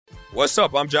What's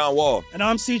up? I'm John Wall. And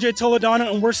I'm CJ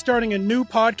Toledano, and we're starting a new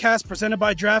podcast presented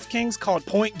by DraftKings called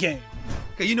Point Game.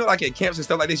 Okay, you know, like at camps and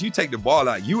stuff like this, you take the ball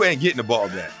out, you ain't getting the ball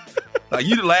back. Like,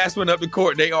 you the last one up the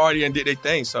court, they already did their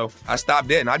thing. So I stopped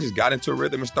that, and I just got into a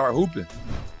rhythm and started hooping.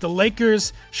 The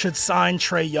Lakers should sign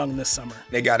Trae Young this summer.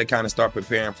 They got to kind of start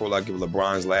preparing for, like, if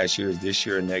LeBron's last year is this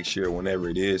year, next year, whenever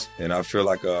it is. And I feel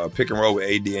like a pick and roll with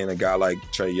AD and a guy like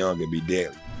Trae Young would be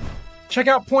deadly. Check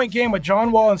out Point Game with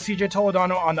John Wall and CJ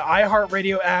Toledano on the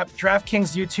iHeartRadio app,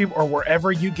 DraftKings YouTube, or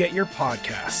wherever you get your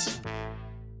podcasts.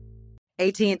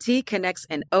 AT&T connects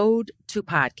an ode to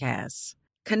podcasts.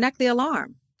 Connect the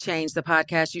alarm. Change the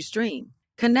podcast you stream.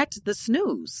 Connect the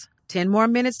snooze. 10 more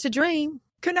minutes to dream.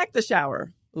 Connect the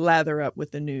shower. Lather up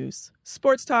with the news,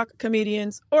 sports talk,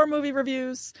 comedians, or movie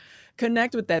reviews.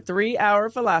 Connect with that 3-hour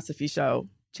philosophy show.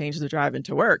 Change the drive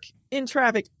into work in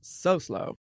traffic so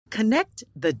slow. Connect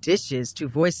the dishes to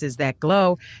voices that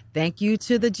glow. Thank you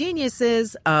to the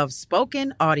geniuses of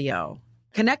spoken audio.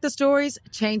 Connect the stories,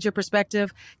 change your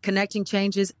perspective. Connecting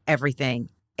changes everything.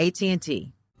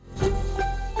 AT&T.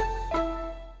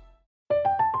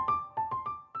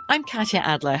 I'm Katya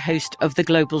Adler, host of The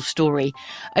Global Story.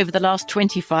 Over the last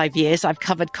 25 years, I've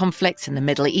covered conflicts in the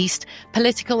Middle East,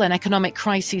 political and economic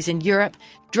crises in Europe,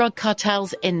 drug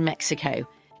cartels in Mexico.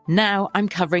 Now I'm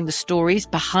covering the stories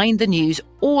behind the news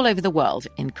all over the world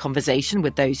in conversation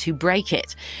with those who break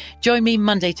it. Join me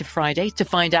Monday to Friday to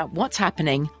find out what's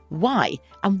happening, why,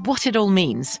 and what it all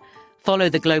means. Follow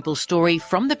The Global Story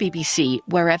from the BBC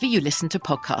wherever you listen to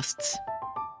podcasts.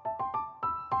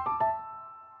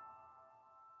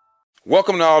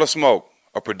 Welcome to All the Smoke,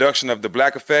 a production of The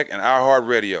Black Effect and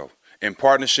iHeartRadio in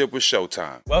partnership with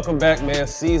Showtime. Welcome back, man.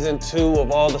 Season 2 of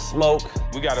All the Smoke.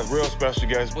 We got a real special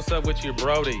guest. What's up with your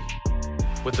Brody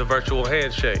with the virtual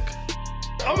handshake?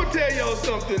 I'm going to tell y'all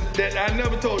something that I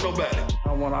never told nobody.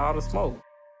 I want all the smoke.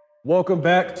 Welcome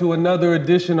back to another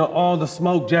edition of All the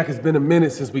Smoke. Jack, it's been a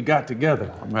minute since we got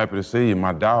together. I'm happy to see you,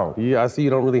 my dog. Yeah, I see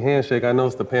you don't really handshake. I know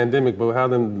it's the pandemic, but how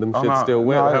them shit still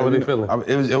wet? How are they feeling?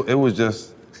 It was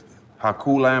just how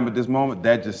cool I am at this moment.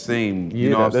 That just seemed,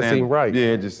 you know what I'm saying? That seemed right.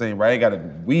 Yeah, it just seemed right.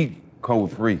 We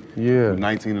COVID-free. Yeah.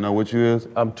 19 and 0, what you is?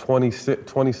 I'm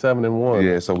 27 and 1.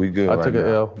 Yeah, so we good I right took now.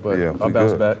 an L, but yeah, I'll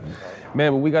bounce back.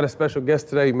 Man, but we got a special guest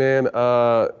today, man.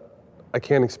 I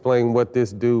can't explain what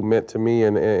this dude meant to me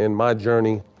and my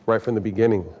journey right from the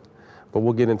beginning. But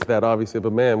we'll get into that, obviously.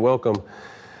 But man, welcome.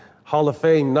 Hall of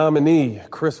Fame nominee,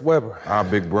 Chris Webber. Our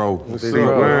big bro. What's up,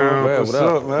 man? What's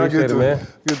up, man? Appreciate man.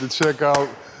 Get to check out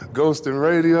Ghost and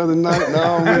Ray the other night.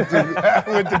 Now I'm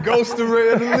with the Ghost and Ray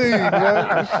of the league,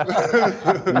 man.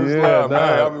 Yeah,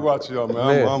 man. I'll be watching y'all,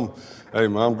 man. Hey,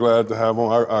 man, I'm glad to have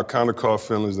on. I kind of caught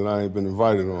feelings that I ain't been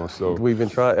invited on, so. We've been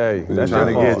trying, that's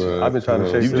trying to get you. I've been trying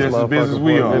to chase you this just as busy as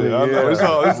we are. I know, it's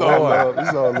all love.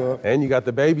 It's all love. And you got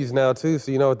the babies now, too,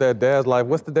 so you know what that dad's life.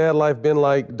 What's the dad life been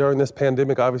like during this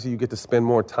pandemic? Obviously, you get to spend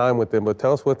more time with them, but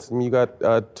tell us you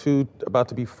got 2 about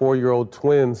to be 4-year-old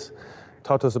twins.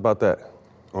 Talk to us about that.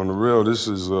 On the real, this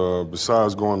is,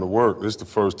 besides going to work, this is the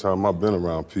first time I've been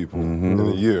around people in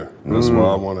a year. That's why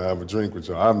I want to have a drink with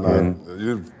y'all.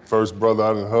 You're the first brother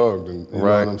I done hugged, and you know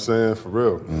what I'm saying, for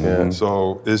real. Yeah.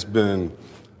 So it's been,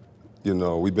 you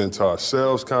know, we've been to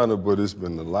ourselves kind of, but it's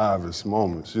been the livest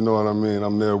moments. You know what I mean?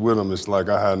 I'm there with them. It's like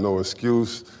I had no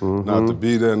excuse not to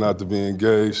be there, not to be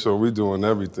engaged. So we're doing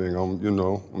everything.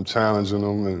 I'm challenging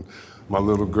them, and my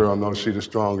little girl knows she's the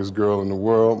strongest girl in the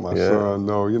world. My son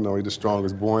knows, he's the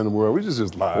strongest boy in the world. We just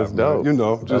live, That's man.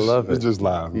 dope. I love it. It's just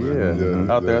live, man.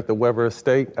 Out there at the Weber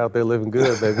Estate, out there living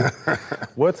good, baby.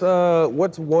 What's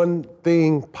one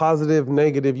thing, positive,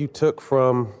 negative, you took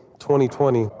from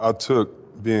 2020? I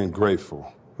took being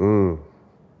grateful.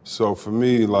 So for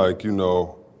me, like,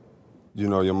 your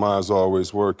mind's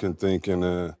always working, thinking,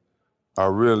 and I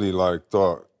really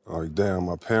thought, damn,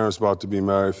 my parents about to be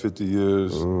married 50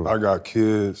 years. I got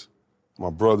kids. My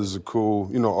brothers are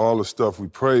cool. All the stuff we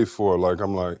prayed for.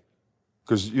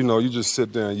 Because, you just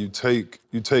sit there and you take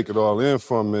it all in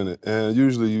for a minute. And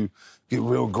usually you get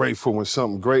real grateful when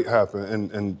something great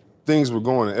happened. And things were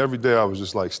going. And every day I was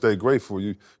just like, stay grateful.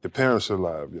 Your parents are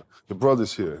alive. Your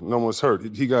brother's here. No one's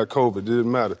hurt. He got COVID. It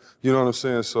didn't matter. You know what I'm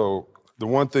saying? So the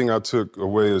one thing I took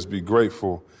away is be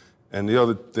grateful. And the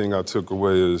other thing I took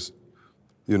away is,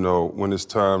 when it's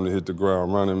time to hit the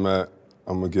ground running, Matt,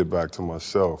 I'm gonna get back to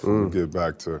myself. I'm gonna get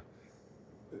back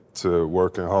to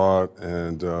working hard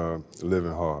and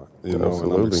living hard, and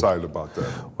I'm excited about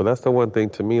that. Well, that's the one thing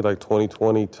to me,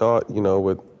 2020 taught,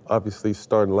 with obviously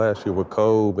starting last year with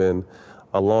Kobe and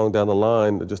along down the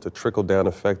line, just a trickle-down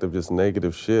effect of just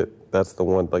negative shit, that's the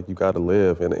one, like, you got to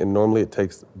live. And normally it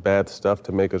takes bad stuff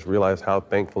to make us realize how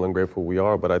thankful and grateful we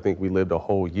are, but I think we lived a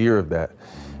whole year of that,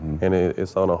 and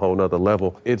it's on a whole nother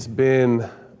level. It's been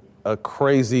a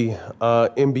crazy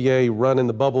NBA run in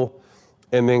the bubble,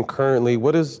 and then currently,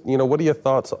 what are your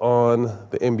thoughts on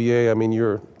the NBA? I mean,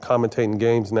 you're commentating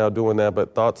games now doing that,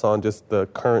 but thoughts on just the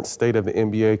current state of the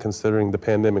NBA considering the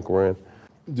pandemic we're in?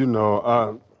 You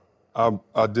know,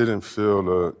 I didn't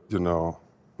feel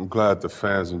I'm glad the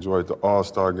fans enjoyed the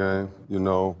All-Star game,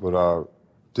 but I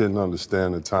didn't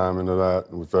understand the timing of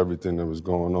that with everything that was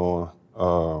going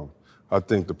on. I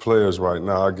think the players right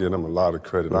now, I give them a lot of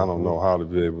credit. I don't know how to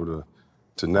be able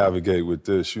to navigate with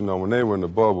this. When they were in the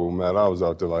bubble, man, I was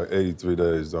out there like 83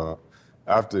 days, dog.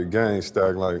 After the game,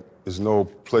 Stag, like, there's no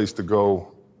place to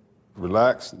go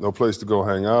relax, no place to go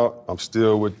hang out. I'm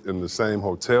still in the same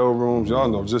hotel rooms. Y'all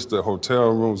know, just the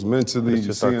hotel rooms mentally. It's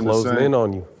just start closing in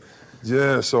on you.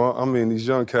 Yeah, so, I mean, these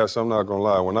young cats, I'm not gonna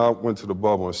lie, when I went to the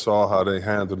bubble and saw how they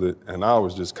handled it, and I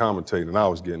was just commentating, I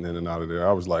was getting in and out of there.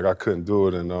 I was like, I couldn't do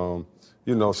it, and,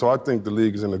 so I think the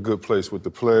league is in a good place with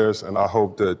the players, and I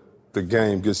hope that the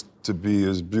game gets to be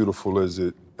as beautiful as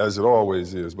it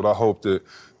always is, but I hope that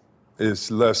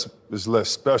it's less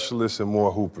specialists and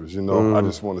more hoopers, I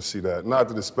just want to see that. Not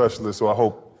that it's specialists, so I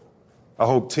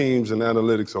hope teams and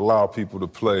analytics allow people to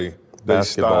play their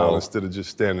style instead of just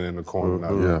standing in the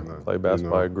corner. Play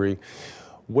basketball, I agree.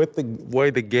 With the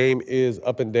way the game is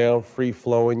up and down,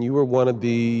 free-flowing, you were one of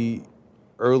the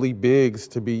early bigs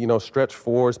to be, stretch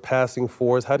fours, passing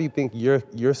fours. How do you think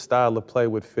your style of play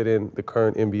would fit in the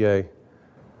current NBA?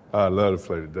 I love to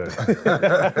play today.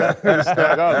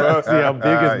 I love to see how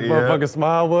big his motherfucking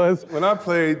smile was. When I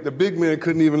played, the big men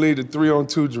couldn't even lead the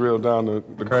 3-on-2 drill down the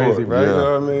crazy, court. Right? You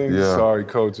know what I mean? Yeah. Sorry,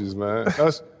 coaches, man.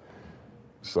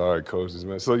 Sorry, coaches,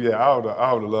 man. So, yeah, I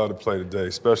would have loved to play today,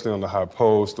 especially on the high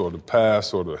post or the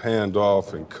pass or the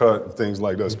handoff and cut and things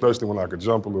like that, especially when I could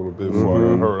jump a little bit before I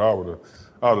got hurt. I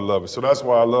would have loved it. So that's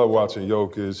why I love watching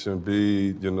Jokic and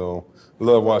Embiid,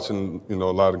 love watching, a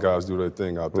lot of guys do their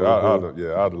thing out there. I'd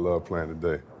have loved playing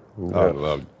today. I'd have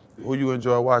loved it. Who you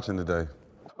enjoy watching today?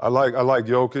 I like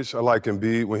Jokic. I like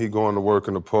Embiid when he going to work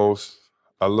in the post.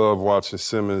 I love watching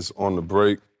Simmons on the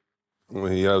break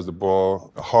when he has the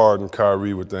ball. Harden,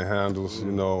 Kyrie with their handles.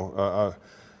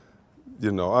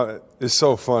 It's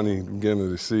so funny beginning of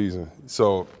the season.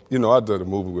 So, I did a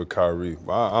movie with Kyrie,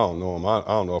 but I don't know him. I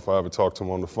don't know if I ever talked to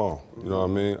him on the phone. You know what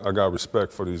I mean? I got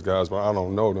respect for these guys, but I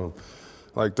don't know them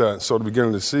like that. So at the beginning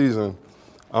of the season,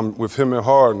 I'm with him and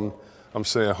Harden. I'm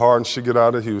saying Harden should get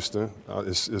out of Houston.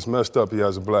 It's messed up he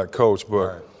has a black coach,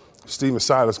 but Stephen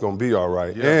Silas going to be all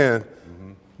right. Yeah. And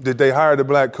did they hire the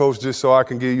black coach just so I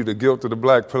can give you the guilt of the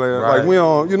black player? Right. Like, we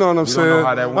don't, you know what I'm saying? Know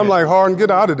how that went. I'm like, Harden, get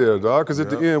out of there, dog, because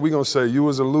at the end, we're going to say you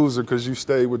was a loser because you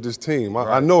stayed with this team.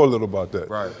 I know a little about that.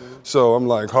 Right. So I'm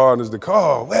like, Harden is the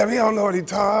call. Well, we don't know what he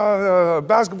taught.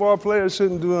 Basketball players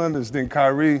shouldn't do this. Then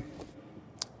Kyrie,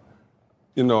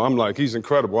 I'm like, he's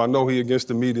incredible. I know he against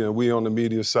the media and we on the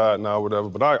media side now, whatever,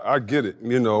 but I get it,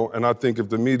 and I think if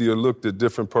the media looked at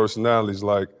different personalities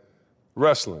like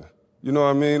wrestling, you know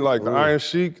what I mean? Like the Iron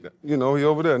Sheik, he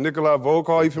over there. Nikolai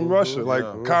Volkov, he from Russia.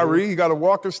 Like Kyrie, he got a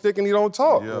walking stick and he don't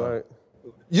talk. Yeah. Right.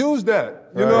 Use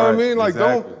that. You know what I mean? Like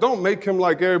don't make him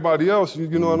like everybody else. You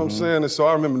know what I'm saying? And so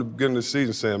I remember the beginning of the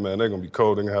season saying, man, they're gonna be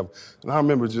cold. And I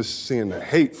remember just seeing the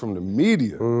hate from the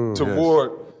media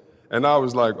toward. And I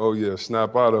was like, oh yeah,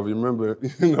 snap out of it. Remember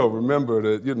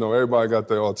that, everybody got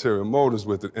their ulterior motives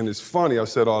with it. And it's funny, I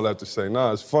said all that to say,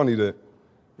 it's funny that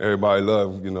everybody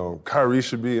loved, Kyrie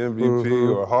should be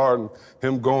MVP or Harden,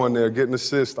 him going there, getting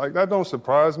assists. Like, that don't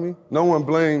surprise me. No one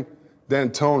blamed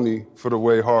D'Antoni for the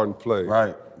way Harden played.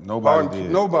 Right. Nobody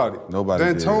did. Nobody.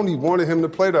 D'Antoni wanted him to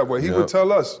play that way. He would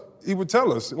tell us,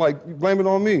 like, blame it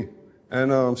on me.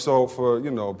 And so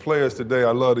for, players today,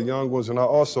 I love the young ones, and I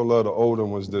also love the older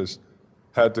ones that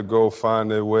had to go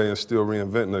find their way and still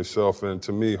reinventing themselves. And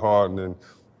to me, Harden and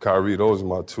Kyrie, those are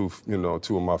my two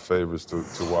of my favorites to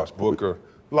watch. Booker,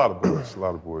 a lot of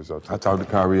boys out there. I talk to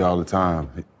Kyrie all the time.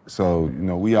 So,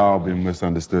 we all been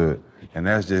misunderstood. And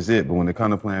that's just it. But when it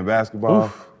comes to playing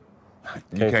basketball,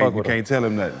 you can't tell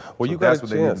him nothing. Well, so that's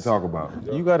what they need to talk about.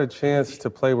 You got a chance to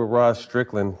play with Rod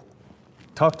Strickland.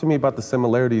 Talk to me about the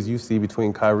similarities you see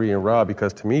between Kyrie and Rob,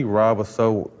 because to me, Rob was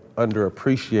so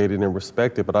underappreciated and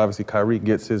respected, but obviously Kyrie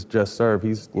gets his just serve.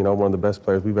 He's, one of the best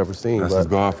players we've ever seen. That's his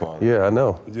godfather. Yeah, I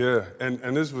know. Yeah,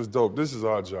 and this was dope. This is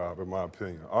our job, in my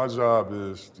opinion. Our job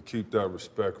is to keep that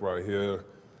respect right here,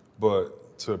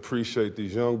 but to appreciate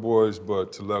these young boys,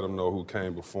 but to let them know who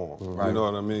came before them. Right. You know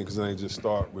what I mean? Because they ain't just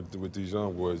start with these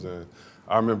young boys. And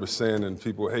I remember saying to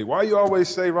people, hey, why you always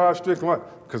say Rod Strickland?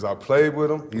 Because I played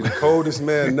with him. He's the coldest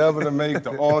man never to make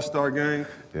the All-Star game.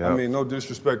 Yep. I mean, no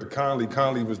disrespect to Conley.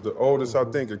 Conley was the oldest, I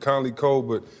think, and Conley cold.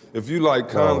 But if you like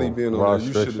Conley being on there,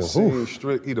 you should have seen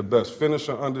Strick. He the best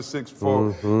finisher under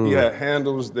 6'4". He had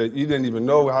handles that you didn't even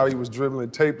know how he was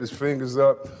dribbling, taped his fingers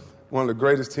up. One of the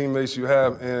greatest teammates you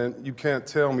have. And you can't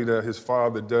tell me that his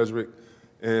father, Desrick,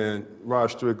 and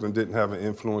Rod Strickland didn't have an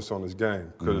influence on his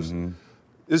game. Because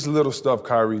it's little stuff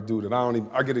Kyrie do that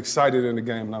I get excited in the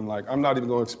game and I'm like, I'm not even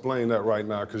gonna explain that right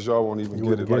now because y'all won't even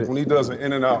get it. Like when he does an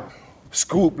in and out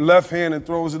scoop left hand and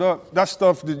throws it up, that's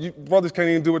stuff that brothers can't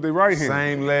even do with their right hand.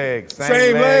 Same leg,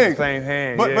 same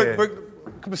hand,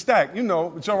 But Stack, you know,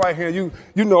 with your right hand,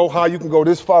 you know how you can go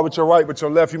this far with your right, but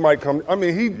your left you might come. I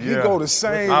mean, he go the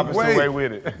same opposite way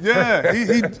with it. Yeah,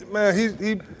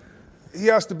 he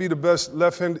has to be the best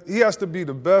left hand. He has to be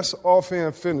the best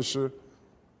offhand finisher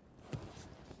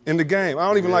in the game. I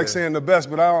don't even like saying the best,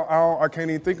 but I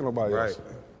can't even think of nobody else.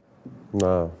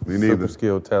 No, me neither. Super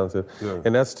skilled, talented. Yeah.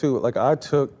 And that's too, like I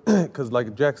took, because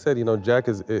like Jack said, you know, Jack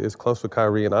is close with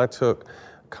Kyrie, and I took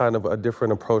kind of a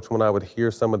different approach when I would hear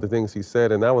some of the things he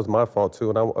said, and that was my fault too.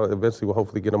 And I eventually will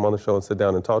hopefully get him on the show and sit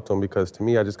down and talk to him, because to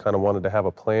me, I just kind of wanted to have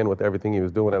a plan with everything he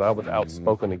was doing, and I was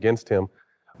outspoken against him.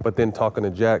 But then talking to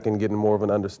Jack and getting more of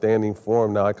an understanding for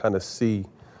him, now I kind of see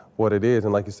what it is.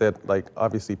 And like you said, like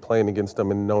obviously playing against him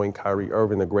and knowing Kyrie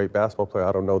Irving, the great basketball player,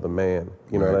 I don't know the man.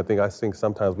 You know, and I think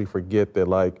sometimes we forget that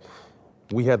like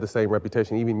we had the same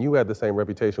reputation. Even you had the same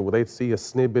reputation where they see a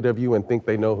snippet of you and think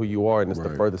they know who you are, and it's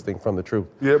the furthest thing from the truth.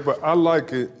 Yeah, but I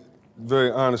like it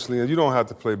very honestly, and you don't have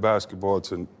to play basketball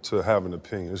to have an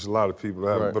opinion. There's a lot of people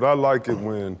that have it, but I like it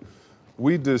when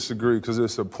we disagree because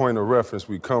it's a point of reference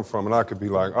we come from, and I could be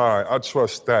like, all right, I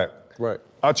trust that. Right.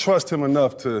 I trust him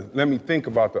enough to let me think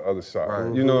about the other side.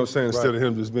 Right. You know what I'm saying? Instead of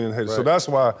him just being hated. Right. So that's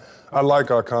why I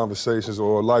like our conversations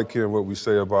or like hearing what we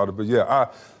say about it. But yeah,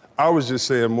 I was just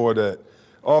saying more that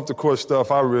off the court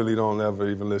stuff I really don't ever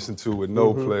even listen to with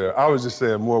no player. I was just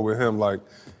saying more with him like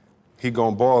he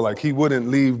gonna ball, like he wouldn't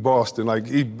leave Boston. Like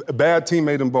he a bad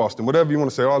teammate in Boston, whatever you want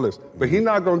to say, all this. But he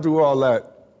not gonna do all that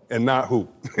and not hoop.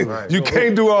 Right. You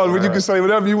can't do all of it. You can say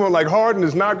whatever you want. Like Harden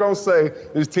is not gonna say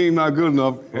his team not good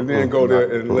enough and then go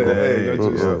there and let it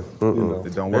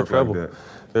It don't work like that.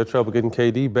 They're trouble getting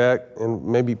KD back and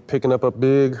maybe picking up a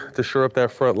big to shore up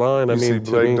that front line. I mean,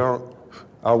 Blake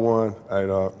I won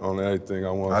on everything.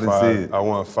 I won I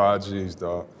won 5 G's,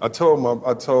 dog. I told my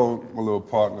little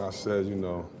partner, I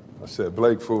said,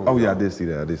 Blake fooling. Oh yeah, I did see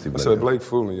that. I said, Blake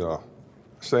fooling y'all.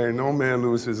 Saying no man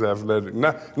lose his athletic,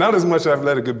 not as much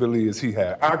athletic ability as he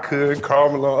had. I could, Karl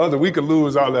Malone, we could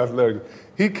lose all athletic.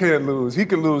 He can't lose. He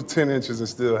could lose 10 inches and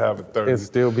still have a 30. And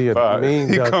still be a mean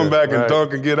He dunker, come back and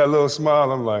dunk and get that little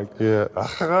smile. I'm like,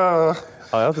 that's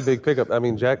a big pickup. I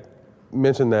mean, Jack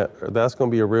mentioned that's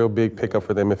going to be a real big pickup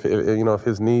for them. If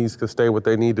his knees could stay what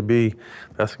they need to be,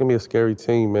 that's going to be a scary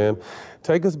team, man.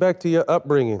 Take us back to your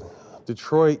upbringing,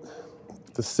 Detroit,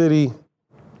 the city,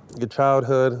 your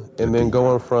childhood, and then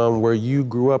going from where you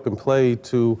grew up and played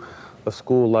to a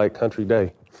school like Country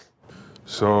Day.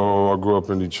 So I grew up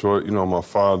in Detroit. You know, my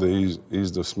father, he's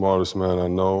the smartest man I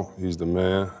know. He's the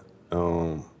man.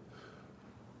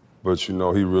 But, you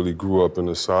know, he really grew up in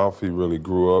the South. He really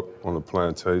grew up on a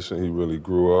plantation. He really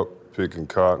grew up picking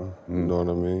cotton, you know what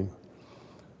I mean?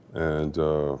 And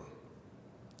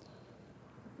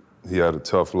he had a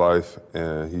tough life,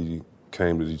 and he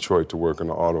came to Detroit to work in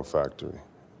the auto factory.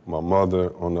 My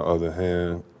mother, on the other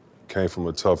hand, came from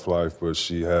a tough life, but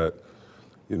she had,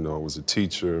 was a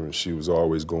teacher, and she was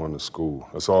always going to school.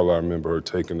 That's all I remember, her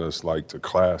taking us, like, to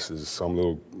classes, some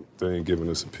little thing, giving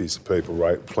us a piece of paper,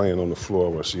 right, playing on the floor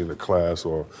while she in the class,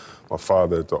 or my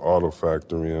father at the auto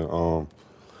factory. And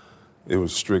it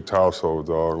was a strict household,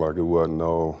 dog. Like, it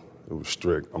was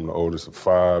strict. I'm the oldest of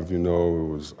 5, It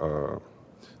was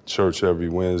church every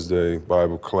Wednesday,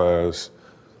 Bible class,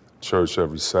 church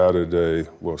every Saturday,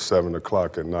 7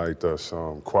 o'clock at night, that's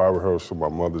choir rehearsal. My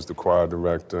mother's the choir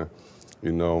director.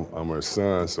 I'm her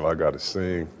son, so I got to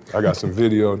sing. I got some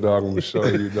video, dog, I'm going to show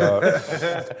you, dog.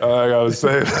 I got to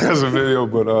say, that's a video,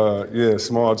 but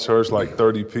small church, like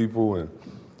 30 people, and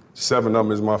 7 of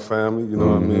them is my family, you know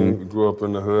what I mean? We grew up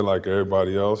in the hood like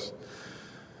everybody else.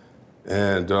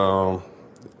 And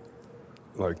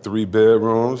like 3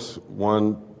 bedrooms,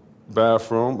 1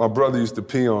 bathroom. My brother used to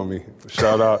pee on me.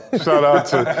 Shout out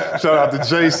to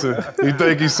Jason. He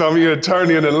think he's some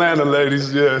attorney in Atlanta,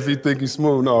 ladies. Yeah, if he think he's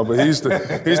smooth, no. But he used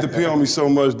to pee on me so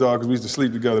much, dog, because we used to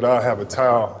sleep together. That I'd have a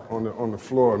towel on the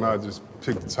floor, and I'd just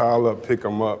pick the towel up, pick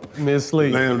him up,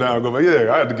 mid-sleep, lay him down, go,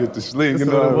 yeah, I had to get to sleep. You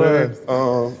know what I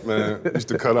mean? Man, used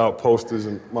to cut out posters,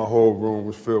 and my whole room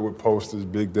was filled with posters.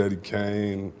 Big Daddy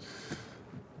Kane,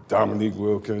 Dominique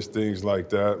Wilkins, things like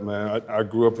that, man. I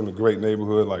grew up in a great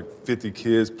neighborhood, like 50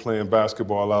 kids playing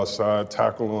basketball outside,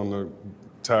 tackle on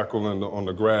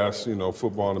the grass, you know,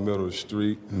 football in the middle of the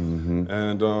street. Mm-hmm.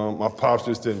 And my pops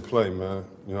just didn't play, man.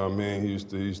 You know what I mean? He used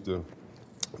to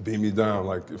beat me down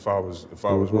like if I was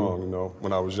wrong, you know.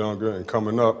 When I was younger and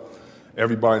coming up,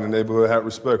 everybody in the neighborhood had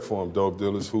respect for him. Dope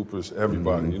dealers, hoopers,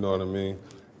 everybody, you know what I mean?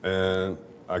 And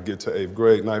I get to 8th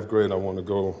grade, 9th grade, I want to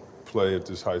go play at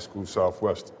this high school,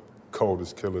 Southwestern.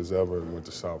 Coldest killers ever, and went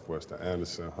to Southwestern,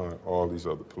 Anderson, Hunt, all these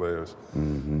other players.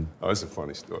 Mm-hmm. Oh, it's a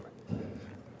funny story.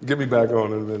 Get me back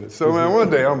on in a minute. So, man, one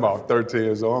day I'm about 13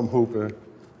 years old, I'm hooping,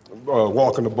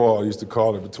 walking the ball, used to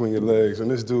call it, between your legs, and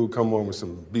this dude come on with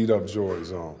some beat-up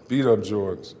Jordans on, beat-up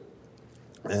Jordans.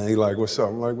 And he like, what's up?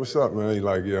 I'm like, what's up, man? He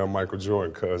like, yeah, I'm Michael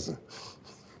Jordan, cousin.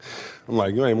 I'm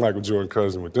like, you ain't Michael Jordan,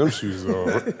 cousin, with them shoes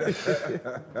on.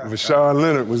 Rashawn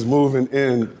Leonard was moving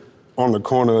in on the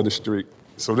corner of the street.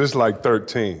 So this is like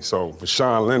 13, so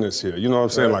Rashawn Leonard's here. You know what I'm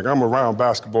saying? Like, I'm around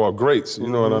basketball greats, you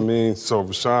know what I mean? So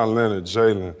Rashawn Leonard,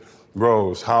 Jalen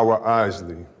Rose, Howard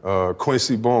Isley,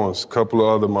 Quincy Barnes, a couple of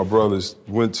other my brothers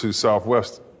went to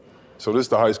Southwestern. So this is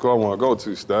the high school I want to go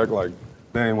to, Stack. Like,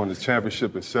 they ain't won the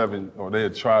championship in 7, or they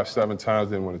had tried 7 times,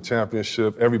 didn't win the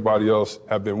championship. Everybody else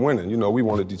had been winning. You know, we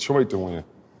wanted Detroit to win.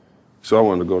 So I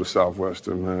wanted to go to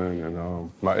Southwestern, man,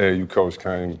 and my AAU coach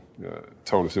came,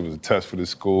 told us it was a test for this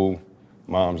school.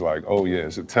 Mom's like, oh yeah,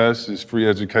 it's a test, it's free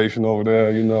education over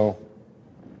there, you know.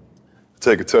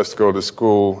 Take a test to go to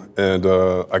school, and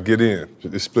I get in.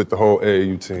 They split the whole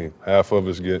AAU team. Half of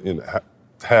us get in,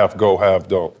 half go, half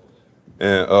don't.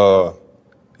 And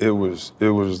it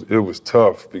was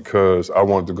tough because I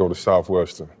wanted to go to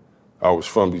Southwestern. I was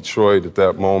from Detroit at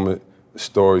that moment. The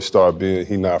story started being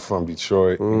he not from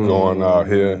Detroit, going out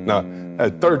here. Now,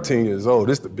 at 13 years old,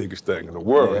 this is the biggest thing in the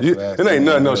world. It ain't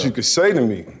nothing else you could say to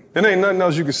me. It ain't nothing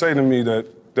else you could say to me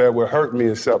that would hurt me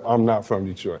except I'm not from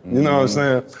Detroit. You know what I'm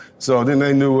saying? So then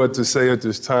they knew what to say at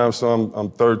this time, so I'm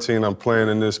 13, I'm playing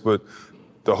in this, but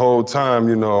the whole time,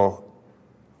 you know,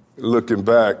 looking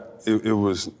back, it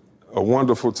was a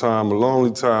wonderful time, a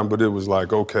lonely time, but it was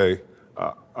like, okay,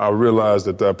 I realized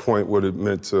at that point what it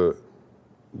meant to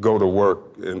go to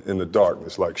work in the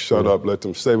darkness, like shut up, let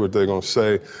them say what they're gonna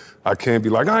say. I can't be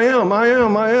like, I am.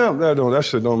 That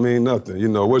shit don't mean nothing. You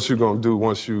know, what you gonna do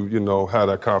once you know, have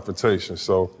that confrontation?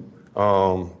 So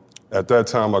at that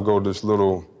time, I go to this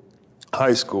little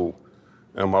high school,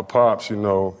 and my pops, you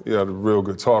know, he had a real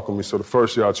good talk with me. So the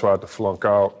first year I tried to flunk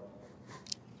out.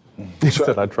 He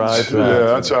said I tried to.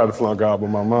 Yeah, I tried to flunk out, but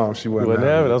my mom, she wasn't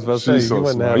having it. I was about to say, you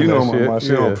wasn't having that shit. You know my mom, she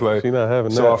don't play. She not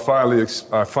having that. So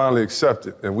I finally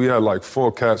accepted, and we had like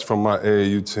 4 cats from my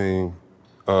AAU team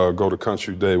go to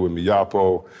Country Day with me,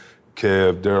 Yapo,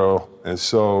 Kev, Daryl, and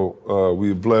so we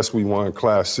were blessed we won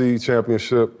Class C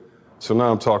championship. So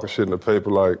now I'm talking shit in the paper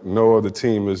like no other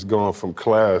team is going from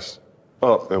class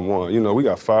up and won. You know, we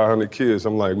got 500 kids.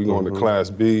 I'm like, we going to Class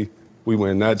B, we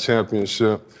win that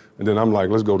championship. And then I'm like,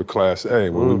 let's go to Class A,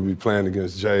 where we'll be playing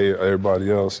against Jay or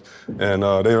everybody else. And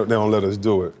they don't let us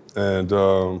do it. And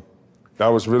that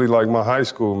was really like my high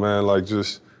school, man. Like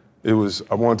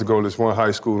I wanted to go to this one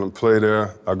high school and play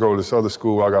there. I go to this other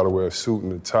school, I gotta wear a suit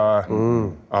and a tie.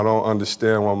 I don't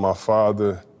understand why my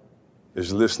father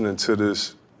is listening to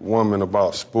this woman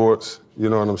about sports. You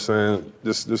know what I'm saying?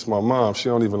 This my mom, she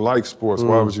don't even like sports.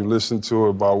 Why would you listen to her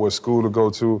about what school to go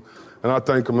to? And I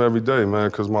thank him every day, man,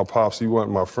 because my pops, he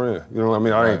wasn't my friend. You know what I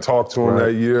mean? I ain't talked to him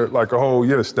that year, like a whole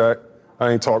year, Stack.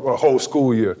 I ain't talked a whole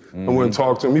school year. I wouldn't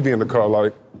talk to him. He'd be in the car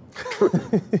like,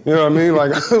 you know what I mean?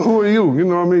 Like, who are you? You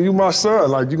know what I mean? You my son.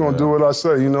 Like, you gonna do what I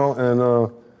say, you know?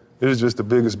 And it was just the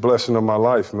biggest blessing of my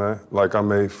life, man. Like, I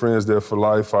made friends there for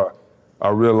life. I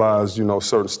realized, you know,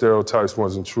 certain stereotypes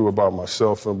wasn't true about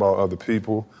myself and about other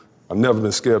people. I've never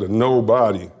been scared of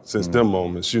nobody since them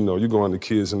moments. You know, you go into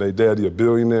kids and they daddy a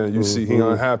billionaire and you see he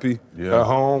unhappy at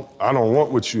home. I don't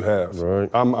want what you have. Right.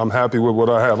 I'm happy with what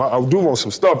I have. I do want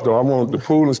some stuff though. I want the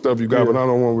pool and stuff you got, but I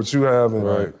don't want what you have.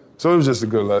 And so it was just a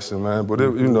good lesson, man. But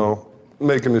it, you know,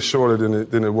 making it shorter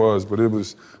than it was, but it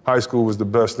was, high school was the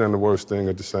best and the worst thing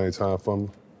at the same time for me.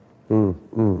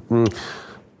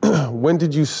 When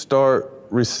did you start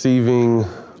receiving,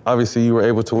 obviously you were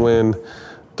able to win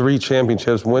 3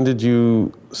 championships. When did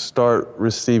you start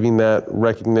receiving that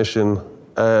recognition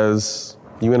as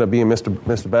you end up being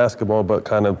Mr. Basketball, but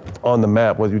kind of on the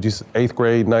map? Was you just 8th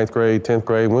grade, 9th grade, 10th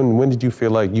grade? When did you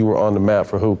feel like you were on the map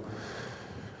for hoop?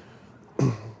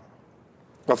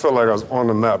 I felt like I was on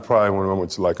the map probably when I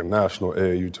went to like a national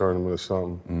AAU tournament or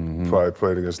something. Mm-hmm. Probably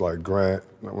played against like Grant.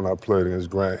 When I played against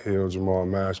Grant Hill, Jamal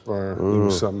Mashburn, he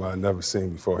was something I'd never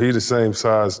seen before. He the same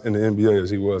size in the NBA as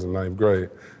he was in 9th grade.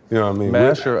 You know what I mean?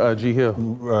 Mash or G Hill?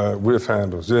 With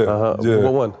handles, yeah. Yeah.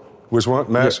 What one? Which one?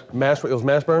 Mash? Yeah. Mash, it was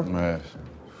Mashburn? Mash.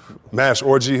 Mash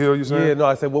or G Hill, you saying? Yeah, no,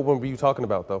 I said, what one were you talking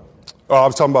about, though? Oh, I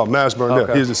was talking about Mashburn,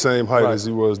 Okay. yeah. He's the same height Right. as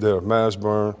he was there.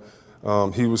 Mashburn.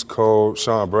 He was cold.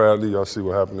 Sean Bradley, y'all see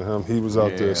what happened to him. He was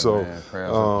out there. So, man. Prayers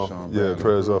up for Sean Bradley.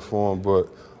 prayers up for him. But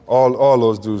all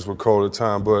those dudes were cold at the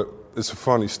time. But it's a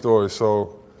funny story.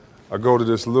 So I go to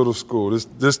this little school. This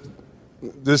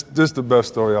the best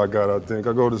story I got, I think.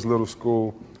 I go to this little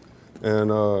school and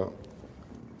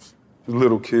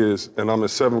little kids, and I'm in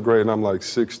 7th grade and I'm like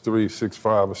 6'3",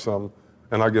 6'5" or something.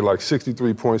 And I get like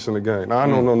 63 points in the game. Now, I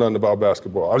don't know nothing about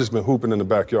basketball. I've just been hooping in the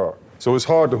backyard. So it's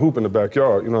hard to hoop in the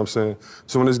backyard, you know what I'm saying?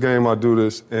 So in this game, I do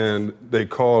this, and they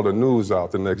call the news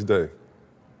out the next day.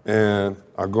 And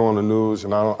I go on the news,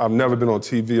 and I've never been on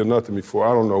TV or nothing before.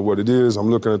 I don't know what it is. I'm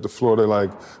looking at the floor. They're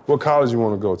like, what college you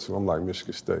want to go to? I'm like,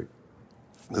 Michigan State.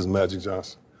 This is Magic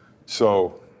Johnson.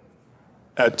 So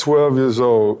at 12 years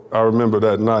old, I remember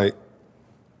that night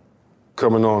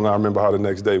coming on, I remember how the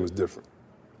next day was different.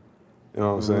 You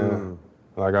know what I'm saying?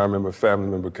 Like, I remember a family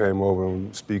member came over and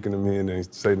was speaking to me, and they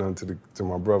didn't say nothing to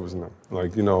my brothers and them.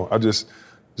 Like, you know, I just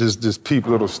peep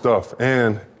little stuff.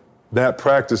 And that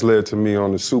practice led to me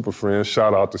on the Super Friends.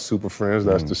 Shout out to Super Friends,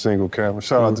 that's the single camera.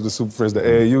 Shout out to the Super Friends, the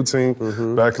AAU team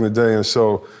back in the day. And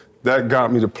so that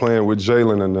got me to playing with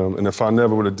Jalen and them. And if I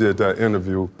never would have did that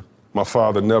interview, my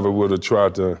father never would have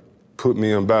tried to put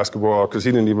me in basketball because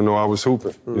he didn't even know I was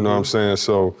hooping. You know what I'm saying?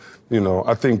 So, you know,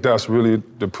 I think that's really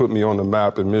to put me on the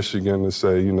map in Michigan and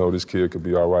say, you know, this kid could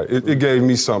be all right. It gave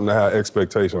me something to have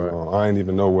expectations on. I didn't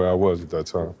even know where I was at that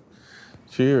time.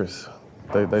 Cheers.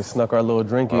 They snuck our little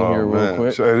drink in here real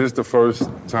quick. Hey, this is the first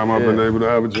time I've been able to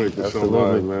have a drink with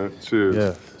somebody, man. Cheers.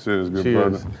 Yeah. Cheers, good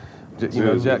Cheers. brother. You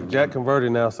know, Jack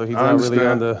converted now, so he's not really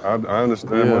on the... I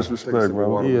understand. Much respect,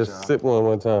 bro. He has sipped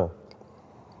one time.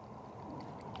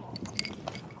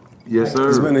 Yes, sir.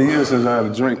 It's been a year since I had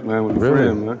a drink, man, with a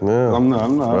friend, man. Yeah. I'm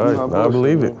not. I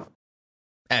believe it.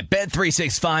 At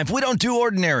Bet365, we don't do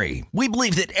ordinary. We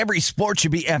believe that every sport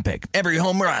should be epic. Every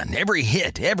home run, every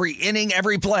hit, every inning,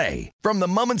 every play. From the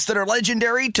moments that are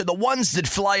legendary to the ones that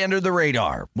fly under the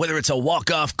radar. Whether it's a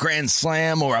walk-off grand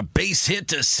slam or a base hit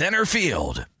to center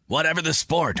field. Whatever the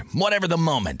sport, whatever the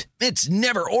moment, it's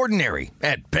never ordinary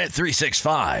at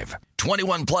Bet365.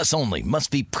 21 plus only. Must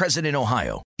be present in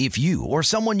Ohio. If you or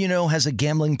someone you know has a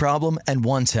gambling problem and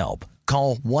wants help,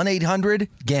 call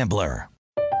 1-800-GAMBLER.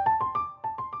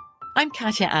 I'm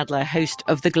Katya Adler, host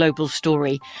of The Global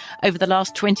Story. Over the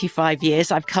last 25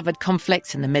 years, I've covered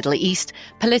conflicts in the Middle East,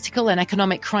 political and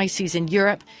economic crises in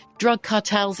Europe, drug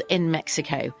cartels in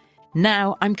Mexico.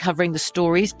 Now I'm covering the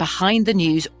stories behind the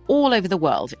news all over the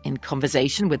world in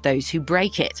conversation with those who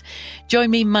break it.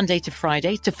 Join me Monday to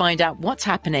Friday to find out what's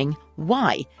happening,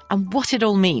 why, and what it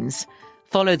all means.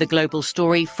 Follow The Global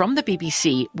Story from the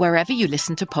BBC wherever you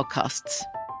listen to podcasts.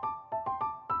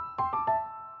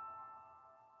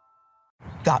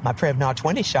 Got my Prevnar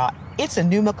 20 shot. It's a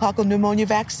pneumococcal pneumonia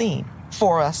vaccine.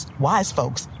 For us, wise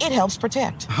folks, it helps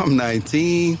protect. I'm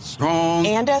 19, strong.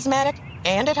 And asthmatic,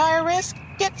 and at higher risk.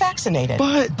 Get vaccinated.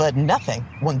 But nothing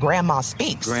when grandma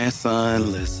speaks.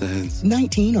 Grandson listens.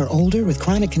 19 or older with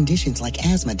chronic conditions like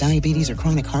asthma, diabetes, or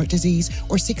chronic heart disease,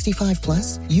 or 65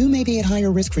 plus, you may be at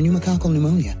higher risk for pneumococcal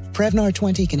pneumonia. Prevnar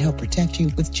 20 can help protect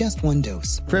you with just one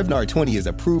dose. Prevnar 20 is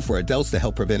approved for adults to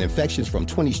help prevent infections from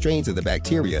 20 strains of the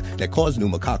bacteria that cause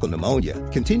pneumococcal pneumonia.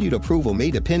 Continued approval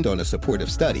may depend on a supportive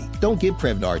study. Don't give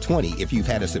Prevnar 20 if you've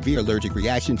had a severe allergic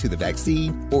reaction to the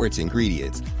vaccine or its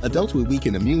ingredients. Adults with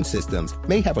weakened immune systems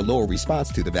may have a lower response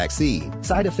to the vaccine.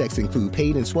 Side effects include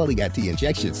pain and swelling at the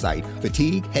injection site,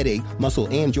 fatigue, headache, muscle,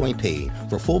 and joint pain.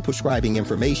 For full prescribing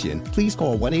information, please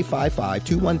call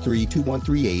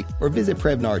 1-855-213-2138 or visit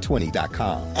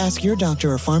Prevnar20.com. Ask your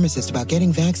doctor or pharmacist about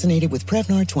getting vaccinated with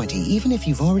Prevnar 20, even if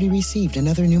you've already received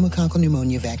another pneumococcal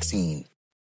pneumonia vaccine.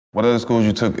 What other schools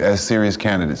you took as serious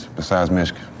candidates besides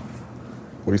Michigan?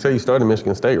 Well, you say you started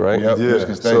Michigan State, right? Yep, Yeah,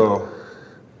 Michigan State. so,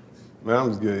 man, I'm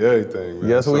just getting everything, man.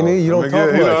 Yeah, that's what we need. You don't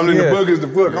talk much. I mean, the book is the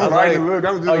book. I'm writing the book.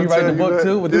 I'm just you writing the book that.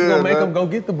 too? But this is going to make them go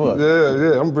get the book.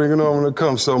 Yeah, I'm bringing it on when it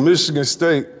comes. So Michigan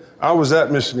State, I was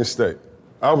at Michigan State.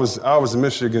 I was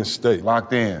Michigan State.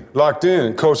 Locked in. Locked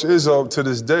in. Coach Izzo, to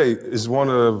this day, is one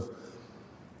of,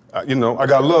 I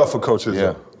got love for Coach Izzo.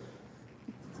 Yeah.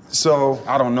 So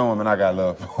I don't know him, and I got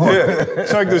love for him. Yeah,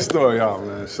 check this story out,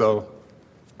 man. So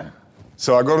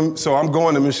I'm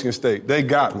going to Michigan State. They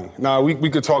got me. Now, we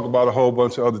could talk about a whole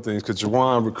bunch of other things, because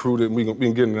Juwan recruited, and we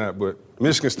can get into that, but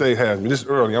Michigan State has me. This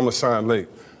early, I'm assigned late.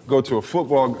 Go to a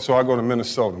football, so I go to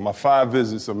Minnesota. My 5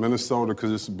 visits are Minnesota,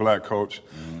 because it's a black coach.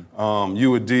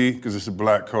 U of D, because it's a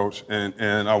black coach.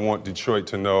 And I want Detroit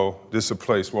to know this is a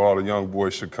place where all the young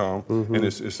boys should come, and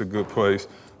it's a good place.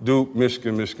 Duke,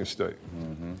 Michigan State.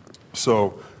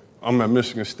 So I'm at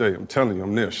Michigan State. I'm telling you,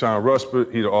 I'm there. Sean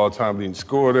Rushford, he the all-time leading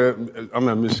scorer there. I'm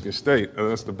at Michigan State.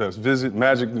 That's the best visit.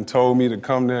 Magic then told me to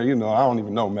come there. I don't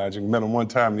even know Magic. Met him one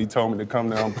time, and he told me to come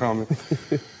there. I'm coming.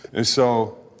 And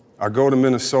so I go to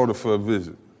Minnesota for a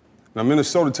visit. Now,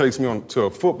 Minnesota takes me to a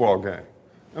football game.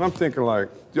 And I'm thinking, like,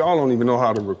 y'all don't even know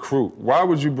how to recruit. Why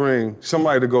would you bring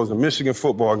somebody that goes to Michigan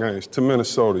football games to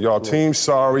Minnesota? Y'all team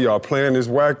sorry. Y'all playing this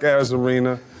whack-ass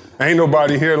arena. Ain't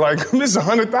nobody here like, this is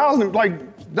 100,000. Like,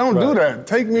 don't do that.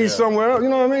 Take me somewhere else. You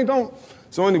know what I mean? Don't.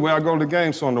 So anyway, I go to the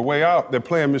game. So on the way out, they're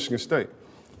playing Michigan State.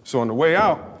 So on the way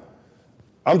out,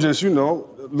 I'm just,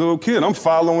 little kid. I'm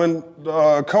following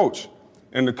the coach.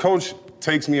 And the coach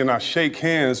takes me and I shake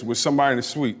hands with somebody in the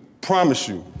suite. Promise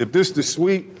you, if this the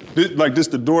suite, this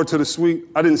the door to the suite,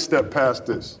 I didn't step past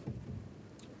this.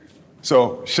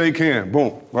 So shake hand,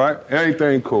 boom, right?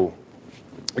 Everything cool.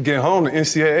 I get home, the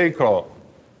NCAA called.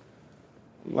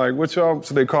 Like, what y'all?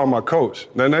 So they call my coach.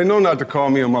 Now, they know not to call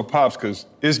me and my pops because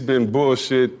it's been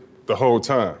bullshit the whole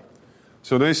time.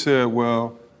 So they said,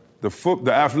 well,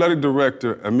 the athletic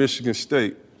director at Michigan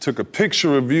State took a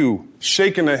picture of you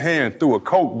shaking a hand through a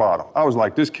Coke bottle. I was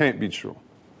like, this can't be true.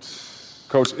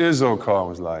 Coach Izzo called,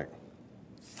 was like,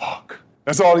 fuck.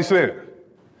 That's all he said.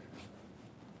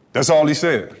 That's all he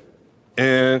said.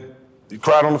 And he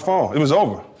cried on the phone. It was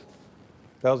over.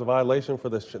 That was a violation for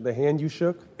the hand you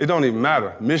shook? It don't even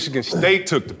matter. Michigan State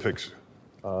took the picture.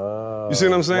 You see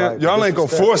what I'm saying? Right. Y'all ain't gonna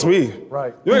force me.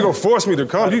 Right. You ain't gonna force me to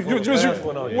come.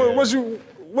 What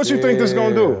you think this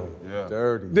gonna do? Yeah.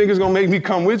 Dirty. You think it's gonna make me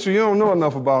come with you? You don't know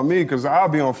enough about me, because I'll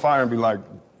be on fire and be like,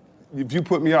 if you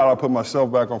put me out, I'll put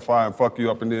myself back on fire and fuck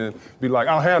you up, and then be like,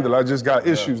 I'll handle it. I just got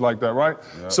issues like that, right?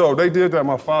 Yeah. So they did that.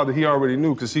 My father, he already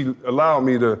knew, because he allowed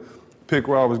me to pick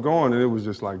where I was going, and it was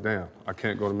just like, damn, I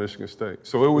can't go to Michigan State.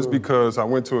 So it was because I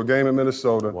went to a game in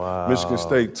Minnesota. Wow. Michigan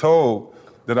State told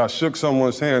that I shook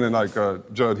someone's hand, and like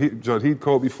Judd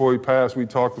Heathcote, before he passed, we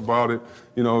talked about it.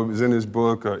 It was in his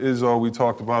book. Izzo, we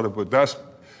talked about it, but that's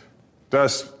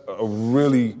a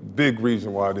really big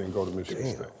reason why I didn't go to Michigan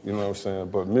State. You know what I'm saying?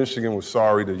 But Michigan was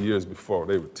sorry the years before.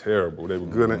 They were terrible. They were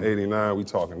good in '89. We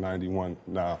talking '91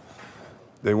 now.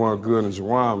 They weren't good, and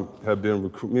Juwan had been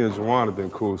me and Juwan have been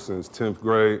cool since 10th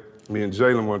grade. Me and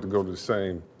Jalen wanted to go to the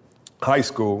same high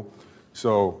school,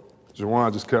 so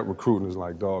Juwan just kept recruiting. It's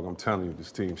like, dog, I'm telling you,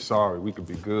 this team's sorry. We could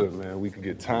be good, man. We could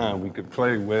get time. We could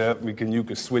play well. You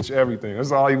could switch everything.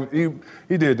 That's all he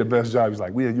did the best job. He's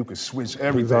like, you could switch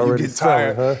everything. You get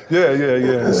tired. Huh?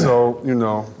 Yeah. So,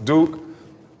 Duke,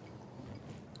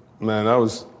 man,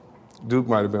 Duke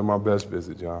might have been my best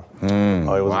visit, y'all.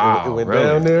 It went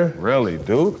down there? Really,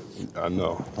 Duke? I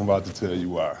know. I'm about to tell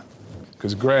you why.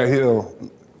 Because Grant Hill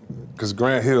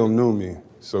knew me.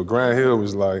 So Grant Hill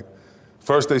was like,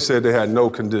 first they said they had no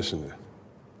conditioning.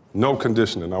 No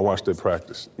conditioning. I watched their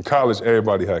practice. In college,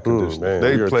 everybody had conditioning.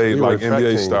 They played like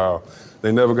NBA style.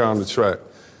 They never got on the track.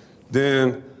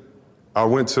 Then I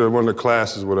went to one of the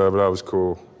classes, whatever, that was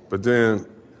cool. But then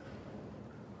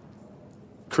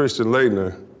Christian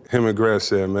Laettner, him and Grant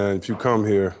said, man, if you come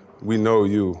here, we know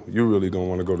you really don't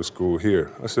want to go to school here.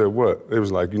 I said, what? They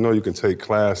was like, you can take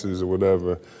classes or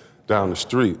whatever down the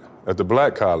street at the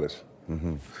black college.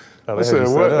 Mm-hmm. I said,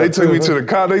 what? They took me to the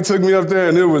college. They took me up there,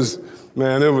 and it was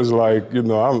like,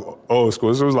 I'm old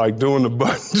school. So it was like doing the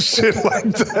button shit like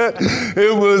that.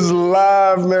 It was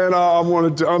live, man.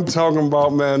 I'm talking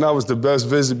about, man, that was the best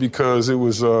visit, because it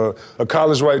was a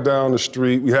college right down the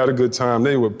street. We had a good time.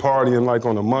 They were partying like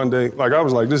on a Monday. Like, I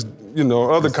was like, this,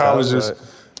 other colleges,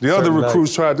 the other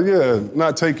recruits tried to,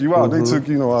 not take you out. Mm-hmm.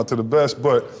 They took, out to the best,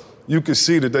 but you could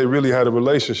see that they really had a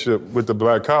relationship with the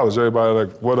black college. Everybody like,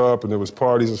 what up? And there was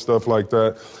parties and stuff like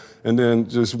that. And then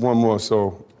just one more.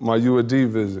 So my U of D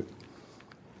visit.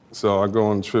 So I go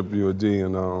on a trip to U of D,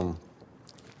 and I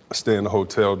stay in a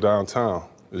hotel downtown.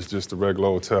 It's just a regular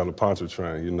hotel, the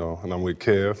Pontchartrain, and I'm with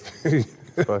Kev.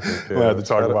 We'll have to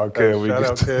talk about Kev. Shout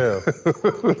out Kev.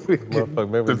 Motherfucker,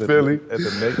 remember Philly? At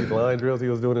the naked line drills he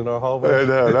was doing in our hallway?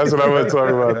 That's what I want to talk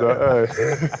about, though.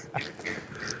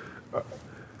 Hey.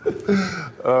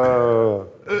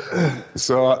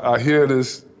 So I hear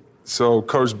this. So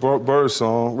Coach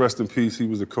Birdsong, rest in peace, he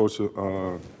was the coach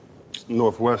of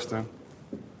Northwestern.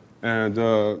 And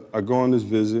I go on this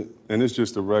visit, and it's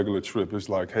just a regular trip. It's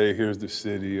like, hey, here's the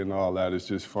city and all that. It's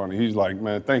just funny. He's like,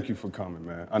 man, thank you for coming,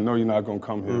 man. I know you're not gonna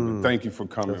come here, but thank you for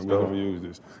coming. We're gonna use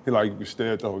this. He like, you can stay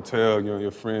at the hotel, you and your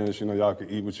friends, y'all can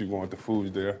eat what you want, the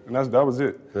food's there. And that was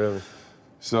it. Really?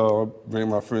 So I bring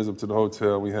my friends up to the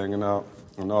hotel, we hanging out,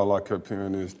 and all I kept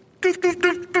hearing is,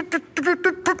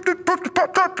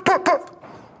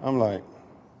 I'm like,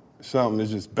 something is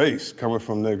just bass coming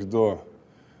from next door.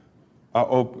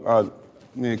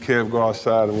 Me and Kev go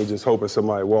outside and we're just hoping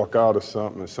somebody walk out or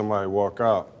something, and somebody walk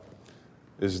out.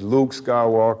 It's Luke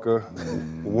Skywalker,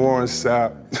 Warren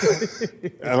Sapp,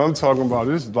 and I'm talking about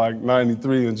this is like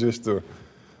 93 and just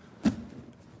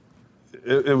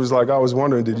it was like I was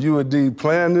wondering, did UAD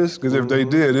plan this? Because if they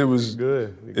did, it was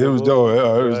good. It was dope.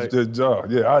 Yeah, it was good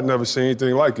job. Yeah, I'd never seen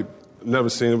anything like it. Never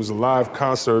seen it. It was a live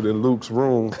concert in Luke's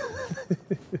room.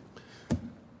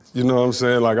 You know what I'm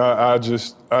saying? Like I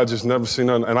just never seen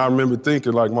nothing. And I remember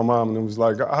thinking, like my mom, and it was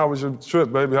like, how was your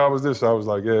trip, baby? How was this? I was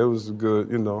like, yeah, it was good,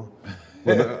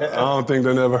 But I don't think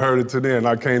they never heard it to then.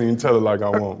 I can't even tell it like I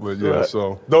won't. But yeah,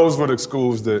 so those were the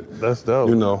schools that's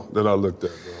dope. That I looked at.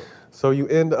 Bro. So you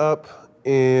end up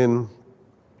in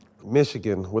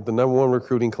Michigan with the #1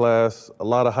 recruiting class, a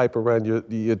lot of hype around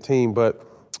your team, but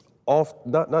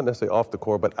not necessarily off the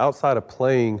court, but outside of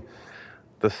playing,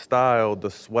 the style, the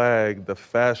swag, the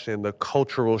fashion, the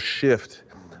cultural shift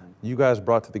you guys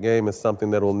brought to the game is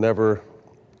something that will never,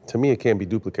 to me, it can't be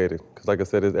duplicated. Because like I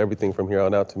said, it's everything from here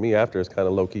on out. To me, after it's kind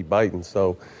of low-key biting.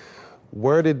 So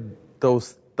where did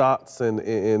those thoughts and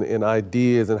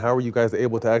ideas, and how were you guys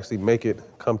able to actually make it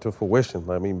come to fruition?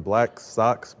 I mean, black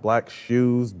socks, black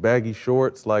shoes, baggy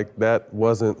shorts, like that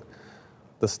wasn't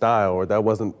the style, or that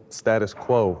wasn't status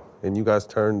quo, and you guys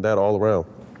turned that all around.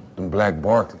 Them black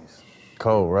Barclays.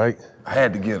 Cold, right? I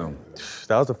had to get them.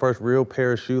 That was the first real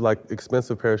pair of shoes, like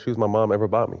expensive pair of shoes my mom ever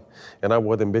bought me. And I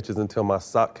wore them bitches until my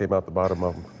sock came out the bottom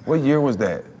of them. What year was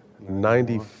that?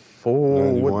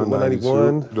 94,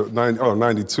 91.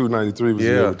 92, 93 was the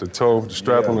year with the toe, the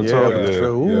strap on the toe. Yeah,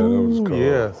 that was cold.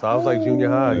 Yeah, so I was like junior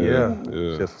high, yeah.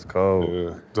 Just was cold.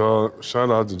 Yeah. Dog,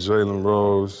 shout out to Jalen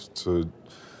Rose, to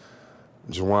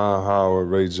Juwan Howard,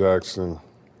 Ray Jackson,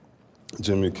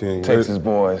 Jimmy King. Texas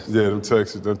boys. Yeah, them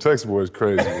Texas boys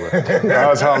crazy, bro. I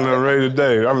was hollering at Ray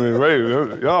today. I mean, Ray,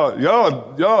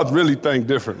 y'all really think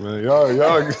different, man. Y'all,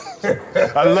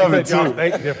 I love it too. Y'all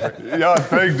think different. Y'all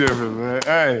think different, man.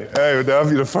 Hey, that'll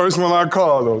be the first one I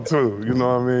call though, too. You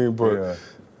know what I mean? But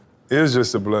it was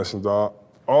just a blessing, dog.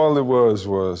 All it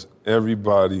was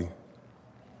everybody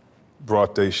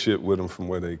brought their shit with them from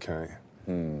where they came.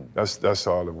 That's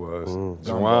all it was.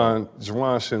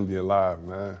 Juwan shouldn't be alive,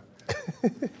 man.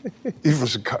 He from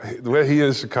Chicago. The way he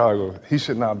is in Chicago, he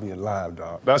should not be alive,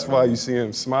 dog. That's why you see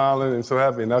him smiling and so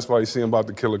happy, and that's why you see him about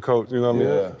to kill a coach. You know what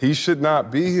I mean? He should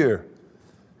not be here.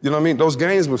 You know what I mean? Those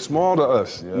games were small to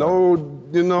us. Yeah.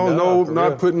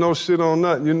 Not putting no shit on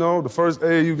nothing. The first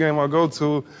AAU game I go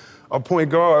to, our point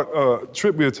guard,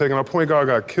 trip we were taking, our point guard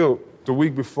got killed the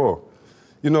week before.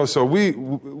 So we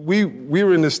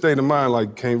were in this state of mind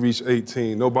like can't reach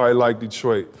 18. Nobody liked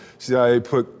Detroit. CIA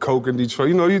put coke in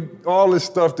Detroit. All this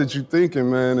stuff that you thinking,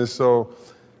 man. And so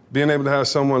being able to have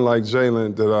someone like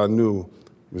Jalen that I knew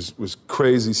was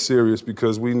crazy serious,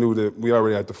 because we knew that we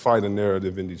already had to fight a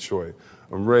narrative in Detroit.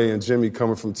 And Ray and Jimmy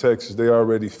coming from Texas, they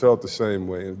already felt the same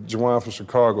way. And Juwan from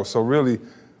Chicago. So really,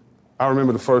 I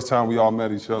remember the first time we all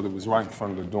met each other was right in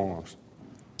front of the dorms.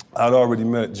 I'd already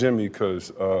met Jimmy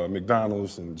because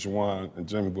McDonald's and Juwan and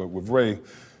Jimmy, but with Ray,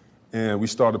 and we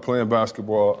started playing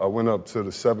basketball. I went up to the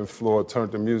 7th floor,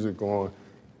 turned the music on,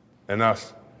 and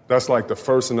that's like the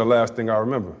first and the last thing I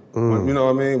remember. You know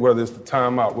what I mean? Whether it's the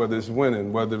timeout, whether it's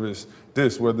winning, whether it's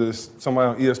this, whether it's somebody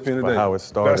on ESPN today. How it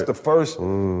started. That's the first,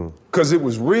 because it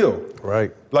was real.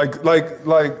 Right. Like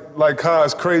how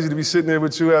it's crazy to be sitting there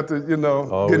with you after,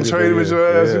 getting traded with your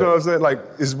ass, you know what I'm saying? Like,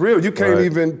 it's real. You can't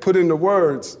even put into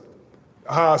words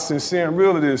how sincere and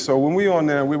real it is. So when we on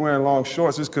there and we wearing long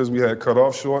shorts, it's because we had cut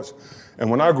off shorts. And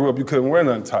when I grew up, you couldn't wear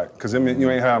nothing tight, because it meant you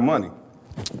ain't have money.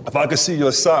 If I could see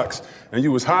your socks and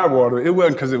you was high water, it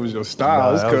wasn't because it was your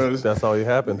style. It's because that's all you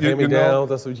happened. Hand-me-downs,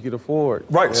 that's what you could afford.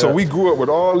 Right. Yeah. So we grew up with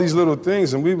all these little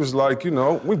things, and we was like, we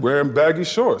wearing baggy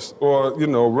shorts. Or,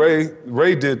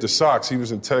 Ray did the socks. He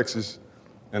was in Texas,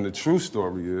 and the true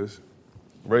story is,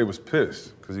 Ray was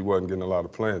pissed because he wasn't getting a lot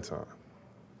of playing time,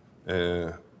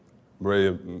 and Ray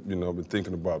had, been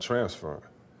thinking about transferring.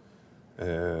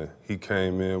 And he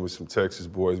came in with some Texas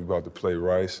boys about to play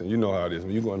Rice. And you know how it is.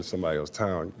 When you go into somebody else's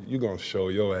town, you're going to show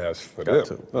your ass for them.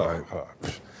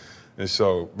 And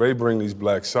so Ray bring these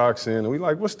black socks in, and we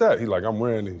like, what's that? He like, I'm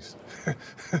wearing these.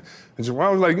 And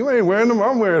Juwan was like, you ain't wearing them,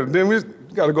 I'm wearing them. Then we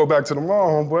got to go back to the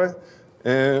mall, homeboy.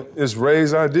 And it's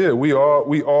Ray's idea. We all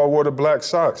wore the black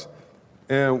socks.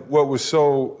 And what was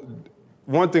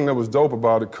one thing that was dope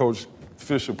about it, Coach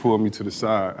Fisher pulled me to the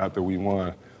side after we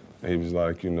won. And he was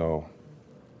like, y'all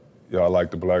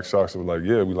like the black socks? I was like,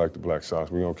 yeah, we like the black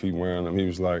socks. We're going to keep wearing them. He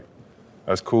was like,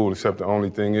 that's cool, except the only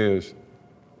thing is,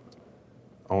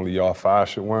 only y'all 5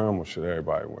 should wear them, or should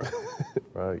everybody wear them?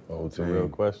 Right, it's a real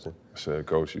question. I said,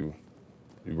 Coach, you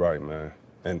right, man.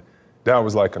 And that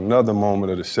was like another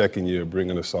moment of the second year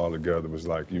bringing us all together. It was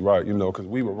like, you right, because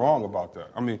we were wrong about that.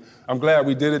 I mean, I'm glad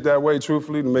we did it that way,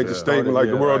 truthfully, to make a statement like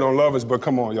the world don't love us, but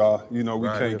come on, y'all. We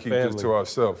can't keep this to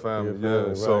ourselves, family.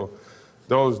 Family, so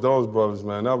those brothers,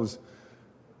 man, that was,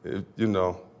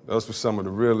 those were some of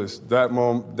the realest. That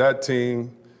moment, that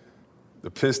team, the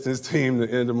Pistons team,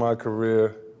 the end of my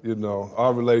career,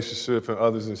 our relationship and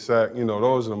others in SAC,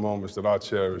 those are the moments that I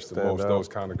cherish the most, those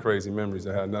kind of crazy memories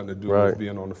that had nothing to do with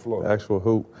being on the floor. Actual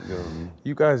hoop.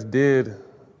 You guys did,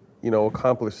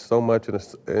 accomplish so much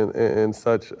in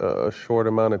such a short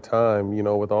amount of time,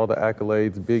 with all the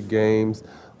accolades, big games,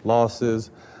 losses,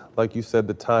 like you said,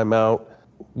 the timeout.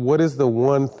 What is the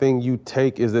one thing you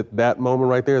take? Is it that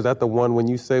moment right there? Is that the one when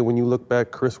you look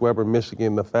back, Chris Webber,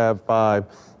 Michigan, the Fab Five,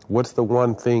 what's the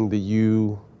one thing that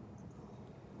you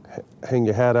hang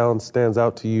your hat on, stands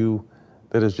out to you,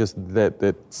 that is just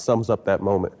that sums up that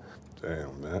moment?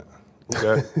 Damn, man.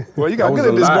 Well, you got good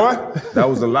at this, boy. That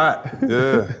was a lot.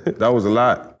 Yeah. That was a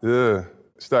lot. Yeah.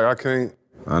 Stack, I can't.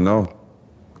 I know.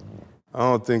 I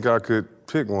don't think I could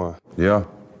pick one. Yeah.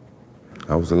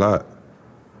 That was a lot.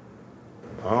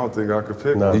 I don't think I could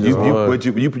pick one. But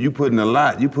you putting a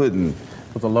lot. You putting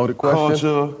It's a loaded question.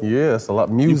 Culture. Yeah, it's a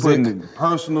lot. Music. You putting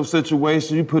personal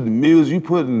situation. You putting music. You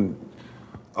putting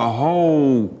a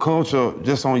whole culture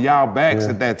just on y'all backs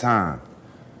at that time.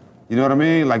 You know what I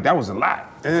mean? Like, that was a lot.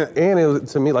 And it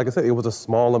was, to me, like I said, it was a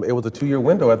 2-year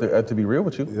window, to be real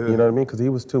with you. You know what I mean? Because he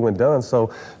was 2 and done.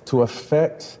 So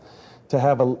to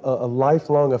have a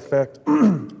lifelong effect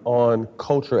on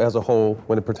culture as a whole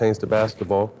when it pertains to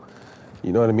basketball,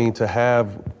 you know what I mean? To have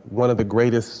one of the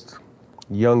greatest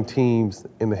young teams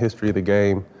in the history of the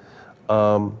game,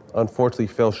 unfortunately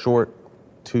fell short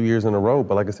 2 years in a row.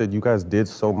 But like I said, you guys did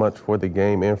so much for the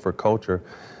game and for culture.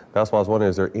 That's why I was wondering,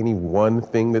 is there any one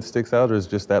thing that sticks out, or is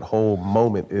just that whole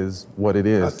moment is what it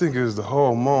is? I think it's the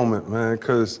whole moment, man,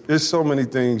 because there's so many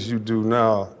things you do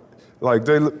now. Like,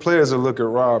 players will look at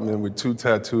Rodman with 2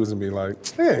 tattoos and be like,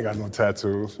 he ain't got no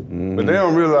tattoos. Mm-hmm. But they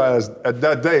don't realize at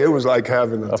that day, it was like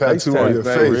having a tattoo on your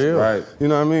face. Right. You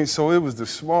know what I mean? So it was the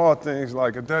small things.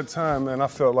 Like, at that time, man, I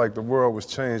felt like the world was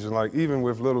changing. Like, even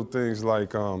with little things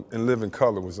like In Living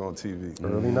Color was on TV.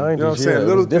 Early 90s, You know what I'm saying?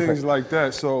 Little things like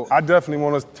that. So I definitely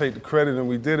want us to take the credit, and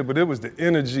we did it, but it was the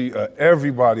energy of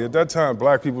everybody. At that time,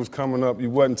 black people was coming up. You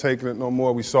wasn't taking it no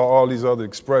more. We saw all these other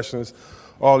expressions,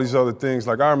 all these other things.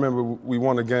 Like, I remember we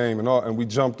won a game and we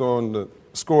jumped on the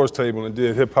scores table and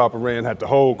did hip hop and had the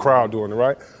whole crowd doing it,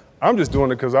 right? I'm just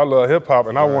doing it because I love hip hop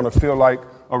and I want to feel like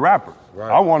a rapper. Right.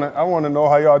 I want to know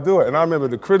how y'all do it. And I remember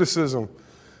the criticism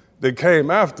that came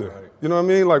after. Right. You know what I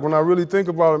mean? Like, when I really think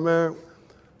about it, man,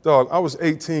 dog, I was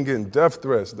 18 getting death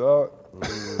threats, dog. You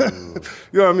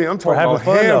know what I mean? I'm talking about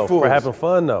handfuls. For having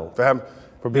fun, though.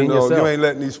 For being yourself. You ain't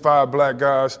letting these 5 black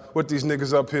guys, what these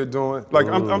niggas up here doing. Like,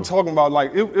 I'm talking about,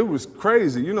 like, it was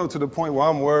crazy, to the point where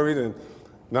I'm worried, and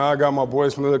now I got my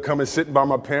boys from the hood coming sitting by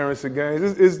my parents at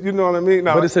games. It's, you know what I mean?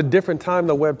 Now, but it's a different time,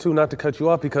 though, Webb, too, not to cut you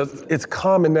off, because it's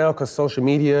common now because social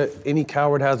media, any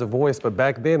coward has a voice, but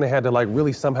back then they had to, like,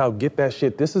 really somehow get that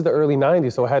shit. This is the early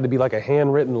 90s, so it had to be like a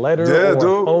handwritten letter or a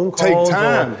phone call. Take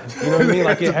time. Or, you know what I mean?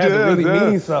 Like, it had to really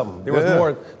mean something.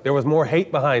 There was more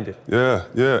hate behind it. Yeah.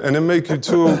 And it make you,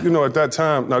 too, at that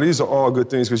time, now these are all good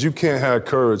things, because you can't have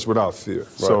courage without fear.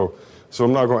 Right. So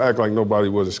I'm not going to act like nobody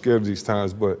wasn't scared of these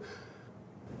times, but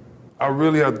I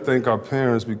really have to thank our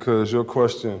parents, because your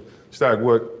question, Stack,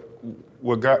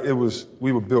 what got it was,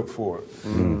 we were built for it.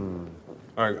 Mm.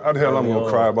 All right, how the hell I'm gonna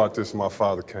cry about this? My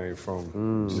father came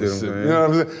from Mississippi. You know what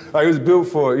I'm saying? Like, it was built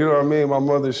for it. You know what I mean? My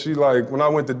mother, she like, when I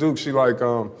went to Duke, she like,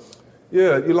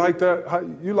 yeah, you like that?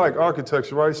 You like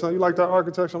architecture, right, son? You like that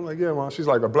architecture? I'm like, yeah, Mom. She's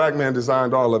like, a black man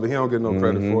designed all of it. He don't get no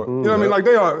credit for it. You know what I mean?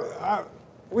 Like,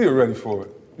 we were ready for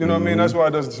it. You know what I mean? That's why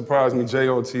it doesn't surprise me.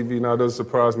 JOTV now doesn't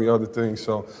surprise me, other things.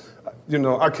 So,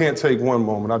 I can't take one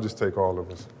moment. I just take all of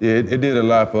us. Yeah, it did a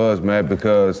lot for us, man,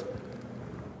 because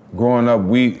growing up,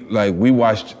 we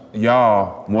watched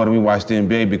y'all more than we watched the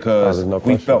NBA because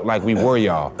we felt like we were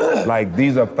y'all. Like,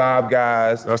 these are 5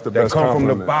 guys that come from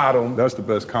the bottom. That's the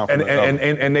best compliment.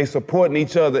 And they supporting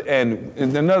each other. And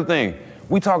another thing,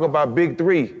 we talk about Big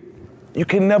Three. You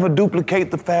can never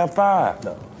duplicate the Fab Five.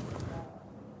 No.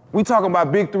 We talking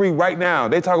about Big Three right now.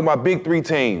 They talking about Big Three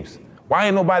teams. Why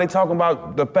ain't nobody talking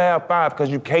about the Fab Five? Because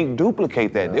you can't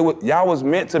duplicate that. Y'all was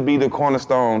meant to be the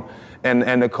cornerstone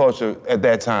and the culture at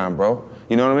that time, bro.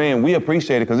 You know what I mean? We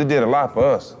appreciate it because it did a lot for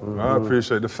us. I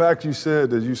appreciate it. The fact you said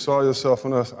that you saw yourself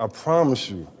in us, I promise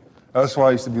you. That's why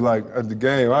I used to be like, at the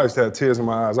game, I used to have tears in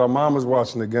my eyes. Our mom was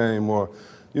watching the game, or,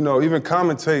 you know, even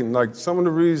commentating. Like, some of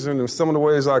the reason and some of the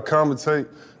ways I commentate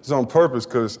is on purpose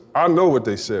because I know what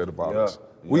they said about us.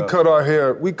 We cut our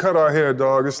hair,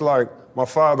 dog. It's like my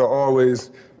father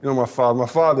always, you know, my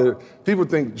father, people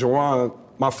think Juwan,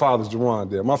 my father's Juwan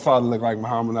there. My father looked like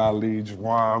Muhammad Ali,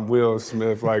 Juwan, Will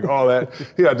Smith, like all that.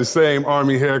 He had the same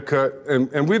army haircut.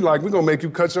 And we gonna make you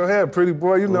cut your hair, pretty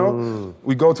boy, you know.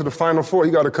 We go to the Final Four,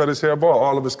 he gotta cut his hair bald.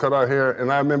 All of us cut our hair.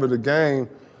 And I remember the game,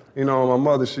 you know, my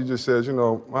mother, she just says, you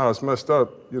know, wow, it's messed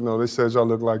up. You know, they said y'all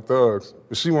look like thugs.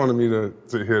 But she wanted me to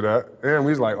hear that. And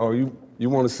we was like, oh, you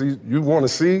want to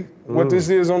see what this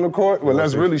is on the court? Well,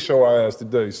 let's really show our ass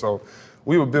today. So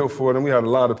we were built for it, and we had a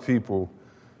lot of people,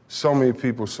 so many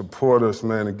people support us,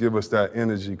 man, and give us that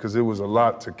energy, because it was a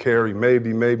lot to carry.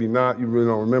 Maybe, maybe not. You really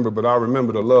don't remember, but I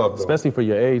remember the love, though. Especially for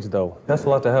your age, though. That's a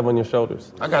lot to have on your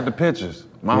shoulders. I got the pictures.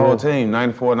 My whole team,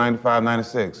 94, 95,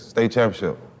 96, state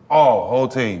championship. Whole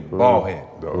team, ball head.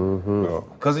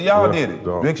 Because y'all did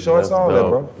it. Big Shorts, all that,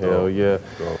 bro. Hell yeah.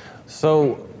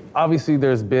 So, obviously,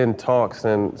 there's been talks,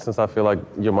 and since I feel like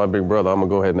you're my big brother, I'm gonna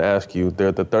go ahead and ask you.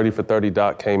 The 30 for 30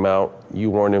 doc came out. You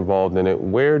weren't involved in it.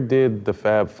 Where did the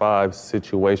Fab Five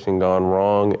situation gone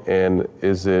wrong, and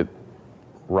is it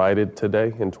righted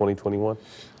today in 2021?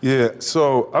 Yeah,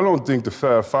 so I don't think the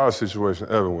Fab Five situation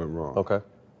ever went wrong. Okay.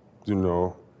 You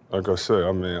know, like I said,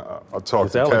 I mean, I talked to cats.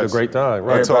 It sounds like a great time,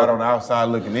 right? Everybody on the outside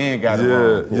looking in got it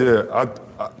wrong. Yeah.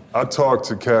 I talk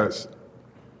to cats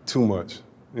too much.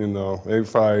 You know,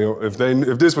 if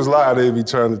this was live, they'd be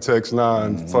trying to text now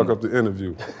and fuck up the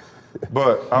interview.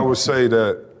 But I would say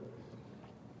that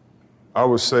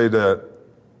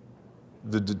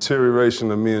the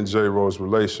deterioration of me and J-Ro's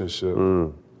relationship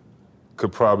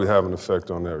could probably have an effect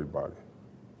on everybody.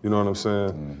 You know what I'm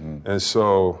saying? And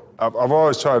so I've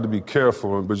always tried to be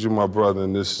careful, but you're my brother,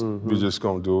 and this we just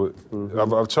gonna do it.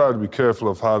 I've tried to be careful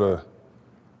of how to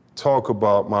talk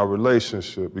about my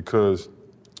relationship, because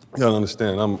you gotta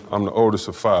understand, I'm the oldest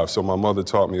of 5, so my mother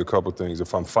taught me a couple things.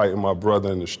 If I'm fighting my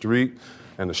brother in the street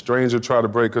and a stranger try to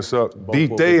break us up,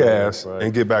 beat their ass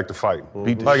and get back to fighting.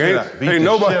 Beat the shit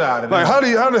out of them. Like, how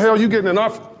the hell you getting in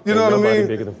our, you know what I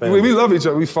mean? We love each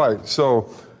other, we fight.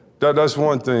 So that's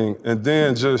one thing. And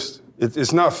then just,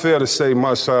 it's not fair to say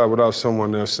my side without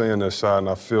someone there saying their side, and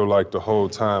I feel like the whole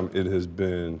time it has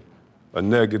been a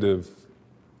negative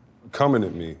coming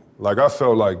at me. Like, I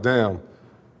felt like, damn,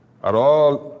 out of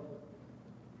all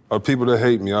of people that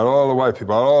hate me, out of all the white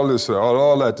people, out of all this, out of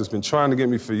all that that's been trying to get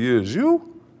me for years,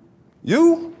 you?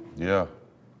 Yeah.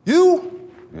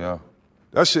 You? Yeah.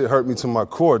 That shit hurt me to my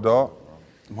core, dog.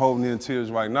 I'm holding in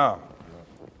tears right now,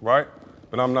 right?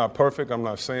 But I'm not perfect, I'm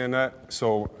not saying that.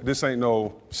 So this ain't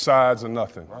no sides or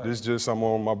nothing. Right. This just, I'm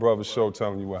on my brother's show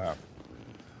telling you what happened.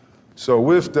 So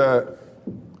with that,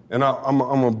 and I'm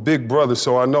a big brother,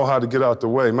 so I know how to get out the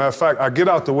way. Matter of fact, I get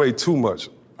out the way too much.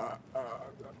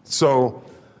 So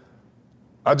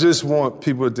I just want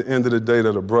people at the end of the day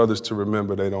that are brothers to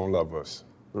remember they don't love us.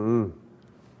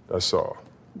 That's all.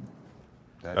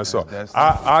 That's all.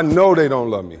 I know they don't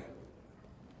love me.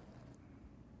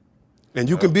 And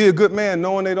you can be a good man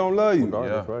knowing they don't love you.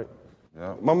 That's right.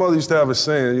 Yeah. My mother used to have a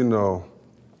saying, you know,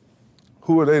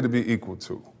 who are they to be equal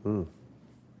to?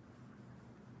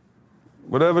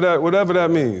 Whatever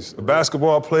that means. A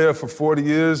basketball player for 40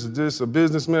 years, just a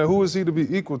businessman, who is he to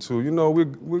be equal to? You know, we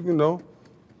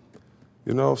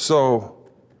so,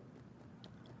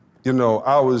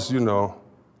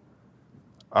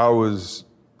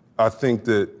 I think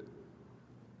that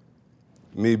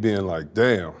me being like,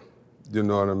 damn, you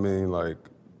know what I mean? Like,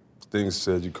 things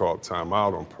said you called time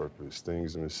out on purpose.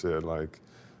 Things and it said, like,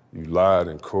 you lied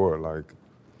in court. Like,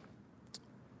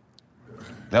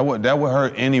 that would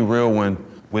hurt any real one,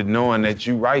 with knowing that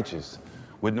you righteous,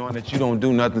 with knowing that you don't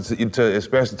do nothing to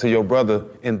especially to your brother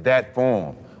in that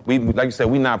form. We, like you said,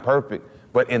 we not perfect,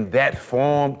 but in that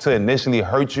form to initially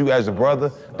hurt you as a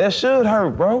brother, that should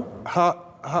hurt, bro.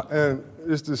 And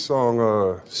it's this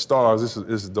song, Stars. This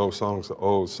is a dope song. It's an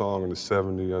old song in the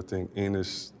 70s, I think.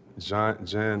 Enos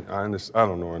Jan, I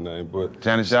don't know her name, but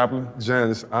Janis Joplin.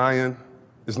 Janice Iron.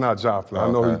 It's not Joplin. I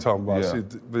know who you're talking about.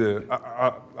 Yeah.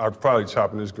 I'm probably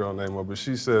chopping this girl name up, but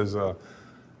she says,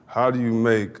 how do you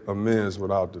make amends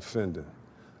without defending?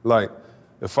 Like,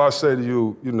 if I say to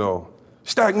you, you know,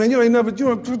 Stack, man, you ain't never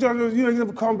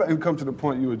come back and come to the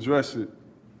point you address it.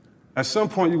 At some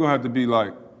point, you're gonna have to be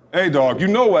like, hey, dog, you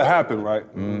know what happened, right?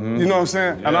 Mm-hmm. You know what I'm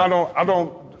saying? Yeah. And I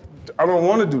don't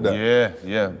want to do that.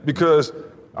 Yeah. Because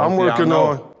I've been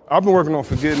working on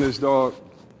forgiveness, dog,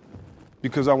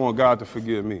 because I want God to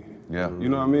forgive me. Yeah. You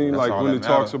know what I mean? That's like all when that it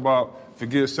talks about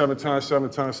forgive 7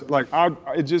 times, like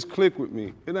it just clicked with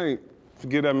me. It ain't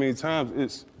forgive that many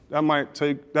times. That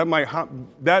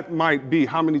might be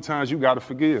how many times you got to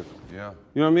forgive. Yeah.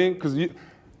 You know what I mean? Because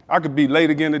I could be late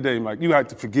again today. Like, you have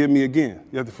to forgive me again.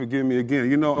 You have to forgive me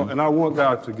again. You know, and I want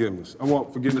God's forgiveness. I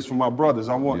want forgiveness from my brothers.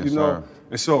 I want, Yes, you know. sir.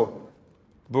 And so,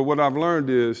 but what I've learned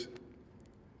is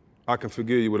I can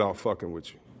forgive you without fucking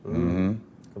with you. Mm-hmm.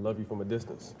 I love you from a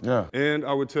distance. Yeah. And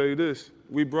I would tell you this,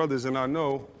 we brothers, and I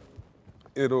know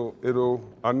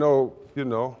you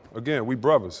know, again, we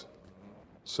brothers.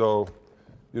 So,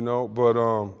 you know, but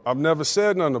I've never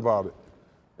said nothing about it.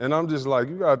 And I'm just like,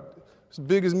 you got the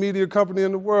biggest media company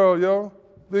in the world, yo.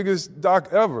 Biggest doc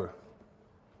ever.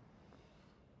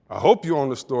 I hope you own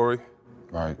the story.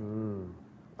 Right.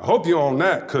 I hope you own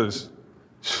that, cause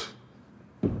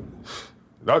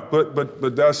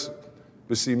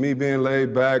but see, me being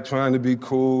laid back, trying to be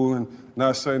cool and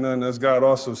not say nothing, that's God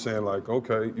also saying like,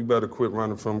 okay, you better quit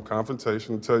running from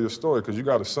confrontation and tell your story, because you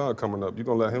got a son coming up. You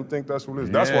gonna let him think that's what it is?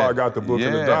 That's why I got the book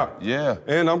and the doc. Yeah.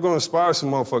 And I'm gonna inspire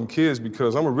some motherfucking kids,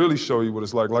 because I'm gonna really show you what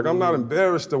it's like. Like, I'm not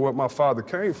embarrassed of what my father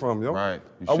came from, yo. Right.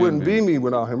 I wouldn't be me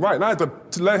without him. Right. And I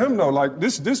have to let him know, like,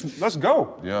 this, let's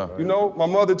go. Yeah. You know, my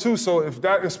mother too, so if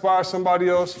that inspires somebody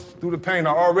else through the pain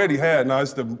I already had, now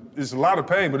it's a lot of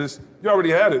pain, but you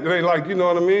already had it. It ain't like, you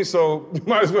know what I mean? So you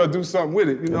might as well do something with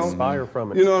it, you know? Inspire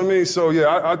from it. You know what I mean? So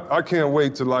yeah, I can't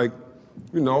wait to, like,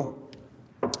 you know,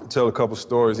 tell a couple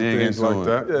stories and things like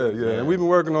that. Yeah. And we've been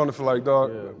working on it for like,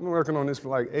 dog, we've been working on this for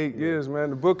like 8 years,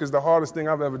 man. The book is the hardest thing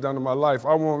I've ever done in my life.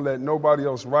 I won't let nobody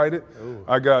else write it. Ooh.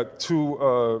 I got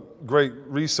 2 great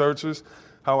researchers.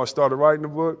 How I started writing the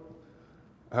book,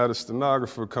 I had a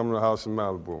stenographer come to the house in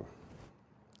Malibu.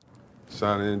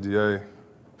 Signed an NDA,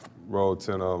 rolled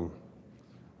 10 of them,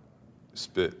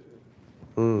 spit.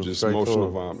 Just emotional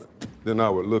vomit. Then I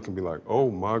would look and be like, oh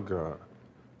my God.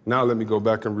 Now let me go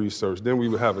back and research. Then we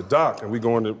would have a doc, and we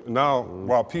go into, now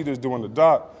while Peter's doing the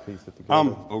doc,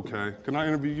 I'm, okay, can I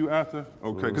interview you after?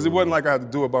 Okay, because it wasn't like I had to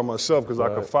do it by myself, because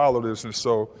I could follow this, and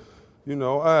so, you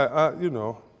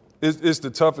know, it's the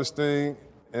toughest thing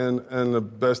and the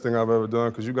best thing I've ever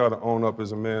done, because you got to own up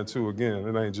as a man too. Again,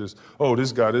 it ain't just, oh,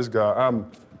 this guy.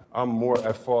 I'm more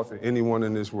at fault than anyone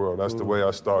in this world. That's the way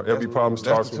I start. Every problem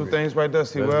starts with me. That's the 2 things right there.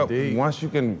 See, once you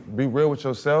can be real with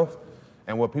yourself,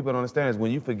 and what people don't understand is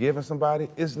when you forgiving somebody,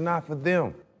 it's not for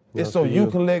them. It's so you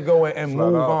can let go and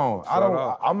move on.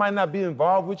 I might not be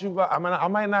involved with you, I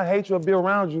might not hate you or be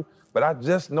around you, but I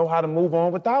just know how to move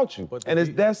on without you. And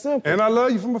it's that simple. And I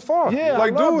love you from afar. Yeah,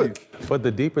 like, do it. But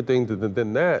the deeper thing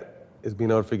than that is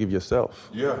being able to forgive yourself.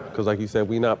 Yeah. Because like you said,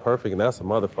 we not perfect, and that's a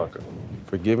motherfucker.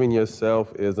 Forgiving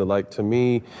yourself is to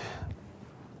me,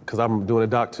 because I'm doing a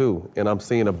doc too, and I'm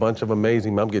seeing a bunch of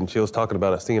amazing, I'm getting chills talking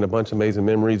about it, seeing a bunch of amazing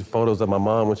memories, photos of my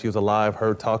mom when she was alive,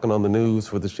 her talking on the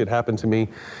news where the shit happened to me,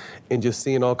 and just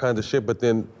seeing all kinds of shit, but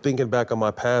then thinking back on my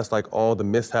past, like all the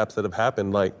mishaps that have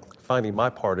happened, like finding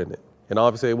my part in it. And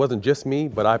obviously it wasn't just me,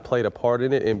 but I played a part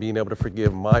in it, and being able to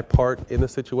forgive my part in the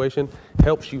situation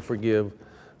helps you forgive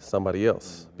somebody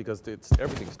else, because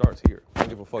everything starts here. I don't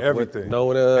give a fuck everything.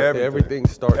 Everything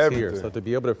starts here. So to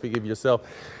be able to forgive yourself,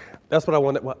 that's what I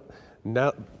wanted.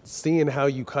 Now, seeing how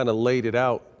you kind of laid it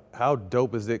out, how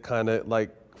dope is it kind of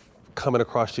like coming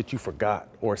across shit you forgot,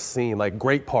 or seeing like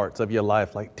great parts of your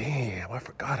life, like, damn, I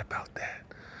forgot about that.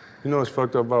 You know what's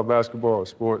fucked up about basketball or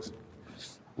sports?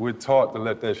 We're taught to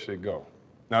let that shit go.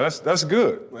 Now that's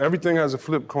good. Everything has a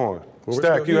flip coin.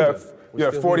 Stack, you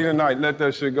have 40 tonight. Let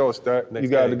that shit go, Stack. You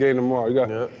got the game tomorrow. You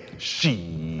got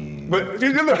shit. But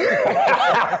you look.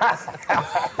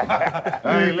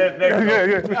 I ain't let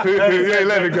that go. You ain't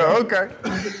let it go. Okay.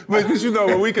 But you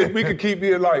know, we could keep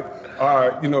being like, all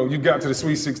right, you know, you got to the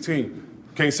Sweet 16.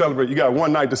 Can't celebrate. You got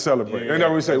one night to celebrate. Ain't that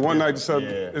what we say? One night to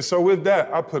celebrate. Yeah. And so with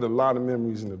that, I put a lot of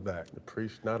memories in the back.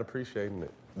 Not appreciating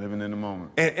it. Living in the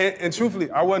moment. And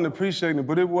truthfully, I wasn't appreciating it,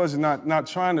 but it was not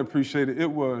trying to appreciate it. It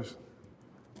was,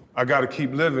 I got to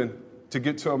keep living to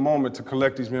get to a moment to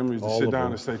collect these memories, to All sit of down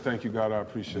them. and say, thank you, God, I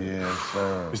appreciate it. Yes,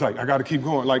 sir. It's like, I got to keep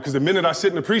going. Like, because the minute I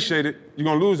sit and appreciate it, you're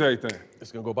going to lose everything.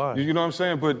 It's going to go by. You know what I'm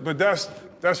saying? But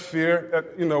that's fear.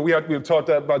 That, we have taught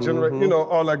that by generation,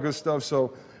 all that good stuff.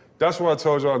 So that's what I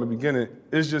told y'all in the beginning.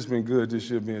 It's just been good this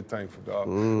year being thankful, dog.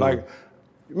 Like,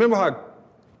 remember how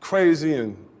crazy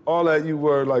and all that you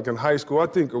were, like, in high school? I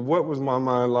think of what was my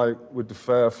mind like with the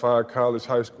Fab Five, college,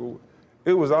 high school.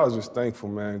 I was just thankful,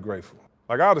 man, grateful.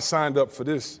 Like, I would have signed up for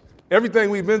this. Everything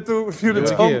we've been through, if you'd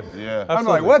have told me, I'm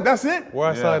like, what, that's it? Where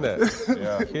I signed that?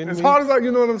 As hard as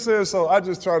you know what I'm saying? So I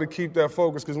just try to keep that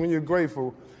focus, because when you're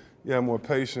grateful, you have more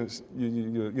patience,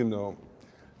 you're a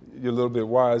little bit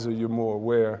wiser, you're more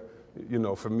aware.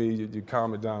 For me, you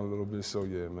calm it down a little bit. So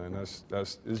yeah, man, it's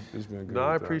been good. No,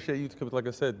 I appreciate you, because like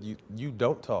I said, you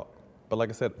don't talk. But like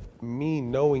I said, me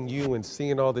knowing you and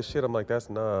seeing all this shit, I'm like, that's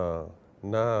nah.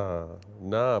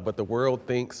 But the world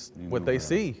thinks what they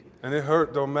see. And it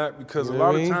hurt though, Matt, because You a know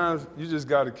lot what I of mean? times you just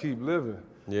gotta keep living.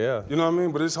 Yeah. You know what I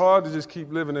mean? But it's hard to just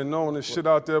keep living and knowing there's shit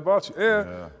out there about you.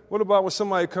 Yeah. What about when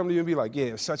somebody come to you and be like,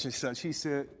 yeah, such and such, he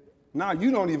said, now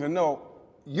you don't even know.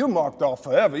 You're marked off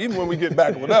forever, even when we get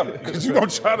back or whatever, because you're gonna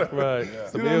try to, right. You know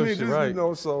what I mean?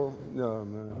 Just, so, yeah,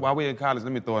 man. While we in college,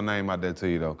 let me throw a name out there to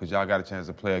you, though, because y'all got a chance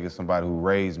to play against somebody who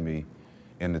raised me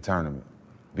in the tournament,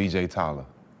 B.J. Tyler.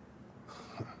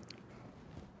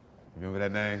 Remember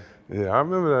that name? Yeah, I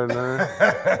remember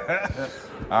that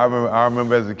name. I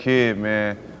remember as a kid,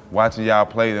 man, watching y'all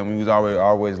play them. We was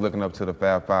always looking up to the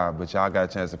Fab Five, but y'all got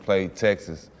a chance to play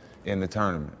Texas in the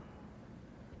tournament.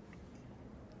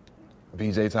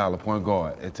 B.J. Tyler, point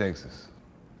guard at Texas.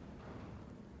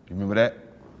 You remember that?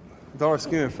 Dark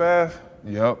skin, fast?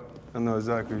 Yep. I know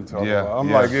exactly what you're talking about. I'm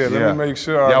like, let me make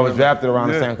sure. Y'all was drafted around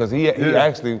the same, because he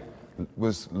actually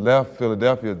left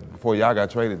Philadelphia before y'all got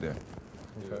traded there.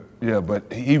 Yeah, but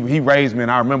he raised me,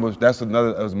 and I remember that's a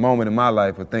moment in my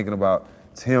life of thinking about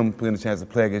him getting a chance to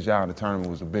play against y'all in the tournament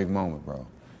was a big moment, bro,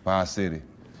 for our city.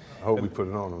 I hope we put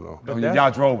it on him, though.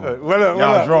 Y'all drove him.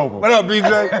 Y'all drove him. What up,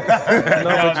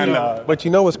 BJ? But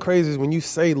you know what's crazy is when you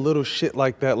say little shit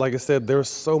like that, like I said, there's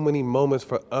so many moments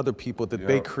for other people that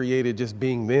they created just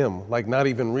being them, like not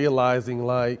even realizing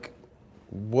like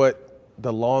what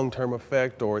the long-term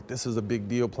effect, or this is a big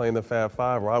deal playing the Fab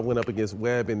Five, or I went up against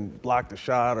Webb and blocked a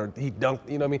shot, or he dunked,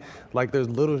 you know what I mean? Like there's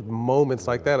little moments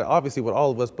like that, obviously with all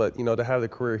of us, but to have the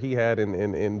career he had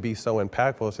and be so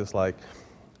impactful, it's just like,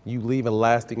 you leave a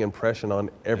lasting impression on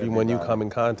everyone you come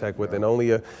in contact with, and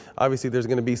obviously there's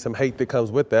going to be some hate that comes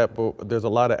with that, but there's a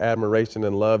lot of admiration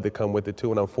and love that come with it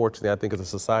too. And unfortunately, I think as a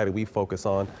society we focus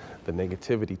on the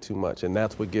negativity too much, and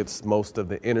that's what gets most of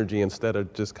the energy instead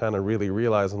of just kind of really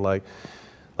realizing, like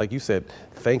you said,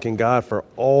 thanking God for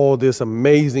all this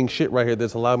amazing shit right here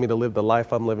that's allowed me to live the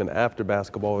life I'm living after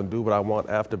basketball and do what I want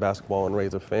after basketball and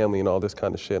raise a family and all this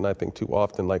kind of shit. And I think too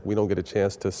often, like, we don't get a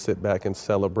chance to sit back and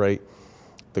celebrate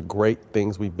the great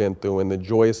things we've been through and the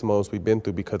joyous moments we've been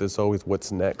through, because it's always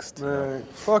what's next. Man,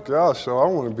 fuck y'all show. I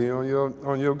want to be on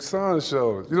your son's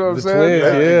show. You know what I'm The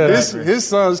saying? twins, His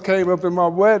sons came up in my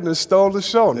wedding and stole the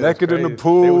show, naked in the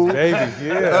pool. They was babies,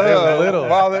 they was little.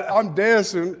 While I'm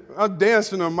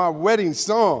dancing on my wedding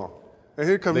song. And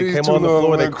here come these came two on the little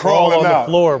floor, they men crawled crawling on the out.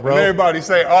 floor, bro. And everybody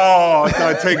say, oh, I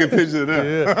started taking pictures of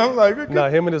them. I'm like, okay. Nah,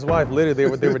 him and his wife,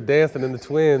 literally, they were dancing, and the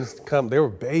twins they were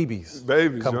babies.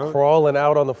 Come crawling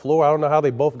out on the floor. I don't know how they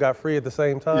both got free at the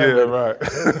same time. Yeah, right.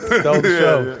 Stole the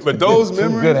show. Yeah. But those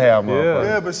memories. Good hair,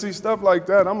 Yeah, but see, stuff like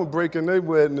that, I'm going to break in their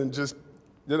wedding and just,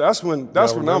 that's when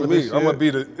I'm me. I'm going to be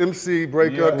the MC,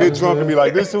 break up, get drunk, and be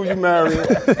like, this who you marrying.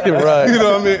 Right. You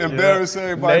know what I mean? Embarrass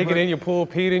everybody. Naked in your pool,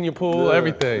 peed in your pool,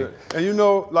 everything. Yeah. And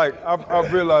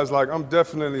I've realized, I'm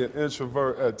definitely an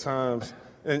introvert at times.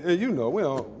 And we know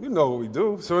what we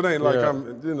do. So it ain't like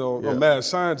I'm a mad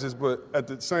scientist, but at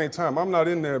the same time, I'm not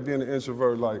in there being an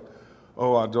introvert like,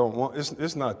 oh, I don't want,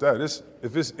 it's not that.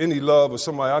 If it's any love or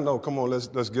somebody I know, come on,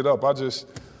 let's get up. I just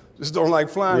don't like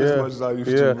flying as much as I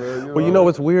used to, man. Well,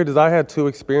 what's weird is I had two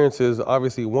experiences,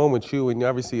 obviously one with you, and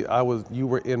obviously you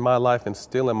were in my life and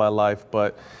still in my life,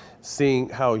 but seeing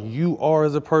how you are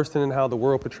as a person and how the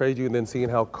world portrays you, and then seeing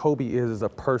how Kobe is as a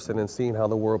person and seeing how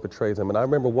the world portrays him. And I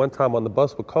remember one time on the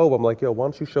bus with Kobe, I'm like, yo, why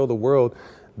don't you show the world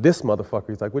this motherfucker?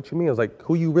 He's like, what you mean? I was like,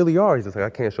 who you really are? He's just like,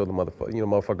 I can't show the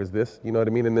motherfuckers this, you know what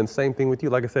I mean? And then same thing with you.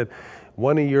 Like I said,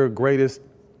 one of your greatest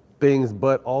things,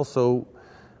 but also,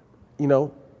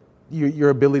 your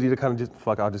ability to kind of just,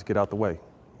 I'll just get out the way.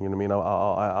 You know what I mean?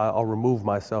 I'll remove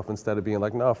myself instead of being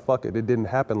like, no, fuck it. It didn't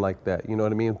happen like that. You know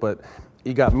what I mean? But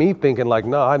he got me thinking like,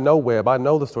 no, I know Webb. I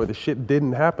know the story. The shit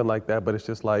didn't happen like that. But it's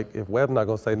just like, if Webb's not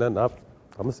going to say nothing, I'm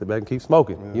going to sit back and keep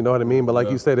smoking. Yeah. You know what I mean? But like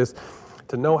you said, it's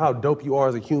to know how dope you are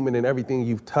as a human and everything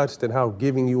you've touched and how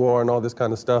giving you are and all this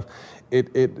kind of stuff,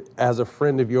 it as a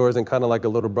friend of yours and kind of like a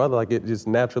little brother, like it just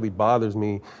naturally bothers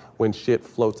me when shit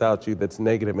floats out you that's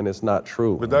negative and it's not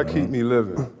true. But that keep me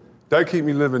living. That keep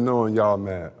me living knowing y'all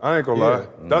mad. I ain't gonna lie.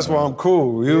 That's why I'm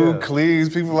cool. You,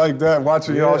 Cleese, people like that,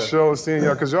 watching y'all shows, seeing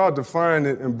y'all, cause y'all defying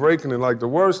it and breaking it. Like the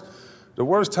worst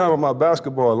time of my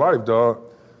basketball life, dog,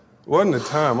 wasn't the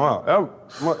time out.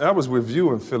 That was with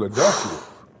you in Philadelphia.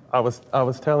 I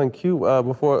was telling Q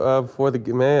before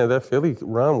the man, that Philly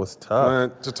run was tough.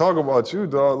 Man, to talk about you,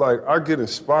 dog, like I get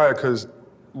inspired because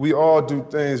we all do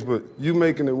things, but you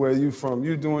making it where you from,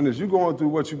 you doing this, you going through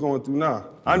what you going through now.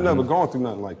 I've never gone through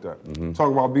nothing like that.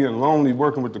 Talking about being lonely,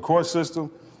 working with the court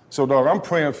system. So, dog, I'm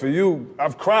praying for you.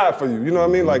 I've cried for you. You know what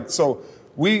I mean? Like, so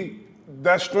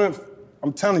that strength,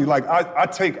 I'm telling you, like I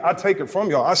take it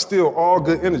from y'all. I steal all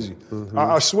good energy.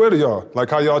 I swear to y'all, like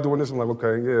how y'all doing this, I'm like,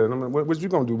 okay, yeah. And I'm like, what you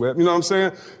gonna do, man? You know what I'm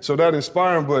saying? So that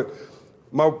inspiring, but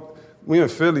we in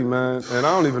Philly, man, and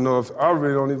I really don't even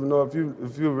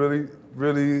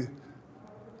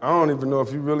know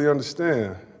if you really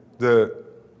understand that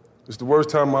it's the worst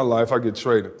time of my life. I get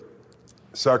traded.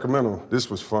 Sacramento,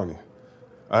 this was funny.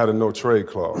 I had a no trade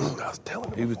clause. I was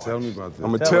telling him. He was telling me about that.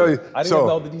 I'm gonna tell you. I didn't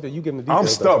know the detail. You give him the details. I'm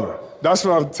stubborn. That's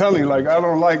what I'm telling you. Like I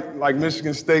don't like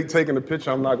Michigan State taking the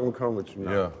picture. I'm not gonna come with you.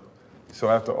 Yeah. So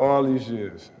after all these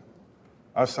years,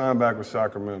 I signed back with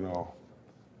Sacramento.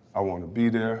 I want to be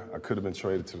there. I could have been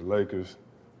traded to the Lakers.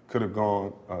 Could have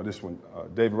gone. This one,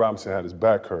 David Robinson had his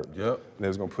back hurt. Yep. And they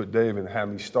was gonna put David and have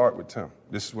me start with Tim.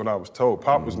 This is what I was told.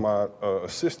 Pop was my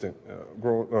assistant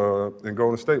in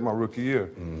Golden State my rookie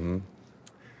year.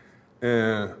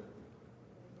 And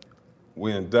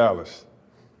we in Dallas,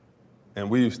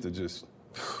 and we used to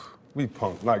we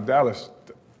punked. Like Dallas,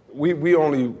 we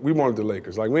wanted the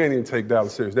Lakers. Like we didn't even take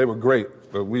Dallas serious. They were great,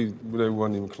 but they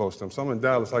wasn't even close to them. So I'm in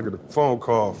Dallas, I get a phone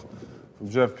call from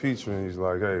Jeff Petrie, and he's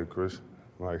like, hey, Chris.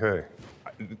 I'm like, hey.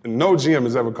 No GM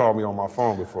has ever called me on my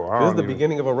phone before. This is the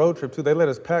beginning of a road trip, too. They let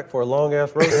us pack for a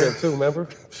long-ass road trip, too, remember?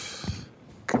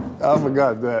 I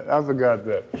forgot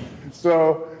that.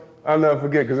 So, I'll never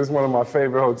forget, because it's one of my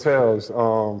favorite hotels.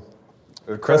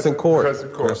 Crescent Court.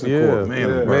 Yeah.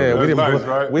 Man, we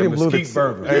didn't blow the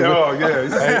burger. Hey,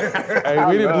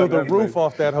 we didn't blow the roof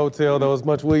off that hotel, though, as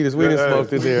much weed as we didn't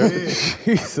smoke in there.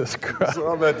 Jesus Christ. So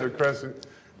I'm at the Crescent,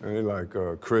 and they're like,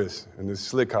 Chris, and this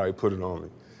slick how he put it on me.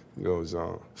 He goes,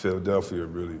 Philadelphia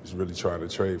is really trying to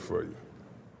trade for you.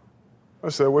 I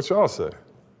said, what y'all say?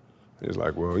 He's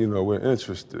like, well, we're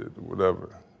interested, whatever.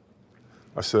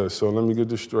 I said, so let me get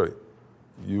this straight.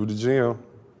 You the GM,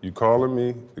 you calling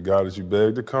me, the guy that you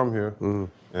begged to come here, and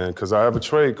because I have a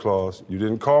trade clause, you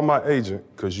didn't call my agent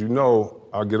because you know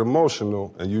I'll get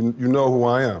emotional and you know who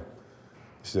I am.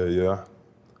 He said, yeah.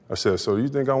 I said, so you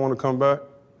think I want to come back?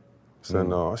 He said,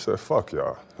 no. I said, fuck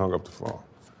y'all. Hung up the phone.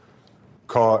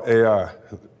 Called AI.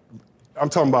 I'm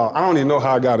talking about, I don't even know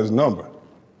how I got his number.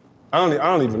 I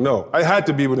don't even know. It had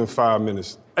to be within 5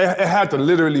 minutes. It had to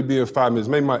literally be in 5 minutes.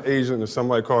 Maybe my agent or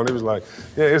somebody called and they was like,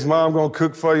 yeah, is mom gonna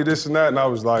cook for you, this and that? And I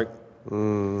was like,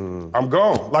 I'm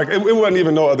gone. Like, it wasn't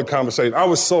even no other conversation. I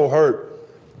was so hurt.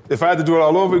 If I had to do it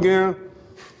all over again,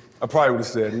 I probably would have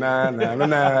said, nah. Yeah.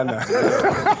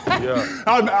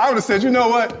 I would have said, you know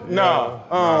what? No.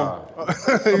 I'm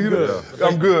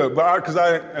good. But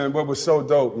and what was so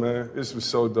dope, man, this was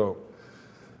so dope.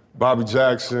 Bobby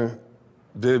Jackson,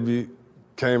 Bibby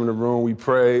came in the room, we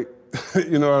prayed,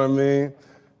 you know what I mean?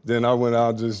 Then I went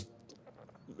out, just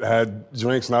had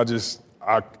drinks,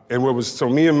 and so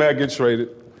me and Matt get traded.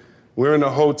 We're in a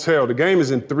hotel. The game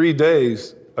is in 3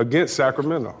 days against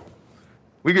Sacramento.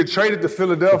 We get traded to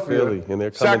Philadelphia. Philly, and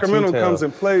they're coming Sacramento to town. comes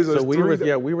and plays us. So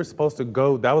we were supposed to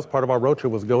go. That was part of our road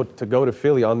trip, was go to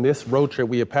Philly. On this road trip,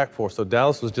 we had packed for. So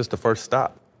Dallas was just the first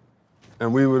stop.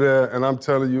 And we were there, and I'm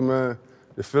telling you, man,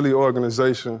 the Philly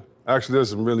organization. Actually, there's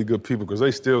some really good people because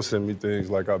they still send me things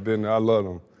like I've been there. I love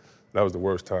them. That was the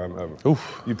worst time ever.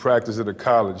 Oof. You practice at a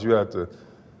college. You have to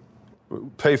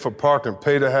pay for parking,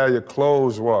 pay to have your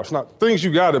clothes washed. Not things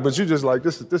you got it, but you just like,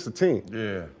 this is a team.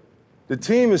 Yeah. The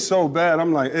team is so bad.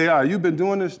 I'm like, AI, you been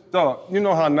doing this? Dog, you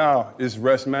know how now it's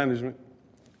rest management?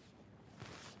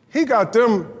 He got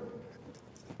them,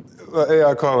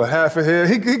 AI call it half a head.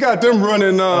 He got them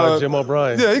running. Jim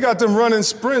O'Brien. Yeah, he got them running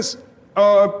sprints,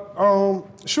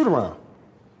 shoot around.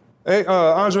 Hey,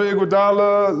 Andre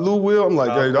Iguodala, Lou Will. I'm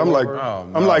like, I'm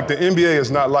like, the NBA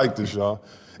is not like this, y'all.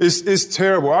 It's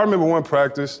terrible. I remember one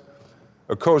practice,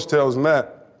 a coach tells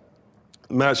Matt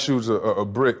shoots a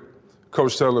brick.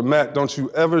 Coach tells him, Matt, don't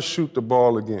you ever shoot the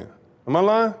ball again. Am I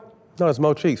lying? No, it's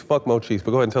Mo Cheeks. Fuck Mo Cheeks,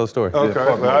 but go ahead and tell the story. Okay,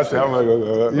 I said, I'm like,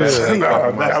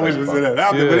 I wish we said that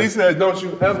after. But he said, don't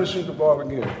you ever shoot the ball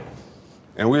again.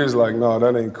 And we was like, no,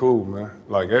 that ain't cool, man.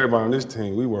 Like, everybody on this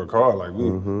team, we work hard. Like,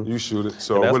 you shoot it.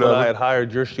 So and that's whatever. when I had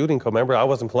hired your shooting coach. Remember, I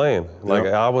wasn't playing. Like,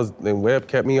 and Webb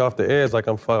kept me off the edge. Like,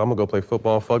 I'm gonna go play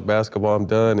football, fuck basketball, I'm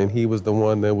done. And he was the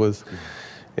one that was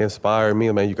inspiring me.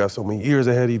 Man, you got so many years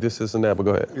ahead of you, this, and that, but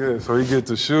go ahead. Yeah, so he get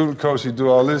the shooting coach, he do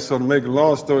all this. So to make a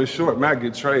long story short, Matt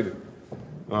get traded.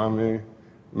 You know what I mean?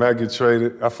 Matt get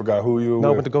traded. I forgot who you were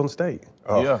with. With the Golden State.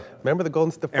 Oh. Yeah. Remember the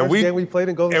first game we played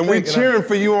in Golden and State? And we cheering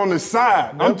for you on the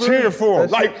side. I'm cheering for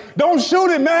him. Like, don't shoot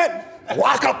it, Matt.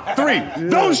 Walk up 3.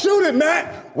 Don't shoot it,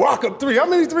 Matt. Walk up 3. How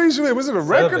many threes you hit? Was it a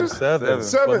record? Seven.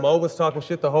 But Mo was talking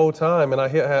shit the whole time, and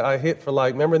I hit for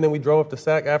like, remember, and then we drove up the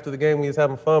sack after the game, we was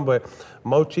having fun, but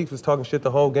Mo Cheeks was talking shit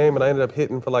the whole game, and I ended up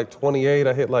hitting for like 28.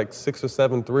 I hit like 6 or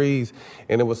 7 threes,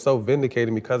 and it was so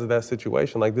vindicating because of that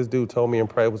situation. Like, this dude told me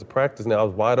it was a practice, and I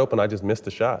was wide open, I just missed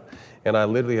the shot. And I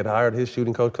literally had hired his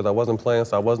shooting coach because I wasn't playing,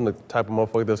 so I wasn't the type of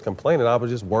motherfucker that was complaining. I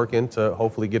was just working to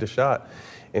hopefully get a shot.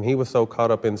 And he was so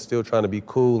caught up in still trying to be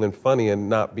cool and funny and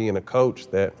not being a coach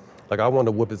that, like, I wanted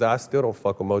to whoop his ass. I still don't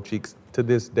fuck with Mo Cheeks to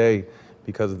this day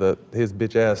because of his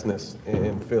bitch assness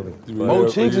in Philly. Mo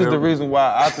Cheeks is the reason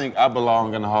why I think I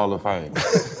belong in the Hall of Fame.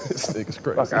 This nigga's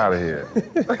crazy. Fuck out of here.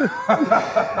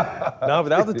 No, but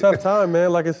that was a tough time,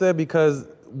 man. Like I said, because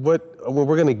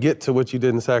we're gonna get to what you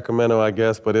did in Sacramento, I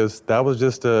guess, but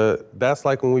that's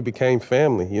like when we became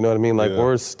family. You know what I mean? Like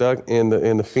we're stuck in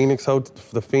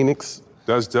the Phoenix.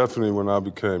 That's definitely when I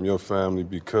became your family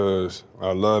because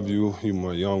I love you. You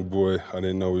my young boy. I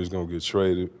didn't know he was gonna get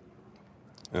traded,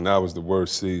 and that was the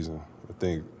worst season. I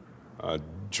think I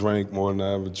drank more than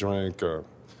I ever drank.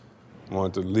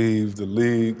 Wanted to leave the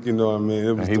league, you know what I mean?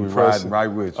 It was he depressing. was riding right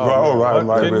with you. Riding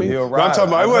right with me. I'm talking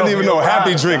about, it wasn't even no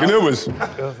happy drinking. It was, man,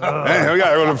 I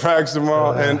gotta go to practice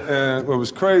tomorrow. And what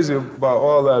was crazy about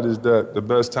all that is that the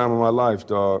best time of my life,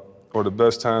 dog, or the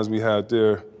best times we had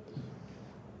there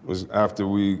was after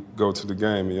we go to the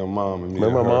game and your mom and me.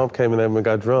 Remember, my mom came in there and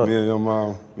got drunk. Me and your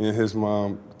mom, me and his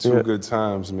mom, two good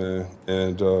times, man.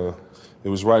 And it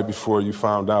was right before you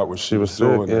found out what she was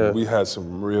doing. Sick, yeah. And we had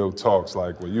some real talks,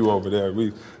 like, when you over there,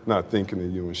 we not thinking of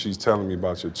you. And she's telling me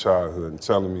about your childhood and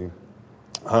telling me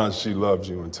how she loved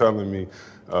you and telling me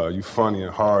you funny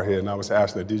and hard-headed. And I was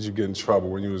asking her, did you get in trouble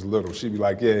when you was little? She'd be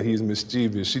like, yeah, he's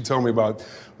mischievous. She told me about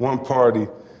one party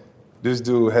this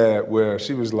dude had where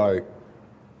she was like,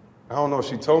 I don't know if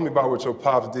she told me about what your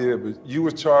pops did, but you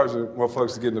was charging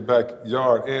motherfuckers to get in the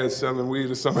backyard and selling weed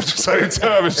or something at the same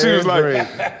time. And she was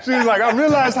like, I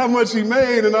realized how much he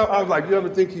made. And I was like, you ever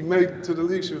think he made it to the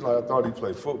league? She was like, I thought he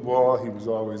played football. He was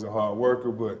always a hard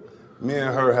worker. But me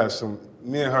and her had some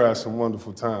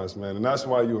wonderful times, man. And that's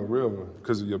why you're a real one,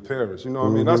 because of your parents. You know what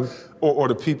I mean? That's, or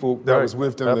the people that was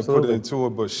with them that put it into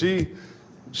it. But she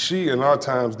in our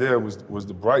times there was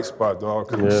the bright spot, dog.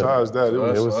 Because besides that, it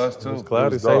was us too. It was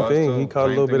cloudy. Same thing. He caught a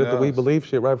little bit at the We Believe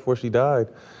shit right before she died.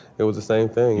 It was the same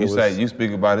thing. You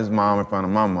speak about his mom in front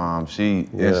of my mom. She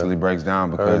instantly breaks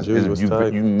down because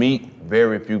you meet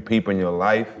very few people in your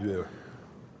life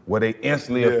where they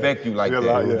instantly affect you like that.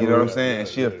 You know what I'm saying? And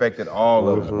she affected all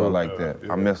of us, bro, like that.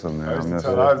 I miss her, man. I miss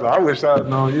her. I wish I had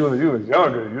known you when you was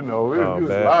younger, you know. You was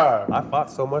live. I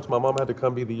fought so much, my mom had to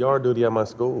come be the yard duty at my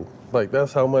school. Like,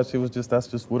 that's how much that's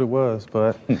just what it was,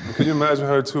 but. Can you imagine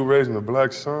her two raising a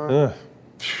black son? Yeah.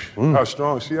 How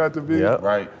strong she had to be? Yep.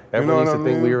 Right. Everyone used to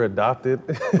think we were adopted.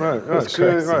 Right. She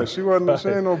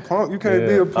ain't no punk. You can't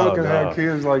be a punk and have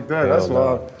kids like that. That's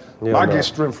why I get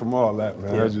strength from all that,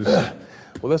 man.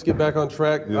 Well, let's get back on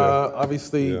track.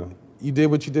 Obviously, you did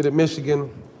what you did at Michigan.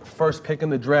 First pick in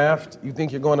the draft. You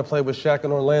think you're going to play with Shaq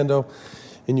in Orlando,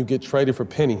 and you get traded for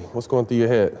Penny. What's going through your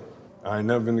head? I ain't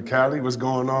never been to Cali. What's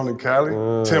going on in Cali?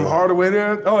 Tim Hardaway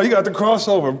there. Oh, you got the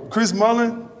crossover. Chris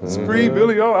Mullin, Spree,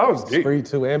 Billy O. I was geek. Spree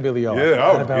too, and Billy O. Yeah,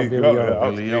 I was geek.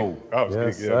 Billy O. I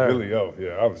was geek. Yeah, Billy O.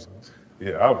 I was.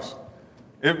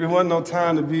 It wasn't no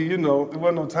time to be, it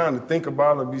wasn't no time to think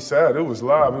about it or be sad. It was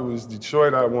live. It was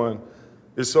Detroit I won.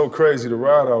 It's so crazy, the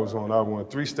ride I was on. I won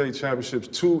 3 state championships,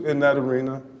 2 in that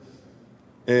arena,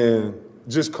 and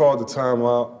just called the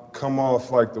timeout, come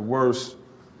off like the worst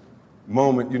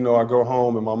moment. I go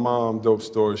home and my mom, dope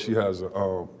story, she has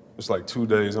it's like 2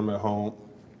 days I'm at home,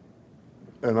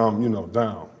 and I'm,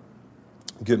 down.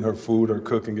 Getting her food, her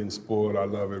cooking, getting spoiled, I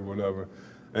love it, whatever.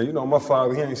 And my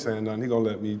father, he ain't saying nothing. He gonna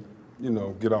let me,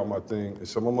 get out my thing. And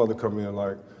so my mother come in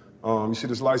like, you see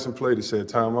this license plate that said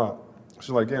timeout? She's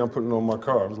like, yeah, I'm putting it on my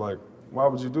car. I was like, why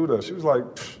would you do that? She was like,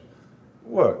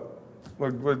 what?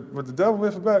 what the devil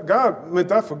meant for bad, God meant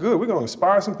that for good. We're gonna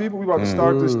inspire some people. We about to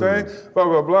start this thing, blah,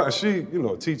 blah, blah. And she,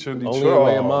 a teacher in Detroit.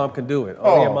 Only your mom can do it.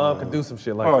 Only your mom can do some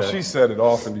shit like that. Oh, she set it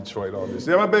off in Detroit, all this.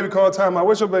 Yeah, my baby called timeout.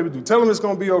 What's your baby do? Tell him it's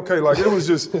gonna be okay. Like, it was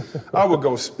just, I would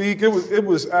go speak. It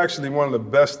was actually one of the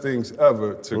best things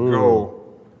ever to go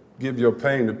give your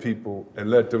pain to people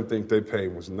and let them think their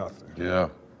pain was nothing. Yeah.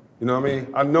 You know what I mean?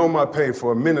 I know my pain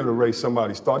for a minute to race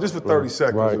somebody's thought, just for 30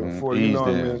 seconds before, you know what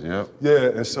I mean? Yep.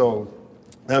 Yeah, and so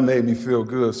that made me feel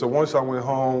good. So once I went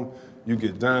home, you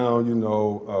get down,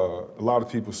 a lot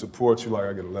of people support you. Like,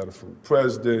 I get a letter from the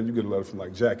president, you get a letter from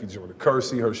like Jackie Jordan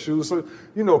Kersey, her shoes. So,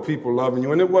 people loving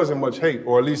you. And it wasn't much hate,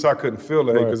 or at least I couldn't feel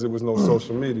the hate because there was no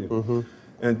social media.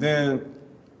 And then,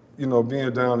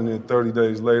 being down, and then 30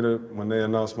 days later, when they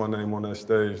announced my name on that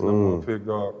stage, number one pick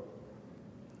dog,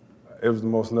 it was the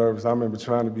most nervous. I remember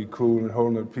trying to be cool and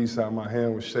holding a piece out. My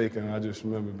hand was shaking. I just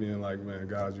remember being like, man,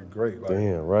 guys, you're great. Like,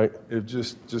 damn, right? It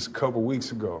just a couple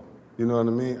weeks ago. You know what I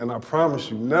mean? And I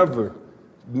promise you, never,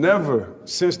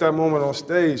 since that moment on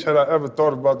stage, had I ever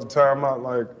thought about the timeout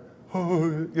like,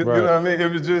 you know what I mean?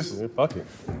 It was just, fuck it.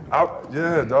 I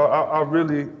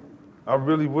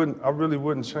really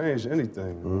wouldn't change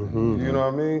anything. You know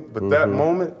what I mean? But that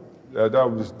moment, that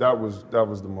was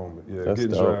the moment. Yeah, That's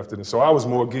getting dope. drafted. And so I was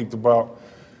more geeked about,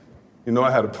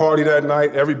 I had a party that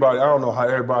night. Everybody, I don't know how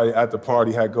everybody at the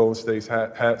party had Golden State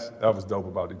hats. That was dope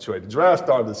about Detroit. The draft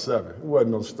started at 7. There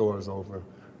wasn't no stores open.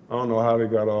 I don't know how they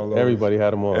got all those. Everybody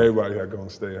had them on. Everybody had Golden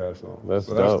State hats on. That's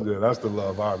dope. That's the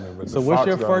love I remember. So what's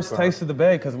your first taste of the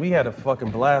Bay? Because we had a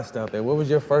fucking blast out there. What was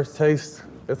your first taste?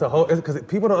 Because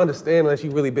people don't understand unless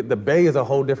you really, the Bay is a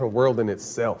whole different world in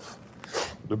itself.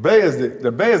 The Bay is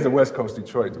the West Coast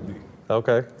Detroit to me.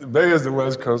 Okay. The Bay is the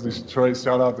West Coast Detroit.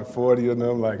 Shout out to 40 of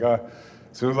them. Like, as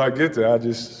soon as I get there, I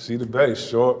just see the Bay.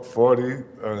 Short, 40,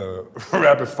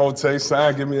 rapid forte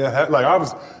sign, give me a hat. Like,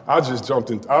 I just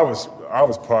jumped in. I was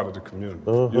part of the community.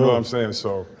 You know what I'm saying?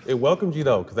 So it welcomed you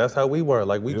though, because that's how we were.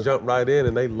 Like, we jumped right in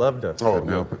and they loved us. Oh,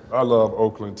 yeah. I love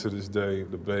Oakland to this day,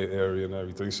 the Bay Area and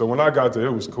everything. So when I got there,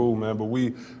 it was cool, man. But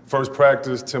we first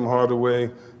practiced, Tim Hardaway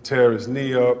tear his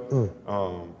knee up.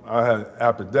 I had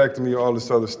appendectomy, all this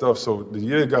other stuff. So the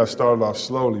year got started off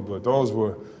slowly, but those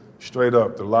were straight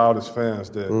up the loudest fans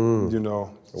that,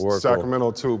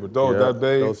 Sacramento too, but that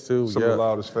Bay, those two, some of the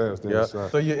loudest fans there.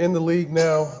 So you're in the league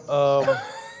now.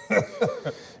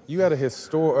 You had a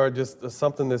or just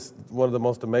something that's one of the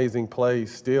most amazing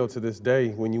plays still to this day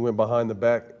when you went behind the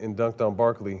back and dunked on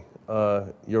Barkley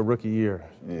your rookie year.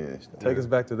 Take us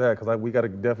back to that, because we got to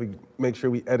definitely make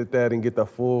sure we edit that and get the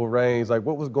full range. Like,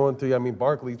 what was going through you? I mean,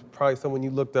 Barkley's probably someone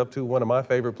you looked up to, one of my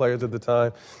favorite players at the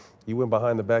time. You went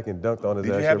behind the back and dunked on his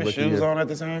ass. Did you have your shoes on at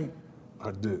the time?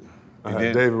 I did. I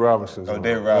had David Robinson's on.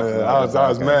 David Robinson. Yeah, I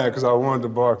was mad because I wanted the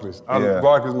Barkleys.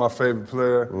 Barkley's my favorite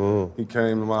player. He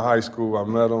came to my high school. I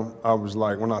met him. I was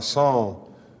like, when I saw him,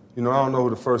 I don't know who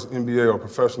the first NBA or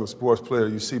professional sports player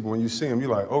you see, but when you see him,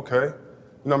 you're like, okay.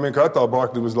 You know what I mean? Because I thought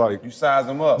Barkley was like... You size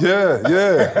him up.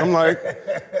 Yeah. I'm like,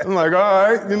 all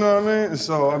right, you know what I mean? And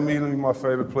so I mean, he's my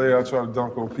favorite player. I try to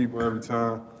dunk on people every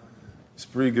time.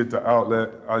 Spree get the outlet.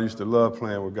 I used to love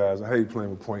playing with guys. I hate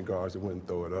playing with point guards that wouldn't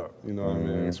throw it up. You know what I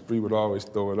mean? Spree would always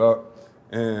throw it up.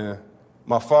 And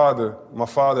my father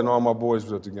and all my boys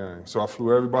was at the game. So I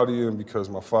flew everybody in because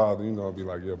my father, I'd be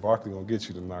like, yeah, Barkley gonna get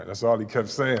you tonight. That's all he kept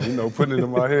saying, putting it in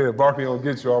my head. Barkley gonna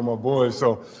get you, all my boys.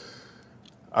 So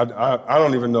I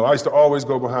don't even know. I used to always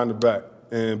go behind the back.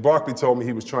 And Barkley told me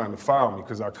he was trying to foul me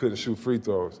because I couldn't shoot free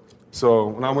throws. So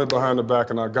when I went behind the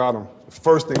back and I got him, the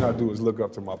first thing I do is look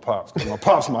up to my pops, because my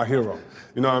pop's my hero.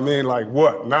 You know what I mean? Like,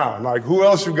 what now? Like, who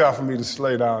else you got for me to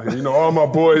slay down here? All my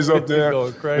boys up there.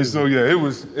 Going crazy. And so, yeah, it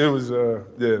was,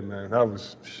 man, that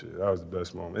was the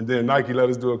best moment. And then Nike let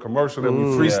us do a commercial that we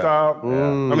freestyled.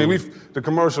 I mean, the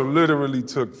commercial literally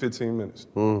took 15 minutes.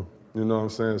 You know what I'm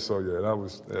saying? So, yeah, that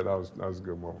was a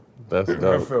good moment. That's dope.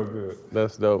 That felt good.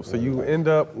 That's dope. So you end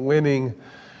up winning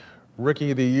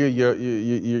Rookie of the Year,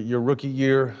 your rookie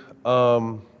year.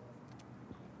 Tell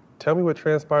me what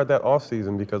transpired that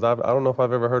offseason, because I don't know if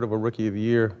I've ever heard of a Rookie of the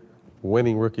Year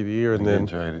winning Rookie of the Year and then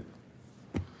traded.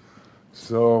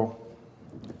 So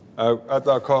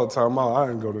after I called timeout, I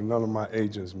didn't go to none of my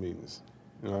agents' meetings.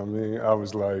 You know what I mean? I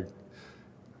was like,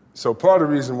 so part of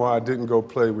the reason why I didn't go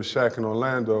play with Shaq in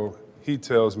Orlando, he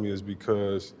tells me, is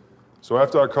because, so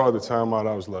after I called the timeout,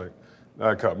 I was like,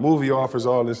 I got movie offers,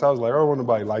 all this. I was like, I don't want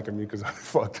nobody liking me because I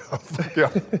fucked up.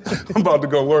 I'm about to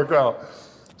go work out.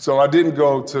 So I didn't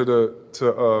go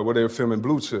to where they were filming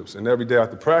Blue Chips. And every day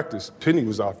after practice, Penny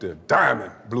was out there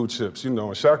diamond Blue Chips, And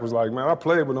Shaq was like, man, I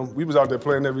played with him. We was out there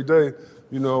playing every day.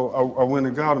 I went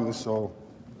and got him. And so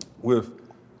with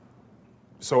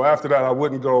So after that, I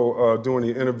wouldn't go do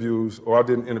any interviews, or I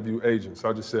didn't interview agents.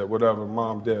 I just said, whatever,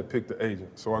 mom, dad, pick the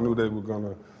agent. So I knew they were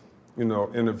gonna,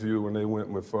 interview, and they went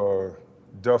with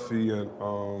Duffy and,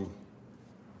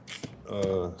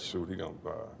 he gonna,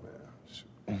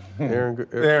 Aaron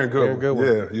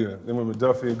Goodwin. Yeah. They went with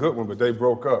Duffy and Goodwin, but they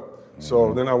broke up.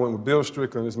 So then I went with Bill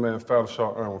Strickland, this man,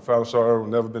 Falshaw Irwin. Falshaw Irwin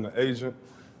never been an agent.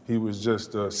 He was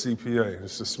just a CPA.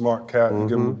 Just a smart cat. You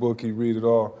give him a book, he read it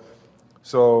all.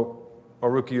 So my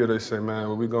rookie year, they say, man,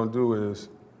 what we're gonna do is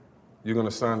you're gonna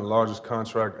sign the largest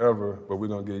contract ever, but we're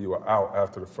gonna give you an out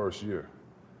after the first year.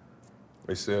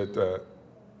 They said that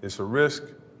it's a risk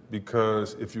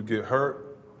because if you get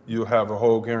hurt, you'll have a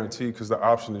whole guarantee because the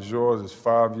option is yours. It's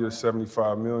 5 years,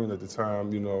 $75 million at the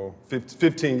time,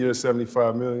 15 years,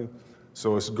 $75 million.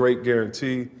 So it's a great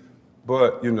guarantee,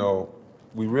 but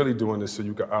we really doing this so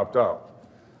you can opt out.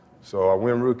 So I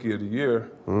win Rookie of the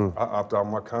Year, I opt out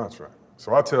my contract.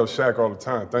 So I tell Shaq all the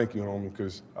time, thank you, homie,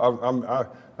 because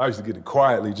I used to get it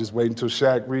quietly, just wait until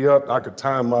Shaq re-upped. I could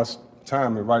time my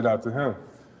timing right after him.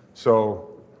 So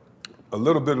a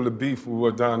little bit of the beef with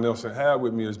what Don Nelson had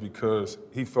with me is because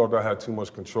he felt I had too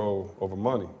much control over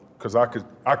money. Because I could,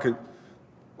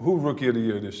 who Rookie of the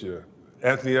Year this year?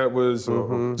 Anthony Edwards,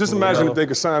 just imagine if they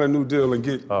could sign a new deal and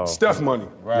get Steph money.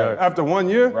 Right. After 1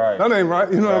 year, that ain't right,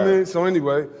 what I Right. mean? So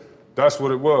anyway, that's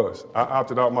what it was. I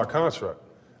opted out my contract.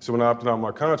 So when I opted out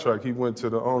my contract, he went to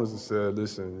the owners and said,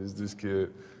 listen, is this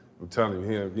kid, I'm telling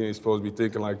you, he ain't supposed to be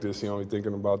thinking like this. He only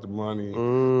thinking about the money,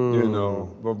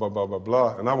 blah, blah, blah, blah,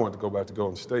 blah. And I wanted to go back to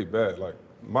Golden State bad. Like,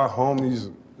 my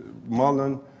homies,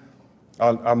 Mullen,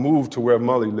 I moved to where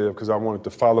Mully lived because I wanted to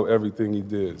follow everything he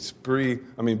did.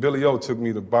 Billy O took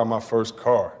me to buy my first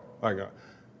car. Like,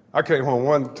 I came home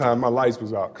one time, my lights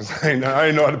was out because I ain't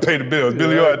know how to pay the bills.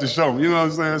 Billy O had to show me, you know what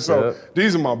I'm saying? So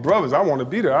these are my brothers. I want to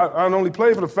be there. I only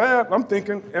play for the Fab. I'm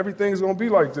thinking everything's going to be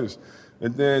like this.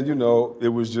 And then, it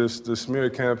was just the smear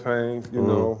campaign,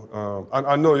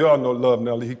 I know y'all know Love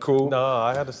Nelly, he cool. No,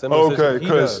 I had a similar situation. He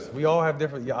does. We all have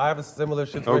different, I have a similar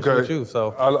situation with you,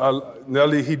 so.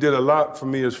 Nelly, he did a lot for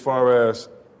me as far as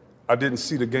I didn't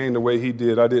see the game the way he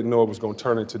did. I didn't know it was going to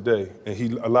turn into today. And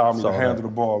he allowed me to handle the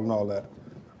ball and all that.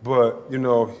 But,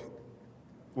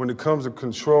 when it comes to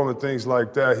controlling things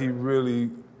like that,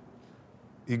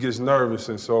 he gets nervous,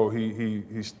 and so he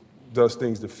does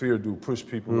things that fear do, push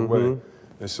people away.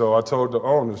 And so I told the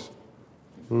owners,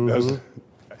 I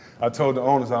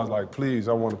was like, please,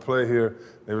 I want to play here.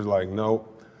 They was like, no.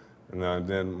 And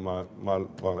then my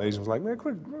agent was like, man,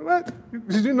 quick, what?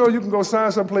 Did you know you can go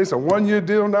sign someplace a 1-year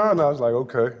deal now? And I was like,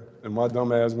 okay. And my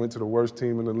dumb ass went to the worst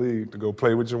team in the league to go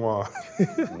play with Juwan.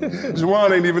 Juwan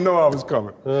didn't even know I was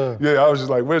coming. I was just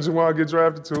like, where'd Juwan get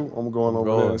drafted to? I'm going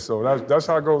over there. So that's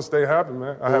how Golden State happened,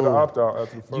 man. I had to opt out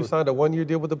after the first. You signed a 1-year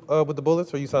deal with the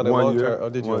Bullets, or you signed a 1 long year. term? Or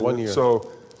did you 1 year?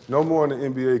 So no more in the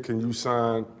NBA can you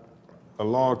sign a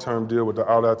long-term deal with the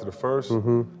out after the first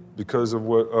because of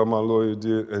what my lawyer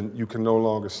did, and you can no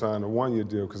longer sign a 1-year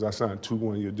deal because I signed 2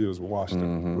 1-year deals with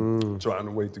Washington, trying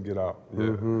to wait to get out.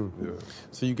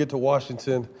 So you get to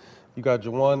Washington, you got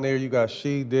Juwan there, you got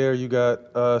Sheed there, you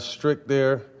got Strick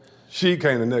there. Sheed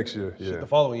came the next year. The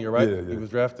following year, right? Yeah. He was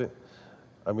drafted.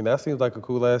 I mean, that seems like a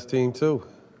cool-ass team, too.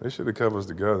 They should have kept us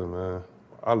together, man.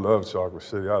 I loved Chocolate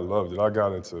City. I loved it. I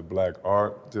got into black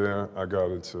art there. I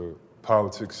got into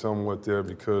politics somewhat there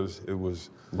because it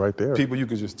was right there. People you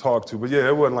could just talk to. But yeah,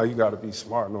 it wasn't like you got to be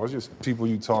smart. No, it's just people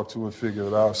you talk to and figure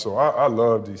it out. So I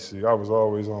love DC. I was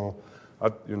always on,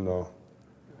 I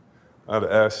had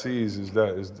to ask C's, is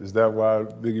that why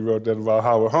Biggie wrote that about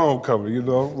Howard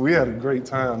Homecoming? We had a great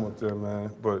time up there,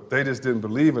 man. But they just didn't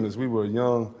believe in us. We were a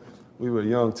young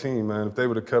team, man. If they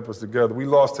would have kept us together. We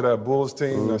lost to that Bulls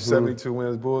team, that 72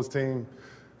 wins Bulls team,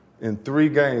 in 3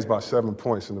 games by 7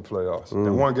 points in the playoffs.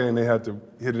 And one game they had to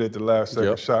hit it at the last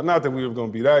second shot. Not that we were going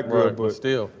to be that good, but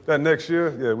still. That next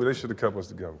year, they should have kept us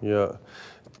together. Yeah.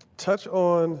 Touch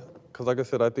on, because like I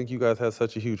said, I think you guys had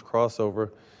such a huge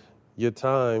crossover. Your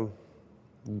time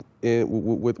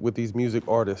with these music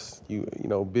artists, you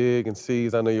know, Big and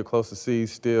C's. I know you're close to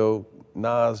C's still.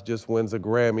 Nas just wins a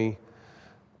Grammy.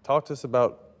 Talk to us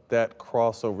about that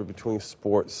crossover between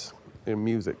sports and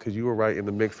music, because you were right in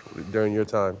the mix during your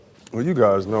time. Well, you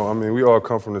guys know, I mean, we all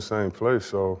come from the same place,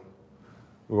 so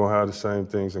we're gonna have the same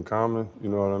things in common, you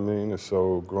know what I mean? And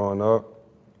so growing up,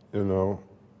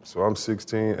 so I'm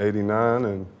 16, 89,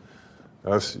 and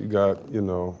you got,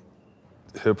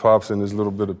 hip-hop's in this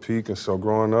little bit of peak, and so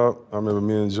growing up, I remember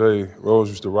me and Jay Rose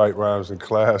used to write rhymes in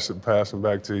class and pass them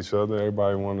back to each other.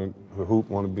 Everybody wanted to hoop,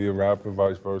 wanted to be a rapper,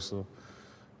 vice versa.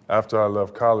 After I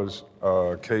left college,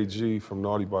 KG from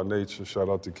Naughty by Nature, shout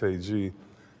out to KG,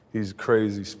 he's a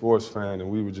crazy sports fan, and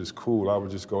we were just cool. I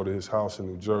would just go to his house in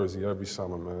New Jersey every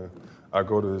summer, man. I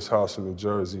go to his house in New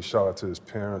Jersey, shout out to his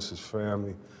parents, his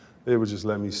family. They would just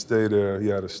let me stay there. He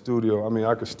had a studio. I mean,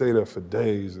 I could stay there for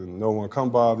days and no one come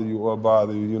bother you or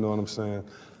bother you, you know what I'm saying?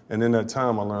 And in that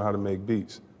time, I learned how to make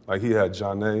beats. Like he had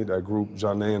Janae, that group,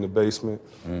 Janae in the Basement.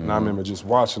 And I remember just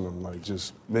watching them, like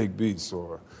just make beats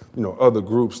or, you know, other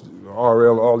groups,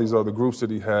 RL, all these other groups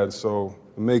that he had. So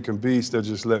making beats that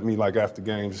just let me, like after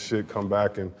games and shit, come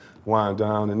back and wind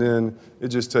down. And then it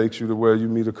just takes you to where you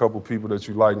meet a couple people that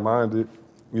you like-minded,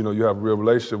 you know, you have a real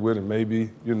relationship with, and maybe,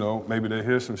 you know, maybe they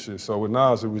hear some shit. So with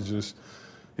Nas, it was just,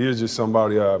 he was just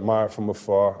somebody I admired from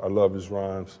afar. I love his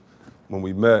rhymes. When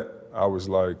we met, I was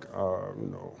like, you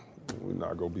know, we're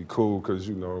not gonna be cool because,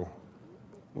 you know,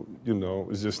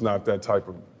 it's just not that type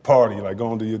of party. Like,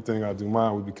 go and do your thing, I do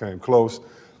mine. We became close.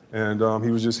 And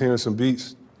he was just hearing some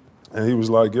beats. And he was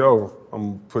like, yo,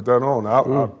 I'm gonna put that on.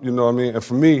 I, you know what I mean? And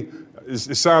for me,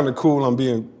 it sounded cool. I'm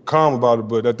being calm about it,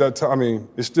 but at that time, I mean,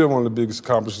 it's still one of the biggest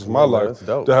accomplishments of my life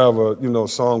to have a, you know,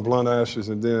 song Blunt Ashes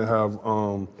and then have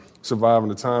Surviving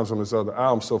the Times on this other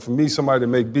album. So for me, somebody that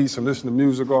make beats and listen to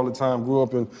music all the time, grew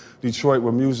up in Detroit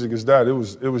where music is that, it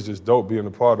was just dope being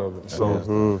a part of it.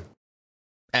 So.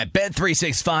 At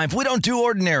Bet365, we don't do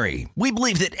ordinary. We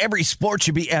believe that every sport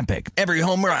should be epic. Every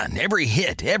home run, every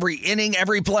hit, every inning,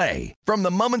 every play. From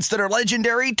the moments that are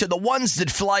legendary to the ones that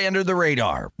fly under the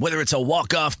radar. Whether it's a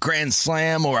walk-off grand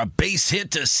slam or a base hit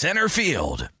to center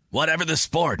field. Whatever the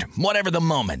sport, whatever the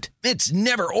moment. It's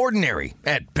never ordinary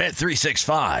at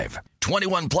Bet365.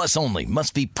 21 plus only.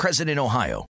 Must be present in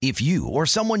Ohio. If you or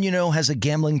someone you know has a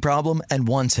gambling problem and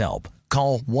wants help,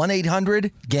 call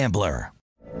 1-800-GAMBLER.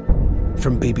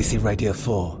 From BBC Radio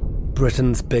 4,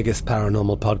 Britain's biggest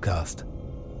paranormal podcast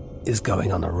is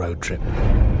going on a road trip.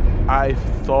 I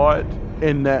thought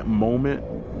in that moment,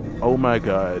 oh my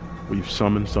God, we've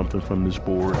summoned something from this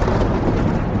board.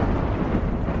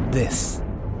 This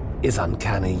is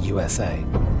Uncanny USA.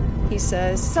 He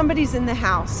says, somebody's in the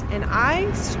house, and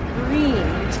I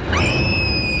screamed.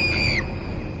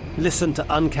 Listen to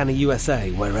Uncanny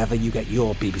USA wherever you get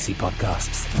your BBC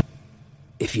podcasts,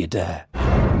 if you dare.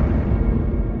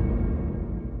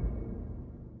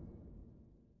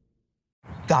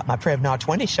 Got my Prevnar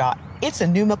 20 shot. It's a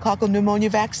pneumococcal pneumonia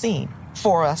vaccine.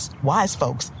 For us, wise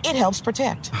folks, it helps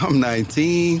protect. I'm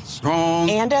 19, strong.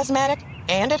 And asthmatic,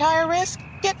 and at higher risk.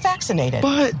 Get vaccinated.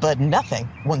 But nothing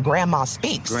when grandma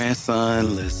speaks.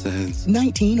 Grandson listens.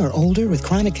 19 or older with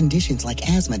chronic conditions like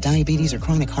asthma, diabetes, or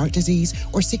chronic heart disease,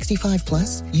 or 65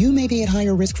 plus, you may be at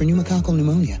higher risk for pneumococcal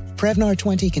pneumonia. Prevnar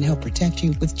 20 can help protect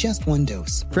you with just one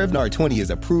dose. Prevnar 20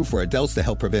 is approved for adults to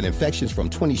help prevent infections from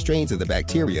 20 strains of the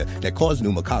bacteria that cause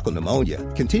pneumococcal pneumonia.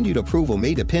 Continued approval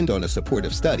may depend on a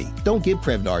supportive study. Don't give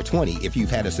Prevnar 20 if you've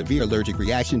had a severe allergic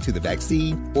reaction to the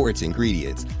vaccine or its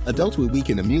ingredients. Adults with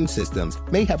weakened immune systems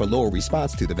may have a lower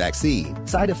response to the vaccine.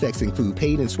 Side effects include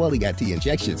pain and swelling at the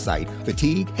injection site,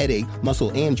 fatigue, headache,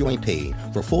 muscle, and joint pain.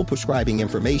 For full prescribing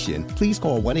information, please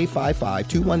call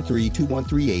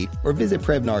 1-855-213-2138 or visit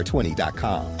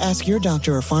Prevnar20.com. Ask your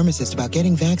doctor or pharmacist about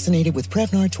getting vaccinated with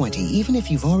Prevnar 20, even if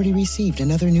you've already received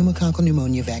another pneumococcal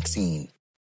pneumonia vaccine.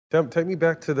 Take me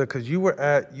back to because you were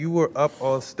up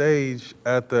on stage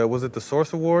at was it the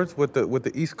Source Awards with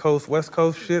the East Coast, West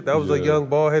Coast shit? That was a young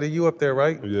bald-headed you up there,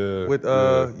 right? Yeah. With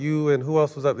you and who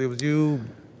else was up there? It was you.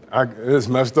 It's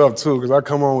messed up too, because I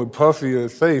come on with Puffy and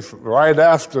Faith right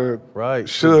after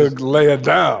Suge lay it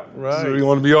down. Right. So you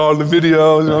want to be all in the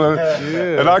videos,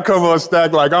 and I come on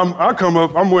stack like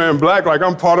I'm wearing black like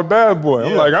I'm part of Bad Boy.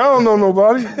 I'm like, I don't know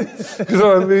nobody. You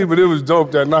know what I mean? But it was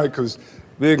dope that night because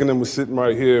Big and them was sitting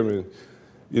right here, and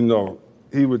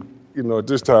he would, at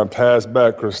this time pass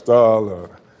back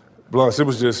Cristal, Blunts. It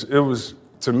was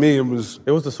to me, it was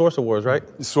the Source Awards, right?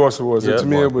 The Source Awards. Yeah, to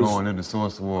me, it was going into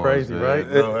Source Awards. Crazy, man. right?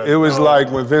 It was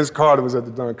like when Vince Carter was at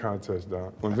the dunk contest,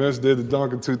 dog. When Vince did the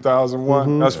dunk in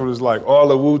 2001, that's what it was like.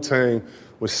 All of Wu-Tang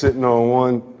was sitting on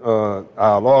one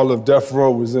aisle. All of Death Row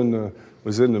was in the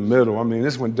middle. I mean,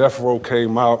 this is when Death Row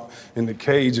came out in the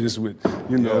cages with,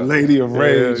 Lady of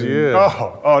Rage.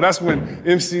 Yeah. Oh, that's when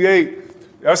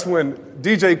MC8, that's when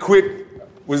DJ Quick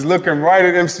was looking right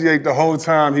at MC8 the whole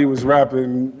time he was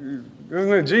rapping.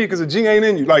 Isn't it G? Because the G ain't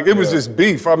in you. Like, it was just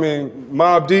beef. I mean,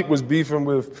 Mobb Deep was beefing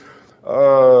with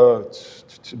Bone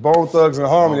Thugs and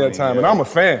Harmony that time, and I'm a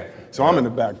fan. So I'm in the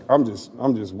back. I'm just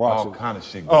watching. All kind of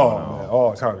shit going on. Man,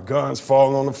 all kind of guns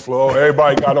falling on the floor.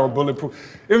 Everybody got on bulletproof.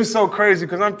 It was so crazy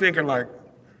because I'm thinking like,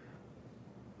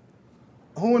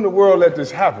 who in the world let this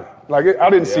happen? Like, I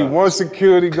didn't see one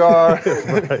security guard.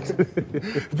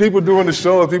 People doing the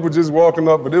show, people just walking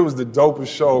up, but it was the dopest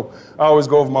show. I always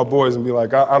go over my boys and be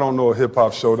like, I don't know a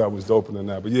hip-hop show that was doper than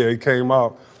that. But yeah, it came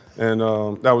out, and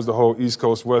that was the whole East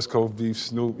Coast, West Coast beef,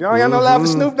 Snoop. Y'all ain't got no love for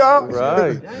Snoop Dogg?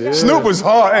 Right. Yeah. Snoop was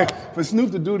hard. Hey, for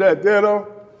Snoop to do that there, though,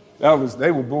 they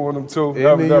were booing him too.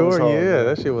 In New York, yeah,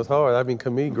 that shit was hard. I mean,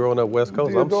 me growing up West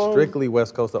Coast, I'm strictly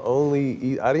West Coast. I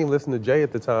didn't even listen to Jay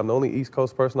at the time. The only East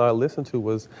Coast person I listened to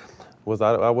was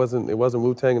it wasn't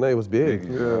Wu-Tang, it was Big.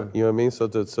 Yeah. You know what I mean? So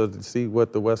to see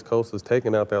what the West Coast was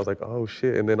taking out there, I was like, oh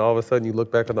shit. And then all of a sudden you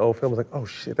look back at the old film, I was like, oh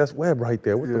shit, that's Webb right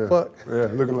there. What the fuck? Yeah,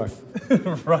 looking like.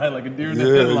 Right, like a deer in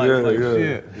the headlights,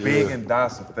 shit. Big and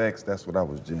DOS Effects, that's what I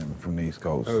was jamming from the East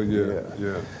Coast. Oh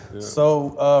yeah.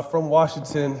 So from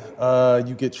Washington,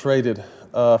 you get traded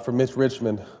for Mitch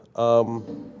Richmond.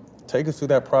 Take us through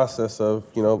that process of,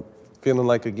 feeling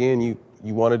like, again,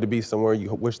 you wanted to be somewhere,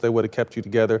 you wish they would have kept you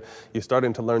together. You're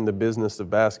starting to learn the business of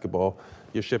basketball.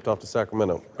 You're shipped off to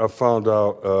Sacramento. I found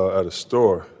out at a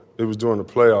store. It was during the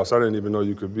playoffs. I didn't even know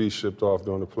you could be shipped off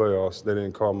during the playoffs. They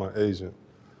didn't call my agent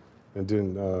and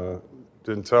didn't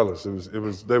tell us. It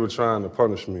was they were trying to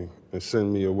punish me and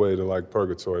send me away to like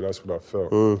purgatory. That's what I felt.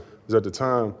 Because at the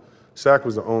time, Sac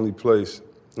was the only place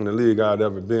in the league I'd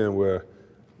ever been where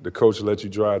the coach let you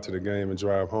drive to the game and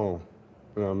drive home.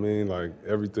 You know what I mean? Like,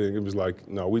 everything, it was like,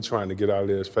 no, we trying to get out of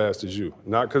there as fast as you.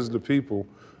 Not because of the people,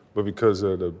 but because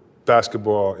of the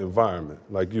basketball environment.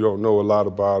 Like, you don't know a lot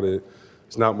about it.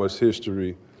 It's not much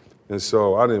history. And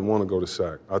so I didn't want to go to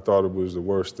Sac. I thought it was the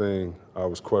worst thing. I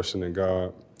was questioning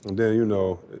God. And then,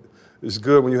 it's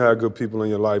good when you have good people in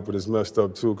your life, but it's messed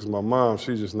up too, because my mom,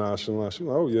 she's just nonchalant. She's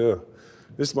like, oh yeah,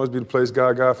 this must be the place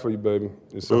God got for you, baby.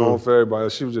 It's a home for everybody.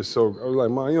 She was just so, I was like,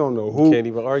 Mom, you don't know who. You can't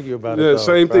even argue about it. Yeah, though.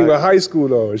 Same thing with high school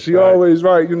though. She always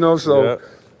right, so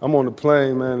I'm on the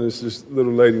plane, man, there's this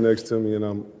little lady next to me and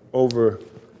I'm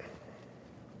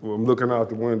looking out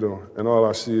the window and all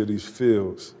I see are these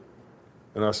fields.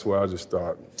 And I swear tears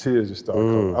just start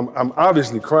coming. I'm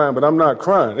obviously crying, but I'm not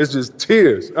crying. It's just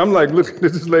tears. I'm like looking at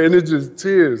this lady and it's just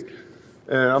tears.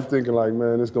 And I'm thinking like,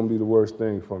 man, it's gonna be the worst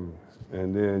thing for me.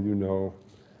 And then,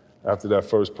 after that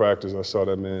first practice, I saw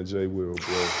that man, Jay Will,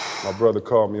 bro. My brother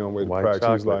called me on the way to practice.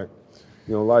 He was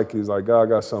like, he's like, God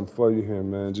got something for you here,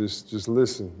 man. Just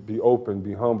listen, be open,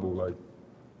 be humble. Like,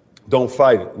 don't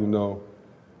fight it,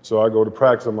 So I go to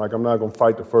practice, I'm like, I'm not gonna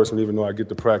fight the first one, even though I get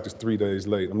to practice 3 days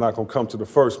late. I'm not gonna come to the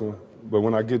first one, but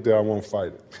when I get there, I won't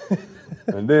fight it.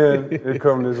 And then here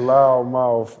comes this loud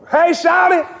mouth, hey,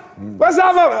 shawty! What's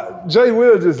up? Jay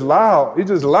Will just loud. He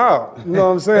just loud. You know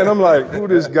what I'm saying? I'm like, who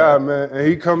this guy, man? And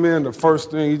he come in, the first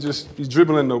thing, he's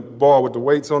dribbling the ball with the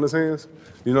weights on his hands.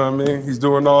 You know what I mean? He's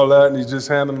doing all that, and he's just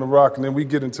handling the rock. And then we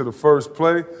get into the first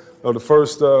play, or the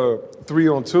first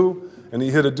 3-on-2, and he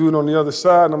hit a dude on the other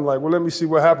side. And I'm like, well, let me see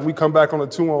what happened. We come back on a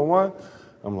 2-on-1.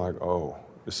 I'm like, oh,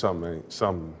 it's something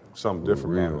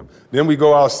different about him. Then we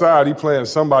go outside, he playing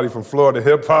somebody from Florida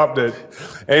hip-hop that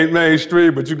ain't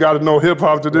mainstream, but you got to know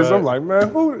hip-hop to this. Right. I'm like, man,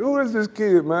 who is this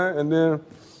kid, man? And then,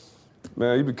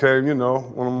 man, he became,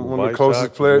 one of the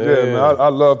closest players. Yeah, man, I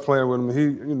love playing with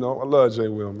him. I love Jay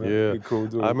Will, man. Yeah. He cool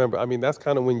dude. I remember, that's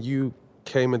kind of when you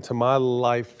came into my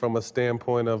life from a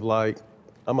standpoint of like,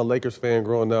 I'm a Lakers fan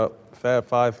growing up, Fab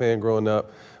Five fan growing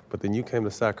up, but then you came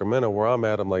to Sacramento where I'm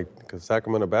at, I'm like, because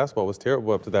Sacramento basketball was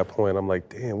terrible up to that point. I'm like,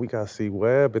 damn, we got C.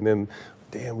 Webb, and then,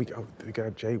 damn, we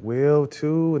got Jay Will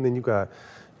too, and then you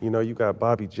got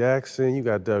Bobby Jackson, you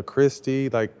got Doug Christie,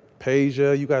 like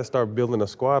Peja, you guys start building a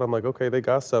squad. I'm like, okay, they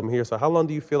got something here. So how long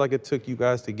do you feel like it took you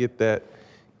guys to get that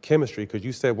chemistry? Because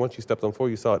you said once you stepped on floor,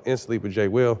 you saw it instantly with Jay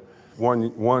Will.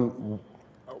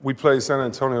 We played San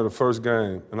Antonio the first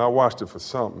game, and I watched it for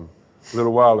something a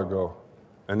little while ago.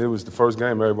 And it was the first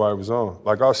game everybody was on.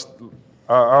 Like, I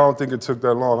don't think it took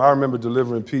that long. I remember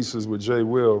delivering pieces with Jay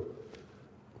Will.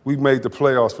 We made the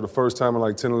playoffs for the first time in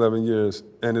like 10, 11 years,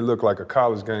 and it looked like a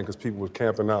college game because people were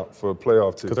camping out for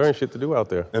playoff tickets. Because there ain't shit to do out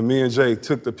there. And me and Jay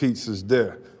took the pizzas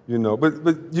there,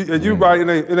 But you're right,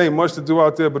 it ain't much to do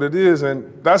out there, but it is,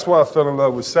 and that's why I fell in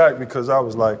love with Sac, because I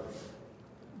was like,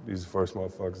 these are the first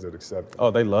motherfuckers that accept it. Oh,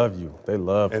 they love you. They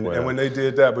love and when they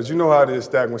did that, but you know how it is,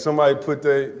 Stack. When somebody put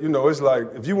it's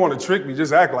like, if you want to trick me,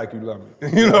 just act like you love me.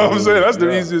 You know what I'm saying? That's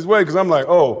the easiest way, because I'm like,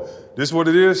 oh, this what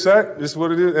it is, Sac? This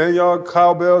what it is? And y'all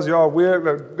cowbells, y'all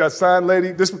weird, got signed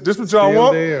lady, this what y'all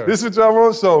want? There. This what y'all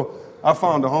want? So I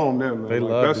found a home there, man. They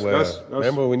loved Webb.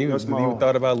 Remember when you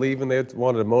thought about leaving, they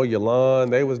wanted to mow your lawn.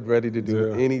 They was ready to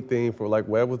do anything for, like,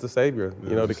 Webb was the savior,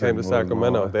 they came to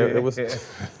Sacramento.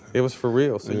 It was for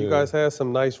real. So you guys had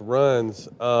some nice runs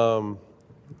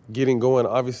getting going.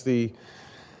 Obviously,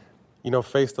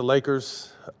 face the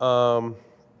Lakers,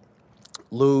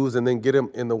 lose, and then get them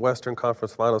in the Western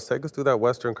Conference Finals. Take us through that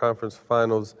Western Conference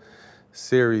Finals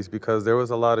series, because there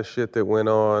was a lot of shit that went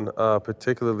on,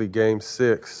 particularly Game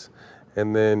 6.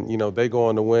 And then, they go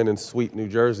on to win and sweep New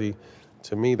Jersey.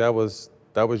 To me, that was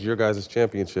your guys'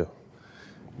 championship.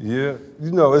 Yeah,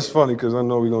 it's funny because I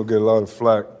know we're going to get a lot of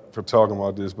flack for talking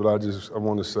about this, but I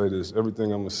want to say this.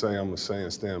 Everything I'm going to say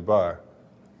and stand by.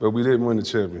 But we didn't win the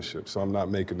championship, so I'm not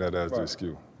making that as the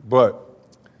excuse. But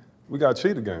we got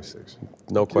cheated Game 6.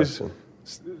 No question.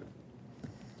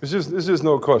 It's just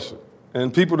no question.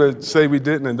 And people that say we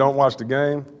didn't and don't watch the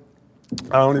game,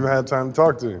 I don't even have time to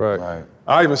talk to them. Right.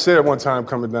 I even said one time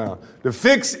coming down, the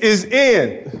fix is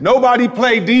in. Nobody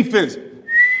play defense.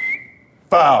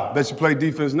 Foul. Bet you play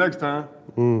defense next time.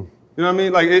 You know what I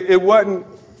mean? Like, it wasn't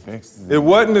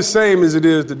the same as it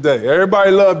is today.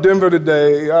 Everybody loved Denver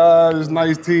today. This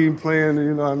nice team playing,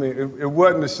 you know what I mean? It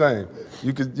wasn't the same.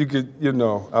 You could,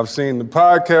 I've seen the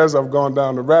podcast, I've gone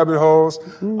down the rabbit holes.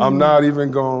 I'm not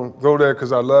even going to go there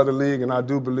because I love the league, and I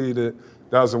do believe that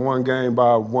was a one game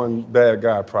by one bad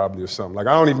guy probably or something. Like,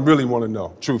 I don't even really want to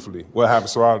know, truthfully, what happened,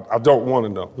 so I don't want to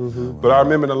know. But I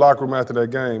remember in the locker room after that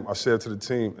game, I said to the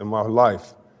team, in my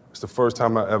life, it's the first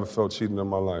time I ever felt cheated in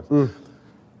my life.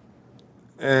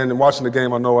 And in watching the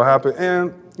game, I know what happened.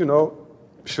 And,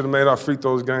 should have made our free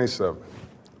throws Game 7.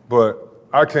 But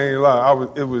I can't lie,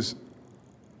 it was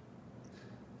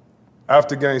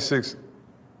after Game 6,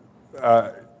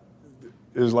 it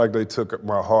was like they took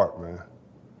my heart, man.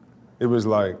 It was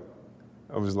like,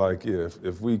 I was like, yeah,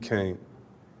 if we can't,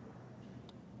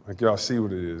 like, y'all see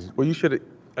what it is. Well, you should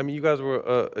have, you guys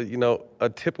were, a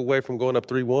tip away from going up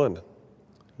 3-1.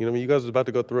 You guys was about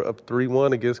to go up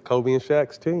 3-1 against Kobe and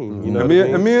Shaq's team. You know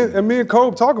and me and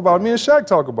Kobe talk about it. Me and Shaq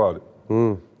talk about it.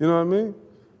 You know what I mean?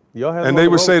 Y'all had and they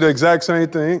would say the exact same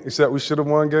thing, except we should have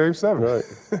won Game 7. Right.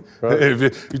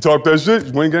 If you talk that shit,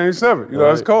 you win Game 7.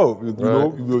 That's cold. You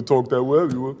will talk that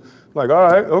well. You will. Like, all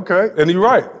right, okay. And you're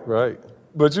right. Right.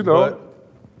 But But,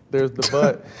 there's the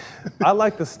but. I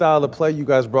like the style of play you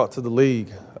guys brought to the league.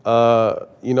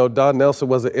 Don Nelson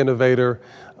was an innovator.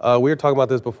 We were talking about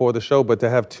this before the show, but to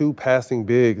have two passing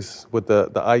bigs with the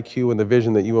IQ and the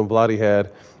vision that you and Vlade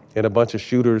had, and a bunch of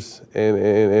shooters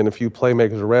and a few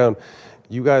playmakers around,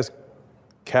 you guys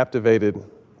captivated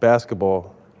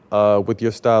basketball with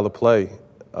your style of play.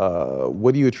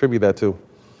 What do you attribute that to?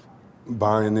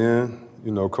 Buying in.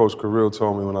 Coach Carrill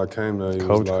told me when I came there.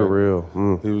 Coach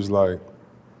Carrill. He was like,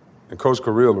 and Coach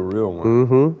Carrill a real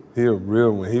one. He a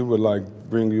real one. He would like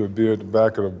bring you a beer at the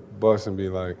back of the bus and be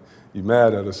like, "You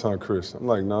mad at us, huh, Chris?" I'm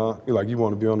like, "Nah." He's like, "You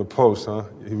want to be on the post, huh?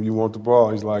 You want the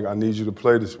ball?" He's like, "I need you to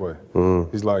play this way."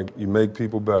 He's like, "You make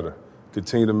people better.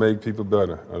 Continue to make people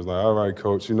better." I was like, "All right,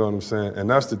 Coach." You know what I'm saying? And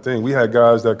that's the thing. We had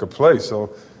guys that could play, so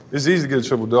it's easy to get a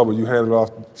triple-double. You hand it off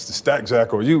to Stack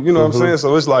Jack or you know what I'm saying?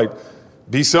 So it's like,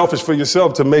 be selfish for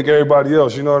yourself to make everybody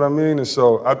else, you know what I mean? And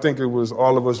so I think it was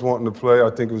all of us wanting to play. I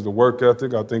think it was the work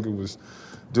ethic. I think it was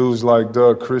dudes like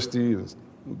Doug Christie,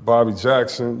 Bobby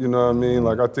Jackson, you know what I mean?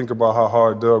 Like, I think about how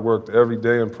hard Doug worked every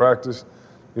day in practice,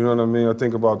 you know what I mean? I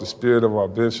think about the spirit of our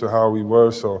bench and how we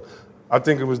were. So I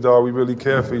think it was, dog, we really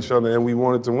cared for each other and we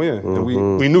wanted to win. And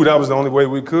we knew that was the only way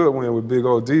we could win with big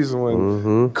old Diesel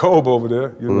and Kobe over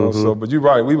there, you know? So, but you're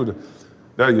right,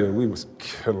 that year we was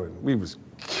killing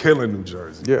New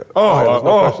Jersey. Yeah.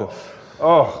 There's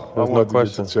no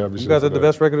question. You guys had the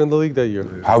best record in the league that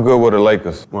year. How good were the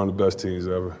Lakers? One of the best teams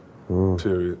ever,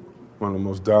 period. One of the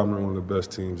most dominant, one of the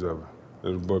best teams ever.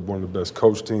 One of the best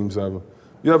coach teams ever.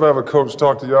 You ever have a coach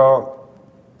talk to y'all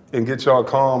and get y'all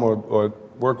calm or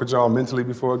work with y'all mentally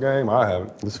before a game? I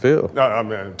haven't. Let's feel. I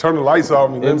mean, turn the lights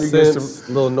off. Incense,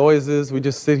 little noises. We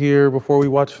just sit here before we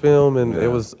watch film, and it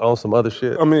was on some other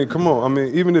shit. I mean, come on. I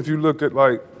mean, even if you look at,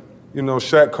 like,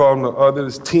 Shaq called them the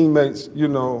others, teammates,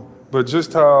 but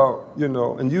just how,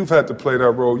 and you've had to play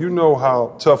that role. You know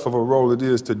how tough of a role it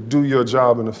is to do your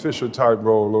job in a Fisher-type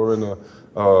role or in a,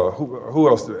 who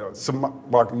else?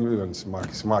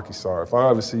 Samaki, sorry. If I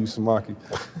ever see you, Samaki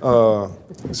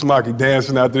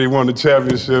dancing after they won the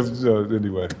championship.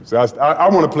 Anyway, so I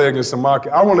want to play against Samaki.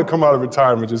 I want to come out of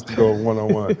retirement just to go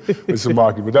one-on-one with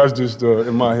Samaki, but that's just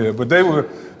in my head. But they were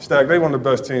one of the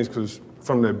best teams because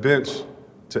from their bench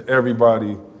to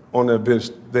everybody on their bench,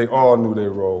 they all knew their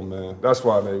role, man. That's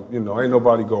why they, ain't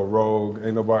nobody go rogue,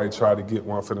 ain't nobody try to get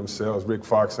one for themselves. Rick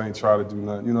Fox ain't try to do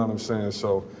nothing, you know what I'm saying?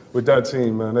 So with that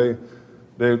team, man, they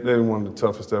one of the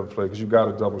toughest to ever play because you got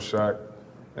a double Shaq.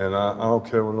 And I don't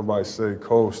care what nobody say,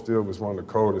 Cole still was one of the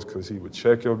coldest because he would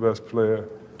check your best player.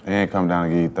 And come down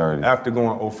and give you 30. After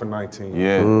going 0 for 19.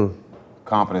 Yeah.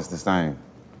 Confidence the same.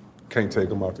 Can't take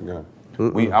him out the game.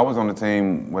 I was on the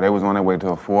team where they was on their way to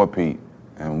a four-peat,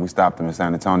 and we stopped them in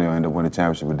San Antonio and ended up winning the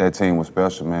championship. But that team was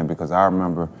special, man, because I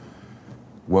remember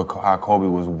how Kobe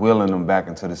was willing them back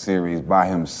into the series by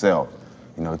himself.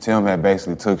 You know, Tim had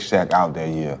basically took Shaq out that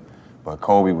year, but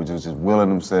Kobe was just willing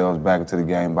themselves back into the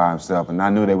game by himself. And I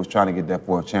knew they was trying to get that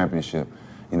fourth championship.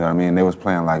 You know what I mean? They was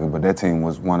playing like it, but that team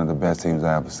was one of the best teams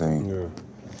I ever seen.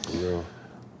 Yeah.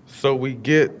 So we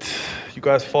get, you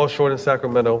guys fall short in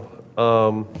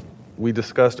Sacramento. We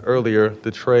discussed earlier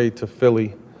the trade to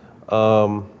Philly.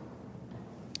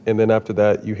 And then after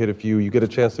that, you hit a few, you get a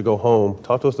chance to go home.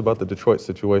 Talk to us about the Detroit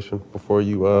situation before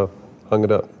you hung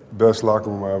it up. Best locker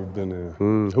room I've ever been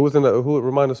in. Who was in the,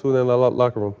 remind us who was in the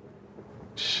locker room?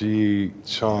 She,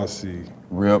 Chauncey.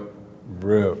 Rip,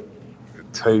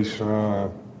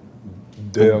 Tayshaun,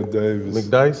 Dale Davis.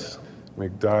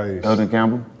 McDice. Eldon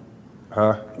Campbell?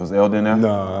 Huh? Was Eldon there?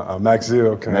 Nah,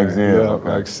 Maxill came.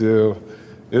 Maxill.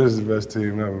 It was the best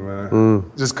team ever, man.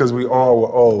 Just because we all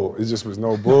were old. It just was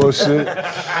no bullshit.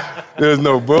 There was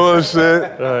no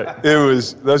bullshit. Right. It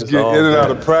was, let's get in and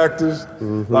out of practice.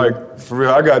 Like, for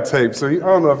real, I got taped. So I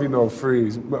don't know if you know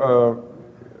Freeze.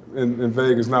 In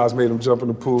Vegas, Nas made him jump in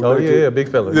the pool. Oh, yeah, big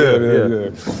fella.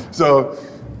 Yeah.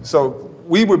 So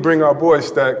we would bring our boys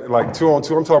stacked like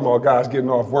 2-on-2. I'm talking about guys getting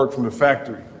off work from the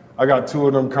factory. I got 2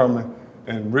 of them coming.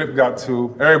 And Rip got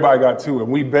 2, everybody got 2,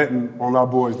 and we betting on our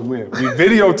boys to win. We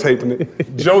videotaping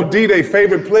it. Joe D, their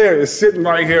favorite player, is sitting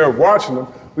right here watching them.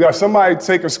 We got somebody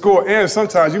take a score, and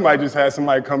sometimes you might just have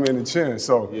somebody come in and chin.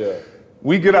 So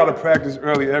we get out of practice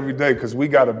early every day because we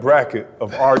got a bracket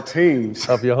of our teams.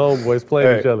 Of your homeboys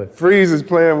playing each other. Freeze is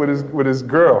playing with his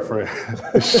girlfriend.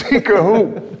 She can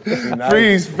hoop.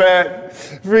 Freeze fat.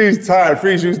 Freeze tired.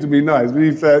 Freeze used to be nice, but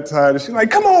he's fat, tired. And she's like,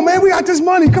 come on, man, we got this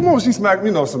money. Come on. She smacked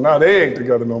me, so now they ain't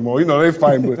together no more. They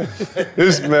fighting, but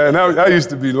this, man, I used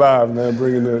to be live, man,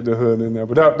 bringing the hood in there.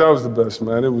 But that was the best,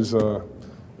 man. It was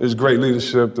great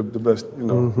leadership, the best, it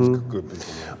was good people.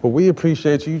 Well, we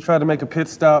appreciate you. You tried to make a pit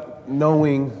stop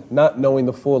not knowing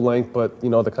the full length, but, the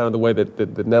kind of the way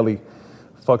that Nelly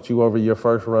fucked you over your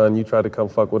first run. You tried to come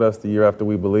fuck with us the year after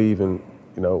We Believe, and,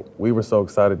 we were so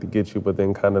excited to get you, but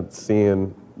then kind of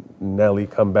seeing Nelly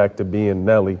come back to being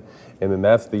Nelly. And then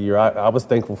that's the year I was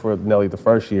thankful for Nelly the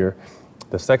first year.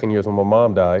 The second year is when my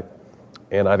mom died,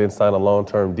 and I didn't sign a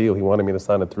long-term deal. He wanted me to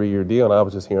sign a 3-year deal, and I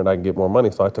was just hearing I could get more money,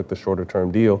 so I took the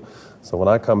shorter-term deal. So when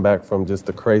I come back from just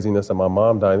the craziness of my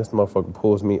mom dying, this motherfucker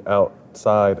pulls me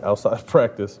outside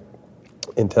practice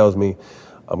and tells me,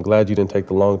 I'm glad you didn't take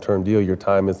the long-term deal. Your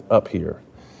time is up here.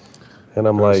 And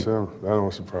I'm like, that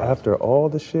don't surprise. After all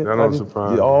the shit, that don't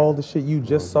surprise. All the shit you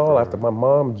just saw after my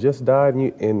mom just died,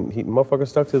 and he motherfucker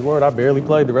stuck to his word. I barely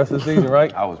played the rest of the season,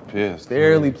 right? I was pissed.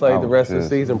 Barely played the rest of the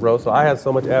season, bro. So I had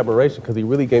so much admiration because he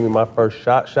really gave me my first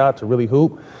shot to really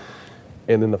hoop.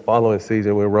 And then the following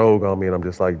season went rogue on me, and I'm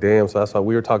just like, damn. So that's why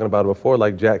we were talking about it before.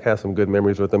 Like, Jack has some good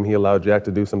memories with him. He allowed Jack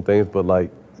to do some things, but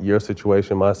like your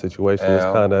situation, my situation is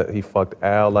kind of, he fucked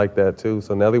Al like that too.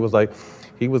 So Nelly was like,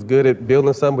 he was good at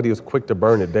building something, but he was quick to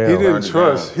burn it down. He didn't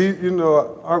trust. I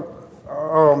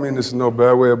don't mean this in no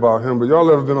bad way about him, but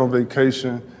y'all ever been on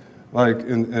vacation, like,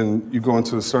 and you go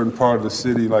into a certain part of the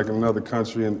city, like in another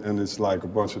country, and it's like a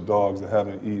bunch of dogs that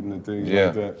haven't eaten and things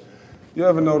like that. You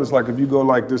ever notice, like, if you go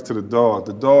like this to the dog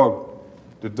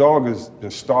has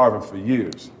been starving for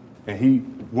years, and he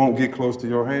won't get close to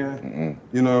your hand.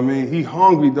 You know what I mean? He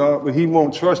hungry, dog, but he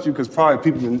won't trust you because probably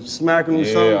people been smacking him or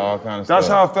something. All kind of That's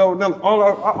stuff. how I felt with them.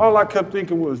 All I kept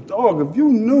thinking was, dog, if you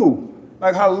knew,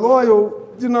 like, how loyal,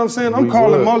 you know what I'm saying? I'm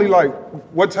calling Molly, like,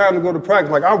 what time to go to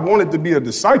practice? Like, I wanted to be a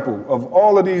disciple of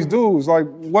all of these dudes. Like,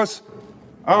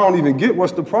 I don't even get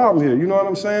what's the problem here, you know what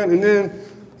I'm saying? And then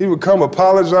he would come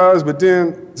apologize, but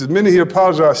then the minute he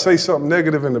apologized, say something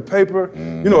negative in the paper,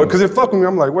 because it fucked with me.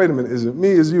 I'm like, wait a minute, is it me,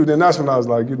 is you? Then that's when I was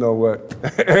like, you know what?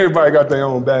 Everybody got their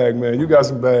own bag, man. You got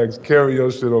some bags, carry your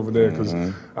shit over there, because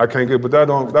I can't get, but that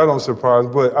don't surprise.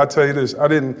 But I tell you this, I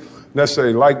didn't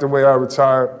necessarily like the way I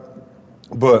retired,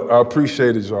 but I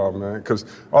appreciated y'all, man, because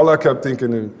all I kept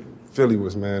thinking in Philly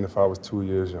was, man, if I was 2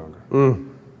 years younger.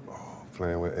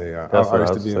 Playing with AI. I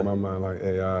used to be in my mind like,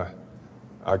 AI,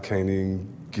 I can't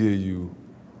even give you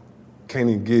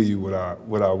what I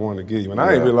want to give you. And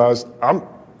I didn't realize I'm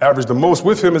averaged the most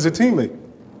with him as a teammate.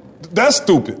 That's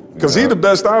stupid, because he's the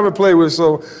best I ever played with.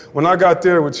 So when I got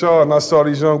there with y'all and I saw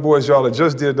these young boys, y'all that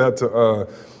just did that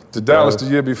to Dallas the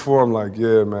year before, I'm like,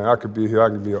 yeah, man, I could be here. I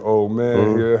could be an old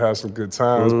man here, have some good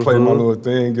times, play my little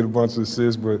thing, get a bunch of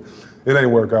assists, but it ain't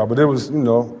work out. But it was,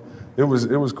 it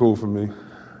was cool for me.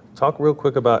 Talk real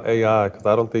quick about AI, because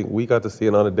I don't think we got to see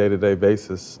it on a day-to-day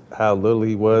basis, how little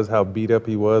he was, how beat up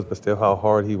he was, but still how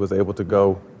hard he was able to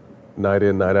go night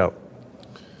in, night out.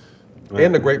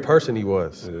 And the great person he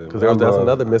was, because that's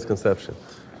another misconception.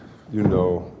 You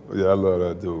know, yeah, I love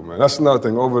that dude, man. That's another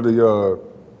thing. Over the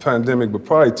pandemic, but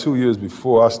probably 2 years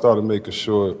before, I started making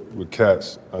sure with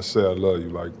cats, I say I love you.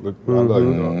 Like, look, I love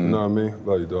you, dog. You know what I mean?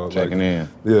 Love you, dog. Checking in.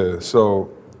 Yeah, so,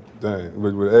 dang.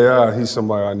 With AI, he's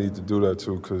somebody I need to do that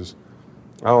to, because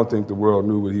I don't think the world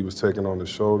knew what he was taking on his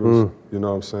shoulders. You know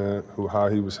what I'm saying? How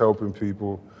he was helping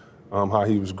people, how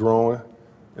he was growing,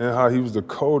 and how he was the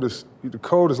coldest.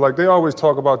 Like, they always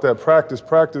talk about that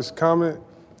practice comment.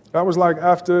 That was like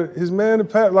after his man had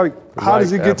passed. Like, how does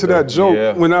he get to that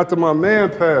joke when after my man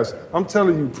passed? I'm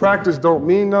telling you, practice don't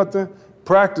mean nothing.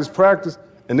 Practice.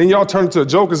 And then y'all turn to a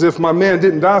joke as if my man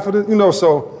didn't die for this. You know,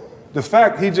 so the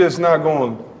fact he just not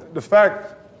going, the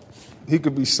fact he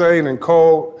could be sane and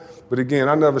cold, but again,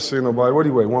 I never seen nobody, what do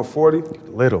you weigh, 140?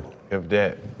 Little. If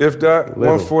that. Little.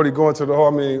 140 going to the hall.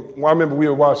 I mean, I remember we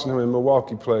were watching him in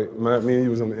Milwaukee play. Me and he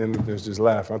was in the bench just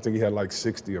laughing. I think he had like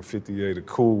 60 or 58, a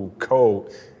cool,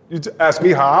 cold. You ask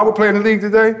me how I would play in the league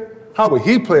today, how would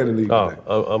he play in the league today?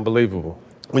 Unbelievable.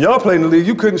 When y'all played in the league,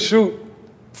 you couldn't shoot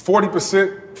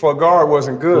 40% for a guard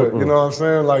wasn't good. You know what I'm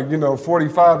saying? Like,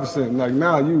 45%. Like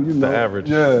now you know. The average.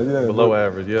 Yeah. Below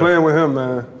average, yeah. Playing with him,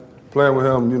 man. Playing with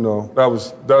him,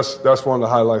 that's one of the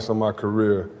highlights of my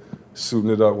career.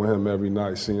 Suiting it up with him every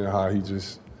night, seeing how he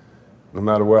just, no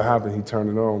matter what happened, he turned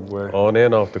it on, boy. On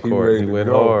and off the court, he went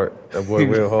hard. That boy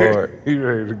went hard. He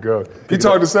ready to go. You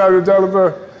talked to Samuel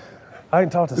Jolivet? I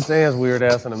ain't talked to Sam's weird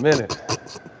ass in a minute.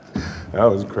 That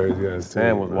was crazy ass team.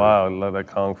 Sam was wild. I love that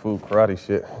kung fu karate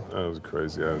shit. That was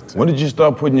crazy ass team. When did you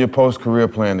start putting your post-career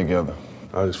plan together?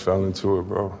 I just fell into it,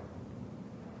 bro.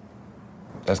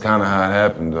 That's kind of how it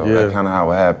happened, though. Yeah. That's kind of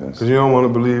how it happens. Because you don't want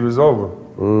to believe it's over.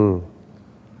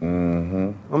 I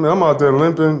mean, I'm out there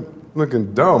limping,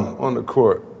 looking dumb on the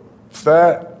court.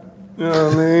 Fat, you know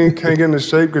what I mean? Can't get into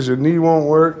shape because your knee won't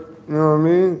work, you know what I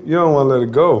mean? You don't want to let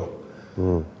it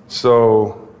go.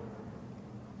 So,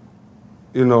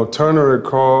 Turner had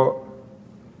called.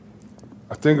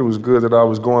 I think it was good that I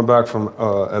was going back from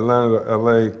Atlanta to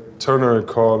LA. Turner had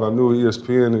called. I knew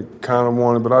ESPN had kind of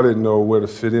wanted, but I didn't know where to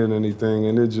fit in anything.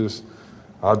 And it just,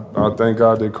 I thank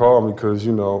God they called me because,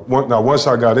 once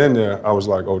I got in there, I was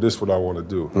like, oh, this is what I want to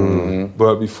do.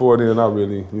 But before then, I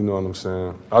really, you know what I'm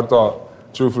saying? I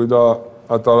thought, truthfully, dog,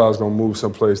 I thought I was going to move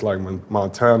someplace like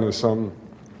Montana or something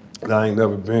that I ain't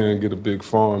never been and get a big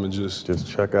farm and just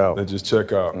check out.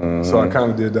 So I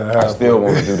kind of did that halfway. I still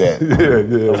want to do that.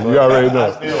 yeah. You already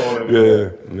know. I still want to do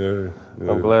that.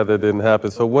 Yeah. I'm glad that didn't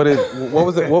happen. So what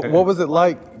was it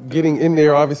like getting in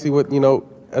there? Obviously, with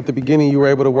at the beginning you were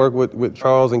able to work with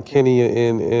Charles and Kenny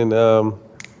and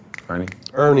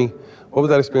Ernie. What was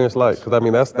that experience like? Because I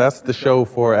mean that's the show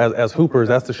for as hoopers.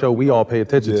 That's the show we all pay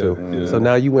attention to. Yeah. So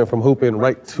now you went from hooping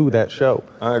right to that show.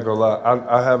 I ain't gonna lie.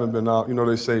 I haven't been out.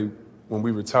 They say when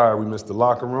we retire we miss the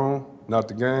locker room, not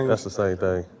the game. That's the same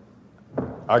thing.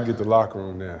 I get the locker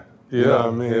room there. Yeah. You know what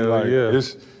I mean?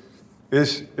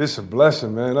 It's a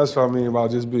blessing, man. That's what I mean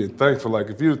about just being thankful. Like,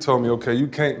 if you told me, okay, you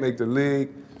can't make the league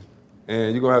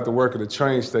and you're going to have to work at a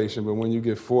train station, but when you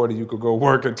get 40, you could go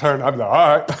work and turn, I'd be like,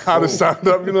 all right, I'd have signed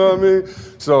up, you know what I mean?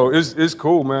 So it's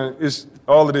cool, man. It's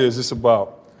all it is. It's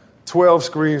about 12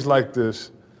 screens like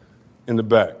this in the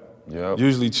back. Yep.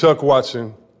 Usually Chuck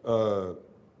watching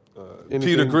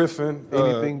Peter Griffin.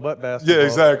 Anything but basketball. Yeah,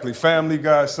 exactly. Family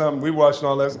Guy, something. We watching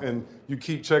all that, and you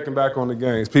keep checking back on the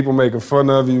games. People making fun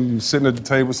of you. You sitting at the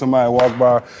table, somebody walk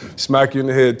by, smack you in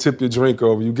the head, tip your drink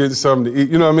over. You get something to eat.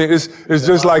 You know what I mean? It's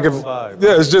just like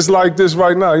it's just like this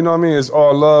right now. You know what I mean? It's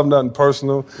all love, nothing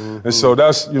personal. And so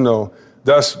that's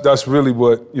really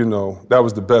what, that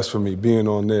was the best for me, being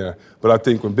on there. But I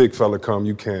think when big fella come,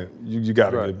 you got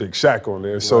to get a big Shaq on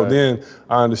there. So then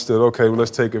I understood, okay, well,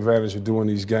 let's take advantage of doing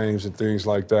these games and things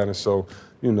like that. And so,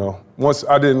 once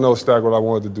I didn't know Stack what I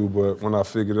wanted to do, but when I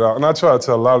figured it out, and I try to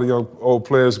tell a lot of old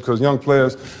players, because young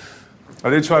players,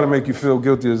 they try to make you feel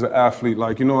guilty as an athlete.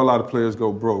 Like, a lot of players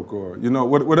go broke or,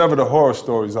 whatever the horror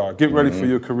stories are. Get ready for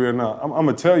your career now. I'm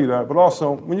going to tell you that. But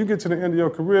also, when you get to the end of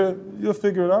your career, you'll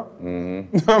figure it out. You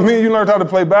know what I mean? You learned how to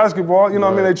play basketball. You know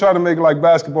what I mean? They try to make it like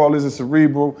basketball isn't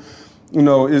cerebral,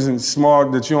 isn't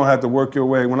smart, that you don't have to work your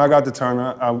way. When I got to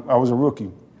Turner, I was a rookie.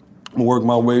 I'm going to work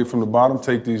my way from the bottom,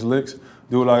 take these licks,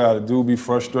 do what I got to do, be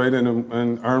frustrated,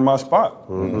 and earn my spot.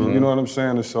 You know what I'm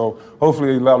saying? And so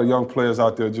hopefully a lot of young players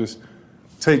out there just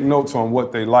take notes on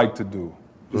what they like to do.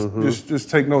 Just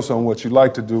take notes on what you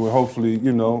like to do, and hopefully,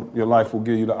 your life will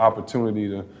give you the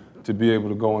opportunity to be able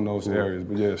to go in those areas.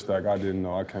 But yeah, Stack, I didn't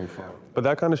know. I came from it. But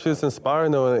that kind of shit's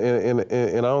inspiring, though, and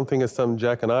I don't think it's something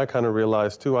Jack and I kind of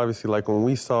realized, too. Obviously, like when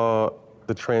we saw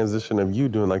the transition of you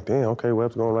doing like, damn, okay,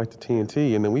 Webb's going right to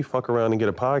TNT, and then we fuck around and get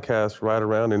a podcast right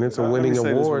around, and it's a winning Let me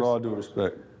say awards. this with all due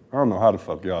respect. I don't know how the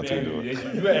fuck y'all two do it. You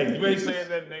ain't saying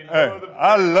that. Hey,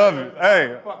 I love it.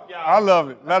 Hey, I love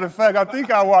it. Matter of fact, I think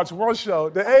I watched one show.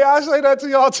 Did AI say that to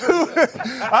y'all too?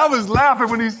 I was laughing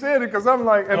when he said it because I'm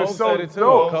like, and it's so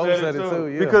dope. Cole said it too,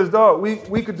 yeah. Because, dog,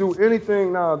 we could do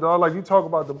anything now, dog. Like, you talk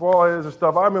about the ball heads and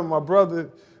stuff. I remember my brother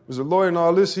was a lawyer and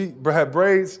all this. He had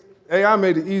braids. AI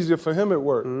made it easier for him at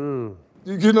work.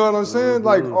 You know what I'm saying?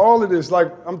 Like, all of this,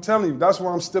 like, I'm telling you, that's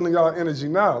why I'm stealing y'all energy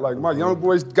now. Like, my young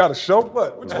boys got a show.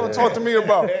 What you want to talk to me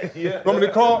about? Want me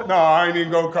to call? Nah, I ain't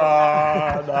even gonna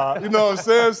call. Nah. You know what I'm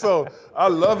saying? So, I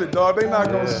love it, dog. They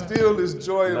not gonna steal this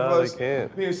joy of us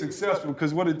being successful,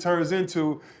 because what it turns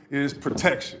into is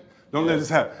protection. Don't let this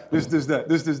happen. This,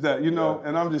 that, you know?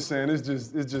 And I'm just saying, it's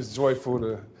just joyful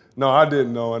to, no, I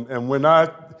didn't know. And when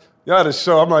y'all had a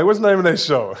show, I'm like, what's the name of that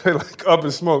show? Like, Up in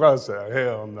Smoke. I said,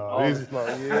 hell no. These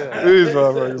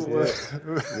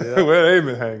motherfuckers, where they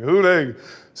been hanging? Who they?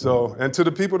 So, and to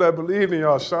the people that believe in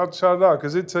y'all, shout it out,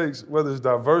 because it takes, whether it's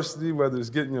diversity, whether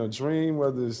it's getting your dream,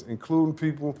 whether it's including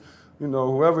people, you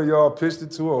know, whoever y'all pitched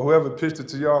it to or whoever pitched it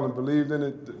to y'all and believed in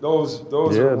it, those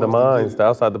are the minds, the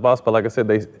outside the box. But like I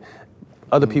said,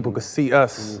 other people could see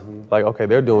us, like, okay,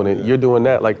 they're doing it, you're doing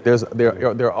that. Like,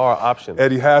 there are options.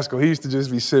 Eddie Haskell, he used to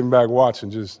just be sitting back watching,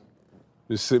 just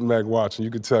sitting back watching.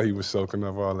 You could tell he was soaking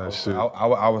up all that shit.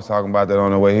 I was talking about that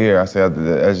on the way here. I said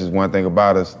that's just one thing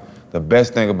about us. The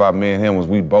best thing about me and him was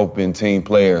we both been team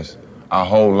players our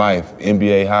whole life.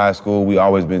 NBA, high school, we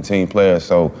always been team players.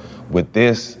 So with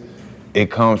this, it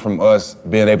comes from us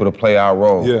being able to play our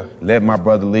role. Yeah. Let my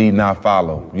brother lead, not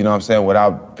follow. You know what I'm saying?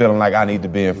 Without feeling like I need to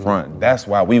be in front. That's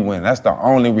why we win. That's the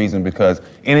only reason, because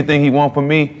anything he want from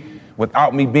me,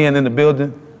 without me being in the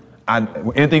building,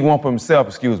 anything he want for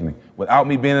himself, without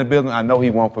me being in the building, I know he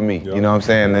want for me. Yep. You know what I'm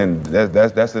saying? And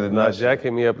that's it. No, Jack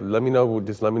hit me up. Let me know when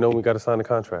we got to sign the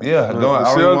contract. Yeah, I don't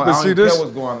even care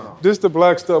what's going on. This the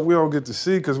black stuff we don't get to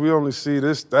see, because we only see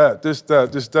this,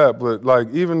 that. But like,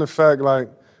 even the fact, like,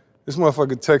 this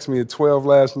motherfucker texted me at 12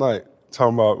 last night,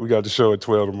 talking about we got the show at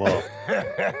 12 tomorrow.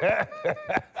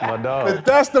 My dog. But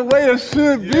that's the way it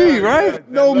should be, right?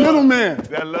 No middleman.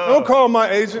 Don't call my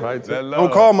agent. Right,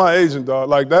 don't call my agent, dog.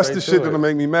 Like, that's the shit that'll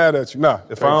make me mad at you. Nah,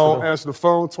 if I don't answer the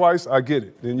phone twice, I get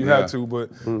it. Then you have to.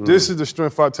 But this is the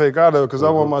strength I take out of it, because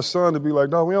I want my son to be like,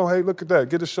 no, hey, look at that.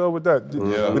 Get a show with that.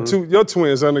 Your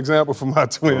twins are an example for my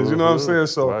twins. You know what I'm saying?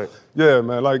 So, yeah,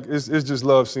 man, like, it's just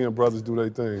love seeing brothers do their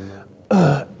thing, man.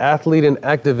 Athlete and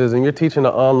activism. You're teaching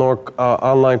an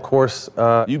online course.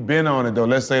 You've been on it, though.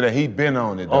 Let's say that he been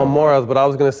on it, though. On Morehouse, but I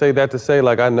was going to say that to say,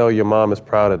 like, I know your mom is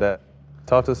proud of that.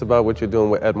 Talk to us about what you're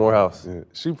doing at Morehouse. Yeah,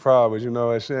 she proud, but, you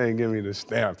know, she ain't giving me the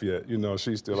stamp yet. You know,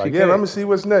 she's still like, let me see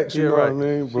what's next. You know what I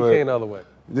mean? She came all the way.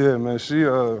 Yeah, man,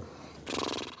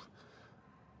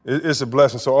 it's a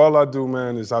blessing. So all I do,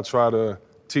 man, is I try to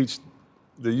teach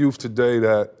the youth today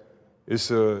that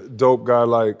it's a dope guy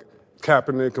like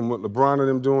Kaepernick and what LeBron and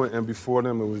them doing, and before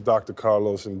them it was Dr.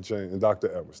 Carlos and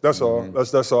Dr. Edwards. That's all.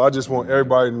 That's all. I just want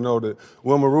everybody to know that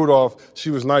Wilma Rudolph,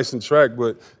 she was nice in track,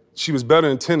 but she was better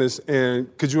in tennis. And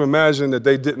could you imagine that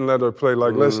they didn't let her play?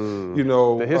 Like, let's, you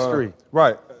know, the history.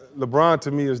 Right. LeBron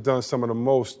to me has done some of the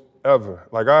most ever.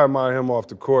 Like, I admire him off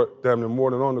the court, damn near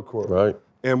more than on the court. Right.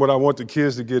 And what I want the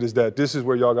kids to get is that this is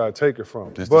where y'all gotta take it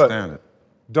from. Just the standard.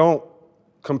 Don't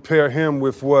compare him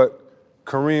with what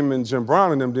Kareem and Jim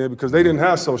Brown and them did, because they didn't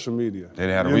have social media. They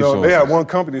didn't have the resources. resources. They had one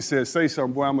company that said, say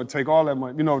something, boy, I'm gonna take all that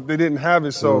money. You know, they didn't have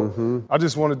it, so I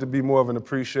just wanted to be more of an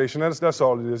appreciation. That's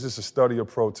all it is. It's a study of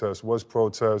protest. Was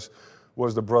protest?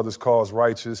 Was the brothers' cause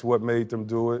righteous? What made them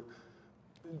do it?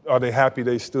 Are they happy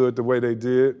they stood the way they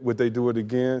did? Would they do it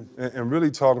again? And really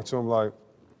talking to them like,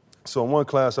 so in one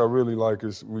class I really like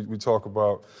is we talk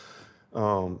about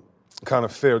kind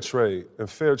of fair trade. And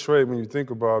fair trade, when you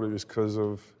think about it, is because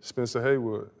of Spencer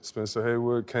Haywood. Spencer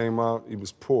Haywood came out, he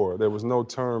was poor. There was no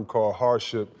term called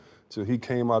hardship till he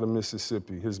came out of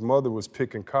Mississippi. His mother was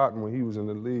picking cotton when he was in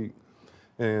the league.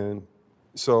 And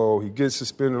so he gets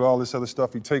suspended, all this other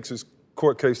stuff. He takes his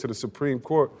court case to the Supreme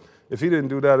Court. If he didn't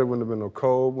do that, it wouldn't have been no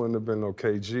Kobe, wouldn't have been no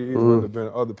KG, it wouldn't have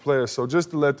been other players. So just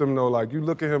to let them know, like, you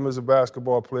look at him as a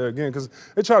basketball player again, because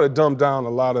they try to dumb down a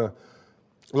lot of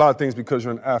things because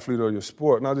you're an athlete or your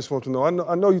sport. And I just want to know,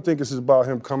 I know you think this is about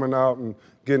him coming out and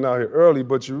getting out here early,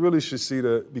 but you really should see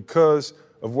that because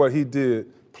of what he did,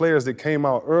 players that came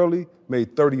out early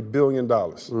made $30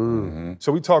 billion.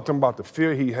 So we talked to him about the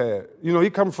fear he had. You know, he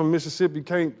coming from Mississippi,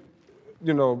 can't,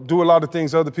 you know, do a lot of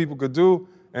things other people could do,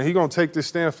 and he gonna take this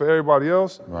stand for everybody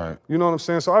else. Right. You know what I'm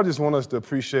saying? So I just want us to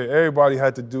appreciate everybody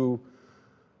had to do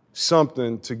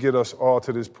something to get us all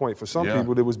to this point. For some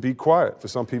people, it was be quiet. For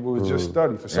some people, it was just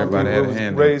study. For some Everybody people, it had a was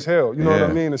hand raise in it. hell. You know what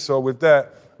I mean? And so with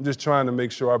that, I'm just trying to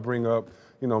make sure I bring up,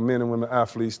 you know, men and women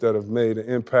athletes that have made an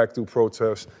impact through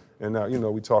protests. And now, you know,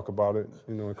 we talk about it,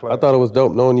 you know, in class. I thought it was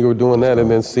dope knowing you were doing that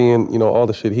and then seeing, you know, all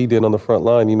the shit he did on the front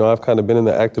line. You know, I've kind of been in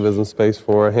the activism space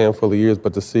for a handful of years,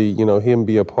 but to see, you know, him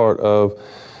be a part of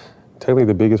technically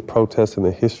the biggest protest in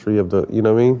the history of the, you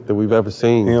know what I mean, that we've ever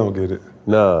seen. He don't get it.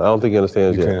 No, I don't think he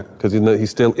understands yet. Because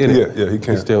he's still in it. Yeah, he can't.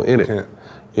 He's still in it. He can't. You know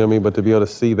what I mean? But to be able to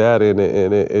see that and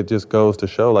it just goes to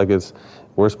show like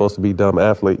we're supposed to be dumb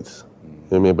athletes.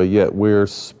 You know what I mean? But yet we're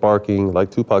sparking,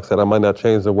 like Tupac said, I might not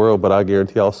change the world, but I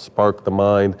guarantee I'll spark the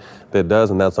mind that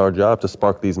does, and that's our job, to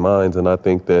spark these minds. And I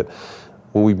think that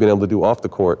what we've been able to do off the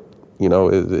court, you know,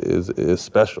 is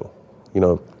special. You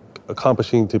know,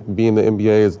 accomplishing to be in the NBA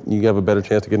is you have a better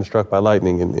chance of getting struck by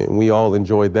lightning, and we all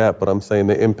enjoyed that, but I'm saying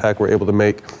the impact we're able to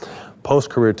make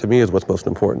post-career to me is what's most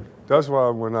important. That's why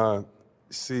when I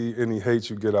see any hate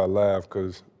you get, I laugh,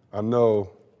 because I know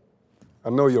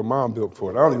your mom built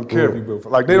for it. I don't even care if you built for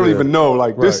it. Like, they don't even know.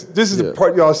 Like, this is the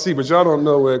part y'all see, but y'all don't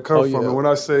know where it comes from. And when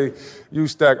I say you,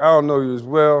 Stack, I don't know you as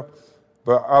well,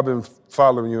 but I've been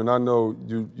following you, and I know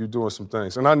you're doing some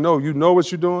things. And I know you know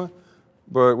what you're doing,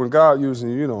 but when God using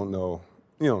you, you don't know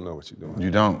what you're doing. You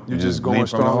don't. You're just going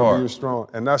strong and being strong.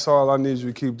 And that's all I need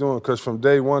you to keep doing, because from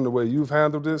day one, the way you've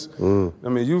handled this, I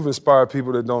mean, you've inspired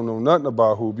people that don't know nothing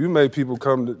about hoop. You made people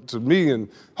come to me and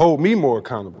hold me more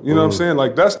accountable. You know what I'm saying?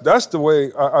 Like, that's the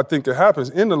way I think it happens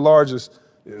in the largest,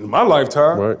 in my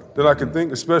lifetime, that I can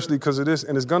think, especially because of this,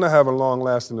 and it's gonna have a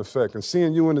long-lasting effect. And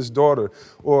seeing you and his daughter,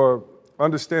 or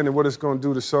understanding what it's gonna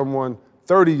do to someone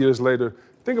 30 years later.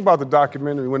 Think about the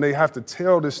documentary when they have to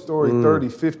tell this story 30,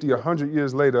 50, 100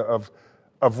 years later of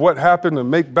what happened to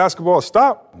make basketball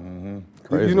stop. You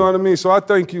know what I mean? So I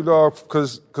thank you, dog,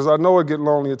 because I know it get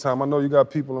lonely at times. I know you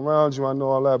got people around you. I know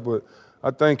all that, but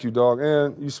I thank you, dog.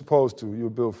 And you're supposed to.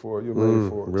 You're built for it. You're made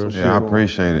for it. So I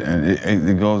appreciate it. And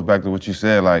it goes back to what you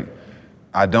said. Like,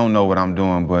 I don't know what I'm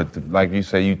doing, but like you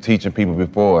say, you teaching people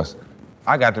before us.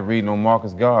 I got to read on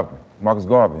Marcus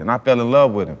Garvey, and I fell in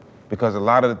love with him because a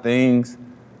lot of the things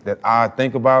that I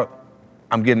think about,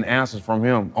 I'm getting answers from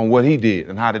him on what he did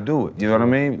and how to do it. You know what I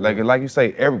mean? Like you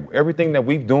say, everything that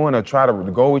we're doing or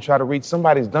the goal we try to reach,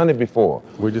 somebody's done it before.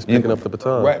 We're just picking up the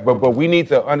baton. Right, but we need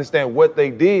to understand what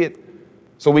they did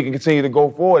so we can continue to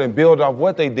go forward and build off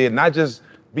what they did, not just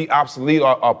be obsolete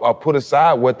or put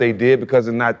aside what they did because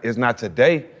it's not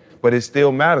today, but it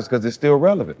still matters because it's still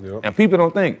relevant. And people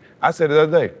don't think. I said the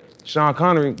other day, Sean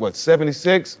Connery,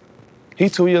 76?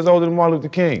 He's 2 years older than Martin Luther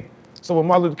King. So when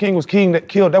Martin Luther King was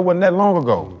killed, that wasn't that long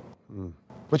ago.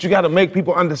 But you got to make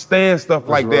people understand stuff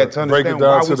like that to understand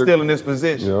why we're still in this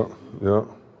position. Yeah.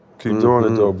 Keep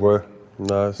doing it though, boy.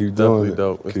 No, it's definitely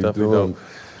dope. It's definitely dope.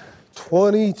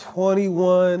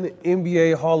 2021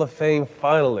 NBA Hall of Fame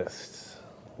finalists.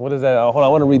 What is that? Hold on, I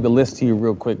want to read the list to you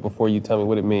real quick before you tell me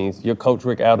what it means. Your coach,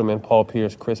 Rick Alderman, Paul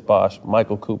Pierce, Chris Bosh,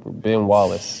 Michael Cooper, Ben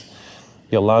Wallace,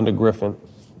 Yolanda Griffin,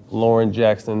 Lauren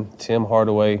Jackson, Tim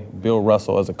Hardaway, Bill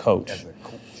Russell as a coach.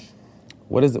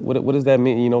 What does that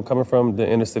mean? You know, coming from the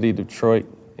inner city of Detroit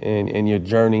and your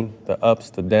journey, the ups,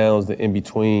 the downs, the in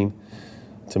between.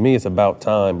 To me, it's about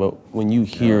time. But when you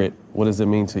hear it, what does it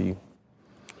mean to you?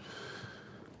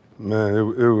 Man, it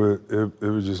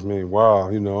would just mean, wow,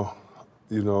 you know,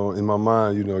 in my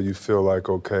mind, you know, you feel like,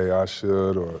 okay, I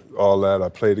should, or all that. I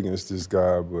played against this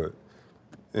guy, but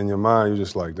in your mind, you're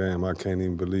just like, damn, I can't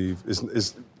even believe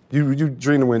it's. You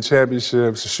dream to win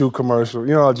championships, a shoe commercial.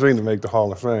 You know, I dream to make the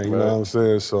Hall of Fame. You know what I'm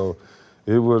saying? So,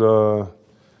 it would,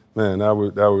 man, that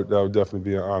would definitely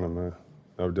be an honor, man.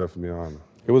 That would definitely be an honor.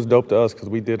 It was dope to us because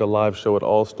we did a live show at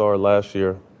All-Star last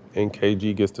year, and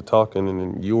KG gets to talking, and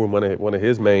then you were one of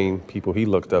his main people he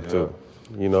looked up to.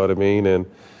 You know what I mean? And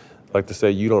like to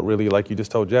say, you don't really, like you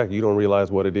just told Jack, you don't realize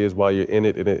what it is while you're in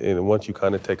it, and once you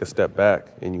kind of take a step back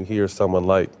and you hear someone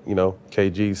like, you know,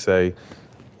 KG say,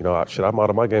 you know, I'm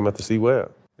out of my game at the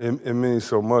C-Web. It means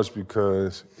so much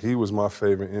because he was my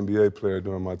favorite NBA player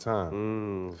during my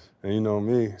time. And you know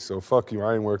me, so fuck you,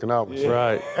 I ain't working out with you.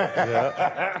 Right.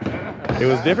 Yeah. It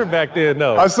was different back then,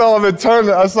 though. I saw him at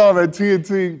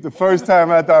TNT the first time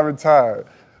after I retired.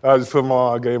 I just put him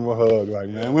on, I gave him a hug, like,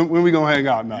 man, when we gonna hang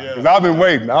out now? Because I've been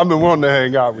waiting. I've been wanting to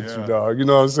hang out with you, dog. You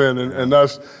know what I'm saying? And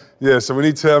that's, so when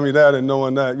he tell me that and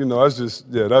knowing that, you know, that's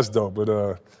just, that's dope.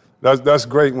 But that's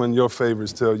great when your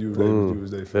favorites tell you they was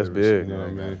their favorites. That's big. You know what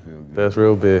I mean? That's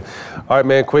real big. All right,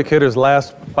 man, quick hitters,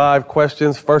 last 5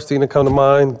 questions. First thing to come to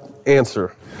mind, answer.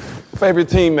 Favorite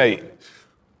teammate?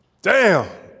 Damn.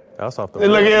 That's off the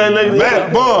Look at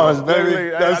Matt Barnes,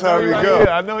 baby. That's how we go.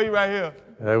 I know he right here.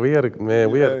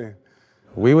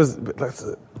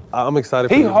 I'm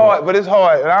excited. He hard, but it's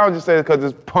hard, and I don't just say it because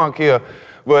it's Punk here,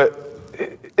 but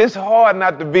it's hard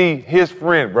not to be his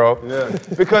friend, bro. Yeah.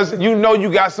 Because you know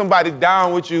you got somebody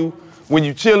down with you when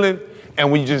you chilling,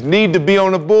 and when you just need to be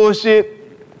on the bullshit.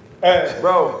 Hey,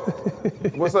 bro,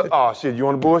 what's up? Oh shit, you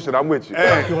on the bullshit? I'm with you.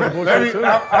 Hey, you on the bullshit too?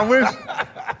 I'm with you.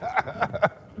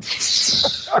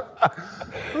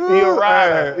 He a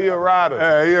rider. He a rider.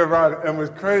 Hey, he a rider. And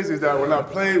what's crazy is that when I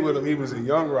played with him, he was a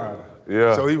young rider.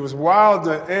 Yeah. So he was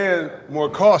wilder and more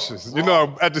cautious, you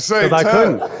know, at the same time. I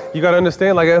couldn't. You got to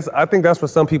understand, I think that's where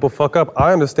some people fuck up.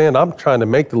 I understand I'm trying to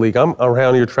make the league. I'm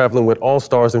around here traveling with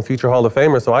all-stars and future Hall of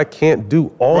Famers, so I can't do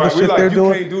all the shit they're doing.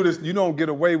 You can't do this. You don't get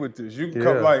away with this. You can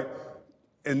come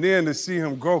and then to see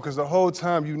him grow, because the whole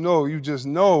time you just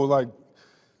know, I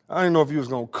didn't know if he was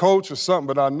going to coach or something,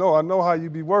 but I know how you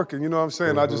be working, you know what I'm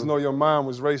saying? I just know your mind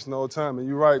was racing the whole time. And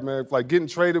you're right, man. Getting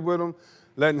traded with him,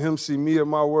 letting him see me at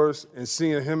my worst and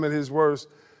seeing him at his worst.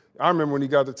 I remember when he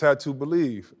got the tattoo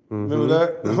Believe. Remember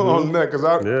that? On the neck.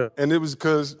 And it was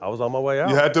because I was on my way out.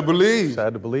 You had to believe. Just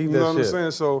had to believe that shit. You know what I'm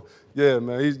saying? So, yeah,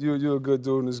 man, you're a good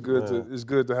dude, and it's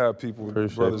good to have people,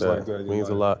 brothers like that. Means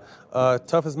a lot.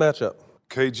 Toughest matchup?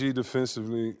 KG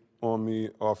defensively on me,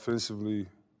 offensively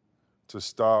to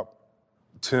stop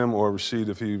Tim or Rasheed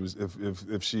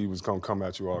if she was gonna come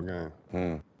at you all game.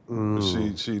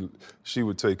 She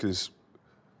would take his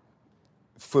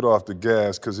foot off the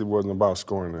gas because it wasn't about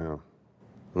scoring to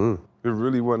him. It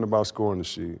really wasn't about scoring to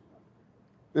Sheed.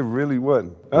 It really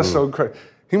wasn't. That's so crazy.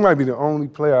 He might be the only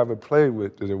player I ever played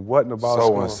with that it wasn't about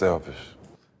scoring. So unselfish.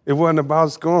 It wasn't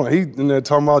about scoring. He in there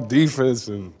talking about defense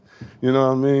and, you know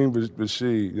what I mean? But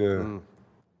Sheed, yeah.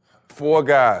 4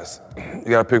 guys.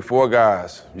 You gotta pick 4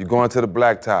 guys. You're going to the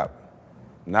blacktop,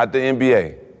 not the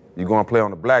NBA. You're going to play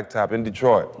on the blacktop in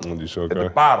Detroit. In Detroit, at the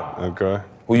bottom. Okay.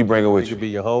 Who you bringing with you? It could be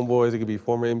your homeboys. It could be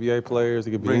former NBA players.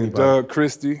 It could be Bring anybody. Doug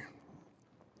Christie,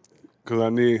 because I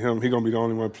need him. He going to be the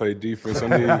only one to play defense. I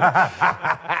need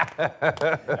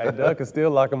Hey, Doug can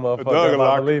still lock him up. Doug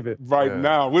I believe it. Right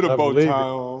now, with a bow tie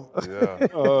on.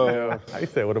 I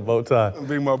said with a bow tie.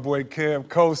 Bring my boy Cam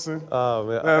Coulson. Oh,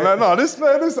 man. Man,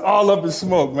 this all up in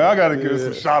smoke, man. I got to give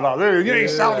some shout out. You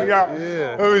ain't shouting out.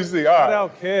 Yeah. Let me see. All right. Shout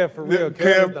out Cam, for real.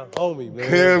 Cam's the homie, man.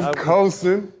 Cam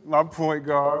Coulson, my point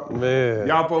guard. Man.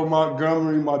 Yapo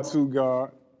Montgomery, my 2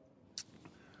 guard.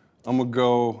 I'm going to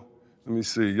go... Let me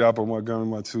see. Yapo Montgomery,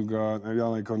 my 2 guard. Now,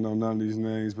 y'all ain't gonna know none of these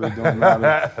names, but it don't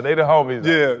matter. They the homies.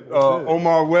 Yeah.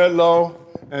 Omar Wedlow,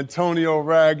 Antonio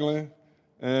Ragland,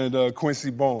 and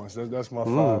Quincy Bowens. That's my 5.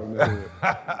 Man.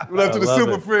 We left to the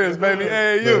Super Friends, baby.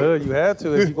 Hey, you. You had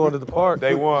to if you going to the park.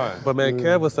 They won. But man,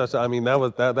 Kev was such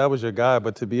that was your guy.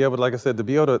 But to be able, like I said, to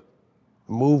be able to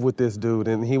move with this dude,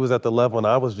 and he was at the level, and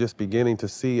I was just beginning to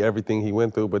see everything he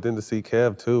went through, but then to see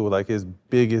Kev too, like his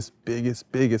biggest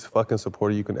fucking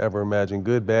supporter you can ever imagine.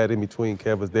 Good, bad, in between,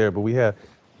 Kev was there, but we had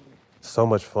so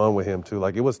much fun with him too.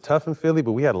 Like it was tough in Philly,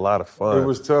 but we had a lot of fun. It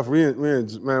was tough. We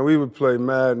would play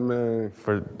Madden, man.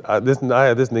 I had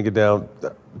this nigga down.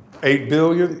 8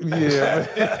 billion? Yeah.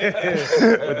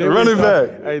 Running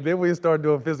back. Hey, then we started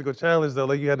doing physical challenge though.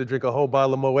 Like you had to drink a whole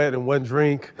bottle of Moet in 1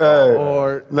 drink. Hey,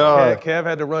 or no. Kev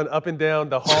had to run up and down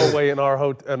the hallway in our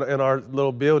in our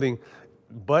little building,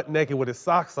 butt naked with his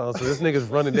socks on. So this nigga's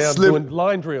running down doing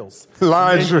line drills.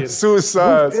 Line drills,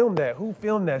 suicides. Who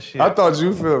filmed that shit? I thought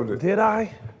you filmed it. Did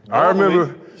I? I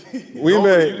remember we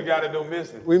made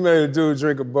a dude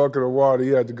drink a bucket of water. He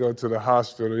had to go to the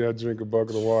hospital. He had to drink a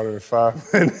bucket of water in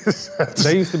 5 minutes.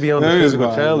 They used to be on the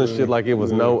physical challenge shit like it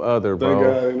was no other, bro. Thank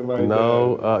God anybody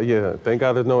died. Thank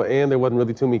God and there wasn't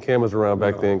really too many cameras around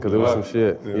back then because it was some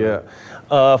shit. Yeah.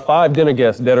 5 dinner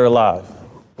guests, dead or alive.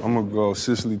 I'm gonna go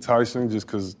Cicely Tyson just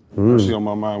because she on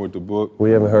my mind with the book.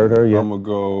 We haven't heard her yet. I'm gonna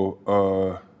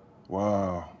go.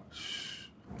 Wow.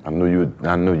 I knew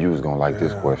you was gonna like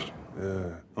this question.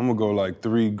 Yeah. I'm gonna go like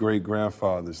 3 great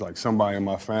grandfathers, like somebody in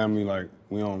my family, like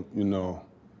we don't,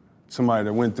 somebody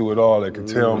that went through it all that could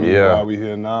tell me why we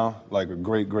here now, like a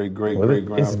great grandfather.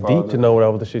 It's deep to know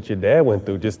all the shit your dad went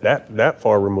through, just that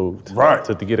far removed. Right.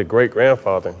 To get a great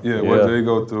grandfather. Yeah, what they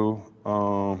go through.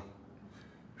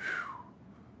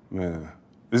 Man.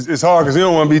 It's hard because you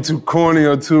don't want to be too corny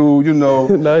or too, No,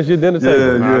 it's your dinner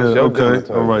table.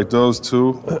 Okay. All right, those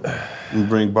 2. You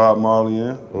bring Bob Marley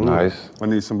in. Nice. I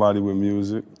need somebody with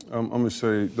music. I'm going to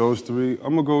say those 3.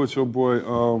 I'm going to go with your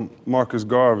boy, Marcus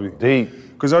Garvey. Deep.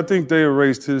 Because I think they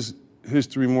erased his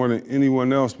history more than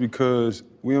anyone else because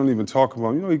we don't even talk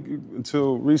about him.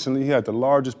 Until recently, he had the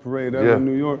largest parade ever in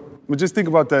New York. But just think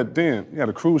about that then. He had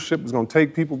a cruise ship that's going to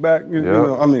take people back.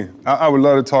 I would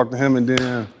love to talk to him, and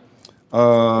then He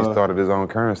started his own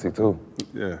currency too.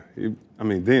 Yeah,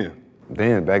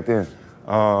 then. Back then.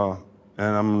 And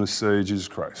I'm gonna say Jesus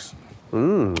Christ.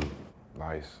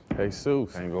 Nice.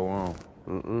 Jesus. Can't go on.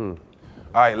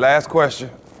 All right, last question.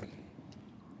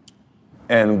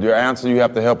 And your answer, you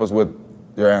have to help us with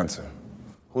your answer.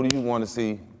 Who do you want to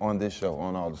see on this show,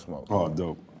 on All the Smoke? Oh,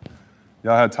 dope.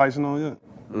 Y'all had Tyson on yet?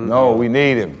 No, we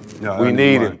need him. Yeah, we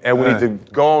need him. And we Hey. need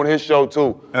to go on his show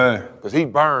too. Hey. Because he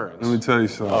burns. Let me tell you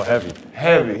something. Oh, heavy.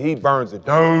 Heavy. He burns it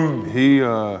down. He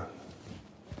one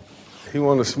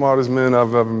of the smartest men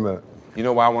I've ever met. You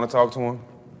know why I want to talk to him?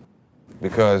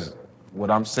 Because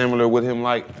what I'm similar with him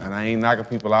like, and I ain't knocking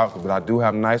people out, but I do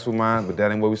have nice with mine, but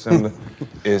that ain't what we similar,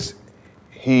 is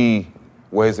he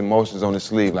wears emotions on his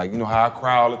sleeve. Like, you know how I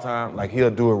cry all the time? Like,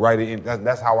 he'll do it right in.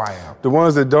 That's how I am. The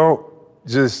ones that don't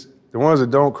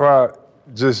cry,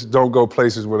 just don't go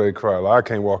places where they cry. Like, I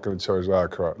can't walk into church where I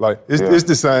cry. Like, it's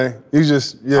the same. You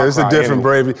just, it's a different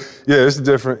bravery. Yeah, it's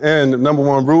different. And the number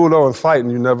one rule though in fighting,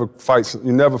 you never fight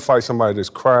somebody that's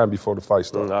crying before the fight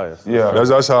starts. Yeah.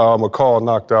 That's how McCall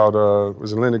knocked out,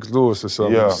 was it Lennox Lewis or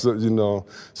something? Yeah.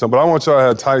 So, but I want y'all to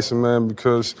have Tyson, man,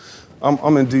 because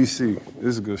I'm in D.C. This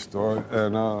is a good story.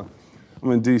 And I'm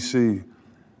in D.C.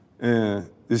 and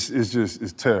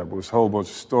it's terrible. It's a whole bunch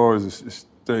of stories. It's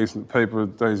things in the paper,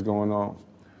 things going on.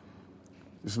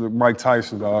 It's Mike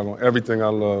Tyson, dog, on everything I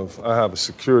love. I have a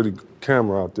security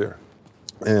camera out there.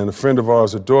 And a friend of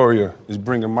ours, Adoria, is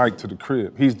bringing Mike to the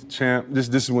crib. He's the champ. This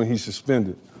is when he's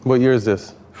suspended. What year is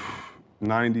this?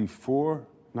 94,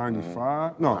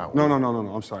 95? No,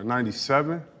 I'm sorry,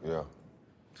 97? Yeah.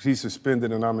 He's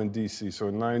suspended and I'm in D.C., so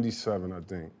 97, I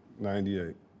think,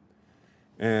 98.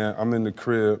 And I'm in the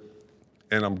crib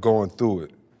and I'm going through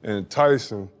it. And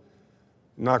Tyson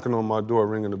knocking on my door,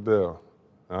 ringing the bell.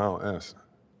 And I don't answer,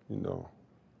 And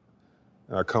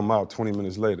I come out 20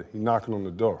 minutes later. He knocking on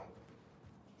the door.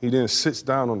 He then sits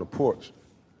down on the porch.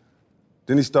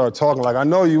 Then he started talking like, I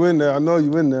know you in there, you know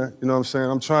what I'm saying?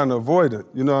 I'm trying to avoid it,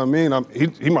 you know what I mean?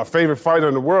 He my favorite fighter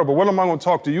in the world, but what am I gonna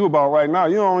talk to you about right now?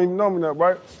 You don't even know me that,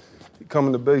 right? He come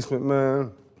in the basement,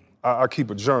 man. I keep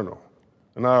a journal.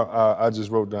 And I just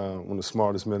wrote down, one of the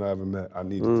smartest men I ever met, I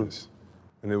needed this.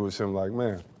 And it was him like,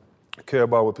 man, I care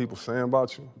about what people saying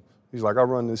about you. He's like, I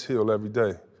run this hill every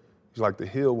day. He's like, the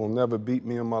hill will never beat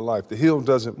me in my life. The hill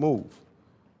doesn't move,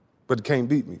 but it can't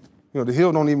beat me. The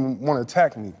hill don't even want to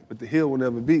attack me, but the hill will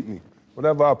never beat me.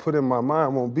 Whatever I put in my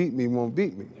mind won't beat me.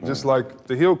 Just like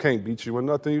the hill can't beat you with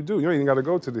nothing you do. You ain't even got to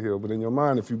go to the hill, but in your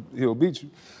mind, he'll beat you.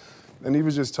 And he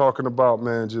was just talking about,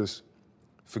 man, just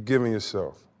forgiving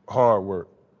yourself, hard work,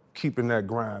 keeping that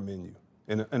grime in you,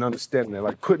 and understanding that,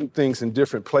 like putting things in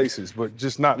different places, but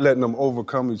just not letting them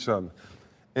overcome each other.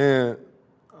 And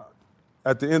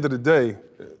at the end of the day,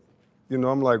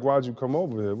 I'm like, why'd you come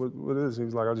over here? What is it?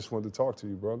 He's like, I just wanted to talk to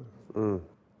you, brother.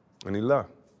 And he left.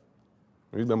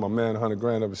 He's been my man, 100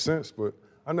 grand ever since, but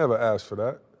I never asked for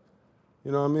that.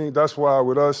 You know what I mean? That's why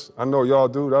with us, I know y'all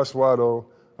do, that's why though,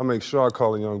 I make sure I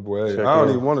call a young boy, hey, I don't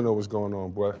even want to know what's going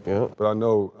on, boy. Yeah. But I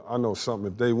know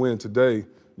something. If they win today,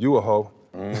 you a hoe.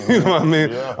 You know what I mean?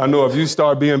 Yeah. I know if you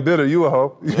start being bitter, you a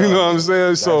hoe. You know what I'm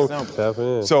saying?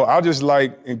 So I just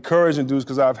like encouraging dudes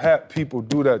because I've had people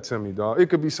do that to me, dog. It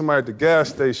could be somebody at the gas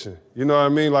station. You know what I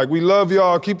mean? Like, we love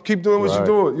y'all. Keep doing what you're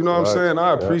doing. You know what I'm saying?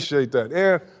 I appreciate that.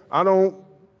 And I don't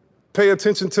pay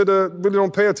attention to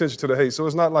the hate. So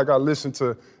it's not like I listen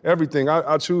to everything.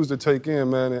 I choose to take in,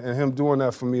 man. And him doing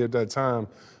that for me at that time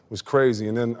was crazy.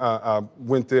 And then I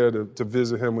went there to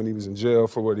visit him when he was in jail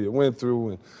for what he had went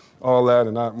through and all that.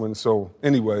 And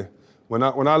anyway, when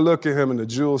I look at him and the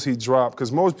jewels he dropped,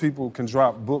 because most people can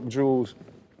drop book jewels.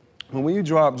 And when you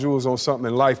drop jewels on something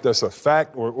in life that's a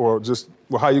fact or just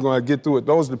how you're going to get through it,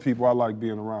 those are the people I like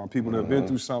being around. People that have been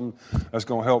through something that's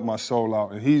going to help my soul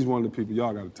out. And he's one of the people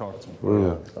y'all got to talk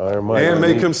to. And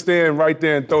make him stand right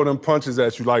there and throw them punches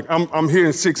at you. Like, I'm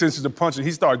hearing 6 inches of punch and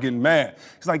he started getting mad.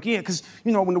 He's like, yeah, because,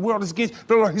 when the world is against,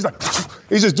 blah, blah, he's like,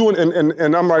 he's just doing it.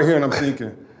 And I'm right here and I'm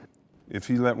thinking, if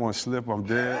he let one slip, I'm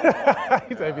dead.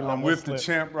 I'm with the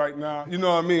champ right now. You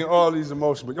know what I mean? All these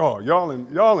emotions. But y'all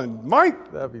and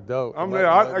Mike. That'd be dope. I'm there.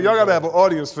 Y'all got to have an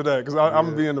audience for that because I'm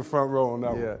going to be in the front row on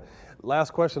that one.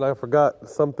 Last question. I forgot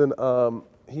something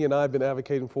he and I have been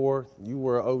advocating for. You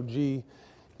were an OG.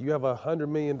 You have a $100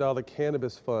 million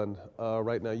cannabis fund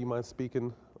right now. You mind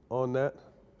speaking on that?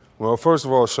 Well, first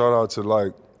of all, shout out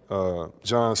to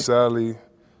John Sally.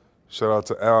 Shout out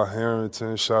to Al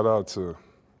Harrington. Shout out to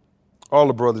all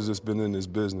the brothers that's been in this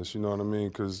business, you know what I mean?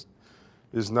 Because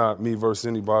it's not me versus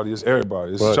anybody, it's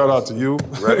everybody. Shout out to you.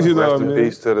 Rest you know in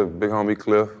peace to the big homie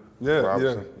Cliff.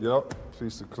 Robinson. Yep.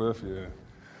 Peace to Cliff, yeah.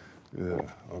 Yeah,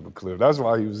 Uncle Cliff. That's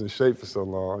why he was in shape for so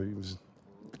long. He was,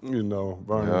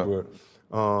 burning. Yeah.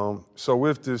 But so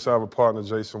with this, I have a partner,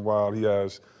 Jason Wild. He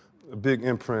has a big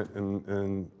imprint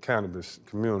in cannabis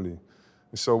community.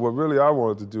 And so what really I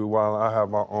wanted to do, while I have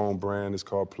my own brand, it's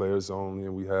called Players Only,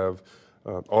 and we have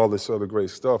all this other great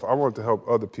stuff, I wanted to help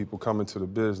other people come into the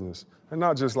business. And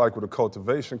not just like with a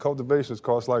cultivation. Cultivations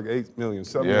cost like $8 million,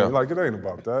 $7 million. Like, it ain't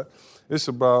about that. It's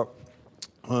about,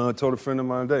 I told a friend of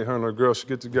mine today, her and her girl should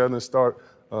get together and start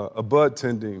a bud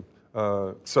tending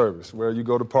service where you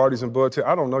go to parties and bud tend.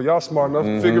 I don't know, y'all smart enough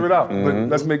to figure it out, but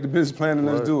let's make the business plan and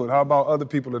let's do it. How about other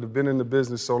people that have been in the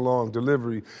business so long,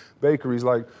 delivery, bakeries,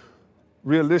 like,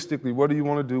 realistically, what do you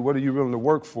want to do? What are you willing to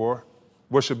work for?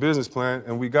 What's your business plan?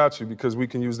 And we got you, because we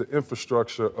can use the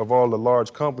infrastructure of all the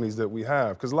large companies that we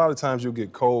have. Because a lot of times you'll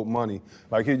get cold money.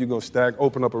 Like, here you go, Stack,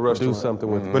 open up a restaurant. Do something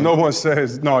with it. But no one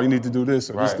says, no, you need to do this,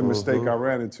 or this is the mistake I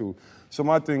ran into. So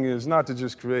my thing is not to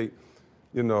just create,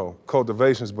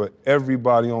 cultivations, but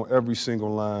everybody on every single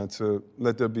line, to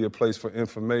let there be a place for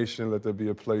information, let there be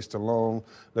a place to loan,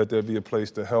 let there be a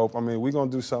place to help. I mean, we're gonna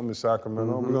do something in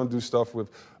Sacramento. We're gonna do stuff with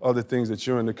other things that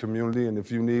you're in the community, and if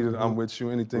you need it, I'm with you,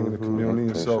 anything in the community.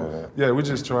 And so, yeah, we're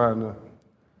just trying to,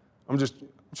 I'm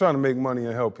trying to make money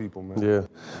and help people, man. Yeah.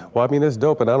 Well, I mean, it's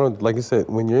dope, and I don't, like you said,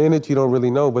 when you're in it, you don't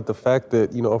really know, but the fact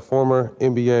that, a former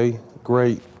NBA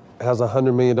great has a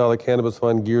 $100 million cannabis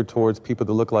fund geared towards people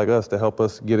that look like us to help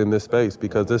us get in this space,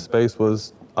 because this space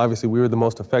was, obviously we were the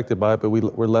most affected by it, but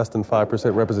we're less than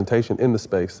 5% representation in the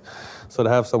space. So to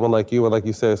have someone like you, and like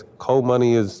you said, cold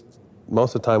money is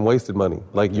most of the time wasted money.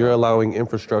 Like, you're allowing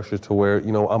infrastructure to where,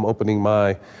 I'm opening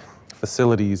my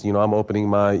facilities, I'm opening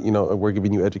my, we're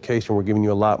giving you education, we're giving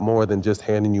you a lot more than just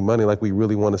handing you money. Like, we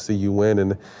really want to see you win,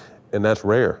 and that's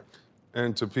rare.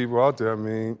 And to people out there, I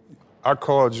mean, I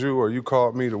called you or you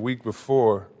called me the week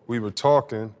before, we were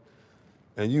talking,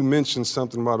 and you mentioned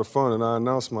something about a fund, and I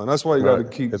announced mine. That's why you got to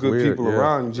keep good people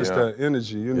around you, just that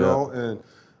energy, know? And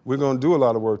we're going to do a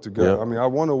lot of work together. I mean, I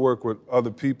want to work with other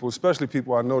people, especially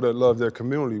people I know that love their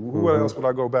community. Who else would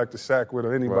I go back to Sac with,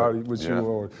 or anybody with you,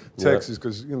 or Texas?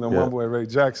 Because, my boy Ray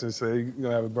Jackson said he's going to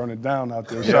have it burning down out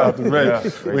there. Shout out to Ray.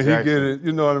 When he get it,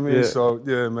 you know what I mean? So,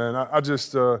 yeah, man, I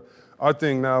just, our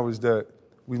thing now is that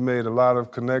we've made a lot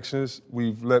of connections.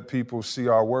 We've let people see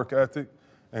our work ethic,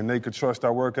 and they could trust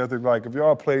our work ethic. Like, if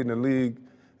y'all played in the league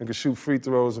and could shoot free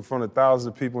throws in front of thousands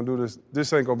of people and do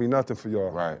this ain't gonna be nothing for y'all.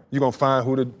 Right. You're gonna find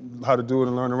how to do it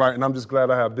and learn it right. And I'm just glad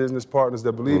I have business partners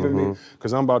that believe in me,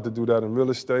 because I'm about to do that in real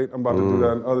estate. I'm about to do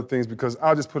that in other things, because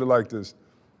I'll just put it like this.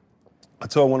 I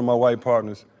told one of my white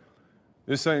partners,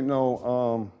 this ain't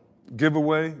no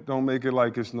giveaway. Don't make it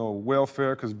like it's no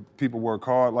welfare, because people work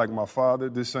hard like my father.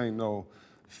 This ain't no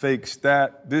fake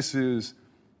stat. This is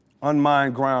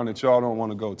unmined ground that y'all don't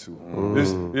want to go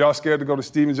to. Y'all scared to go to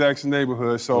Stephen Jackson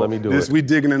neighborhood, so we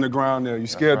digging in the ground there. You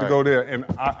scared to go there, and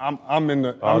I'm in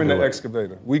the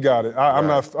excavator. We got it.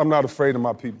 I'm not afraid of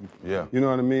my people. Yeah. You know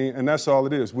what I mean? And that's all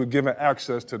it is. We're giving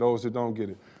access to those that don't get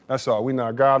it. That's all. We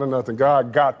not God or nothing.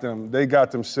 God got them. They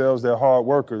got themselves. They're hard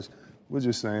workers. We're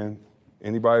just saying,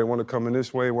 anybody want to come in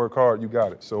this way, work hard, you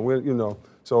got it. So we're,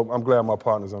 so I'm glad my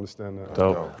partners understand that.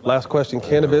 Dope. Last question,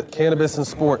 cannabis and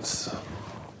sports.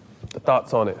 The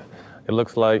thoughts on it? It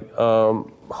looks like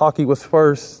hockey was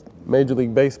first, Major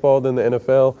League Baseball, then the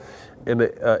NFL, and the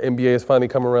NBA is finally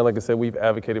coming around. Like I said, we've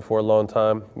advocated for a long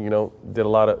time, did a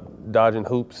lot of dodging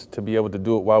hoops to be able to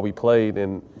do it while we played,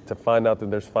 and to find out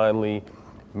that there's finally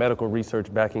medical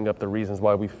research backing up the reasons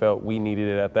why we felt we needed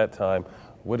it at that time.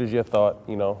 What is your thought,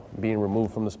 being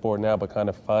removed from the sport now, but kind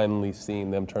of finally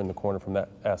seeing them turn the corner from that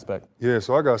aspect? Yeah,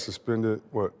 so I got suspended,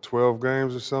 12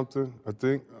 games or something, I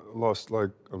think. I lost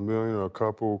like $1 million or a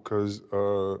couple, because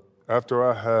after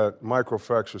I had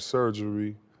microfracture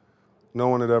surgery, no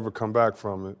one had ever come back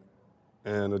from it.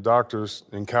 And the doctors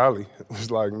in Cali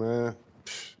was like, man,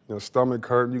 stomach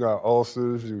hurting, you got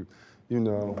ulcers,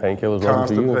 painkillers,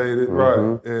 constipated,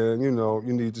 right? And you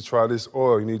need to try this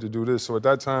oil, you need to do this. So at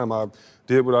that time, I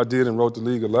did what I did and wrote the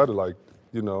league a letter, like,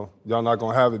 y'all not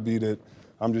gonna have it be that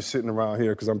I'm just sitting around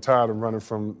here because I'm tired of running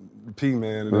from the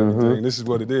P-man and everything. This is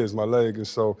what it is, my leg. And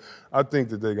so I think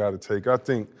that they got to take. I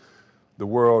think the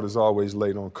world is always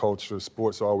late on culture.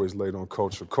 Sports are always late on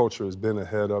culture. Culture has been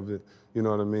ahead of it. You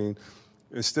know what I mean?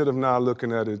 Instead of now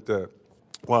looking at it that,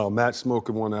 wow, Matt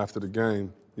smoking one after the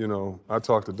game. I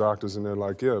talk to doctors and they're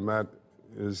like, yeah, Matt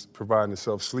is providing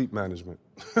himself sleep management.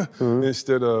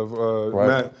 Instead of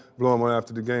Matt blowing one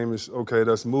after the game is, okay,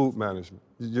 that's mood management.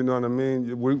 You know what I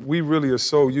mean? We really are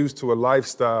so used to a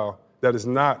lifestyle that is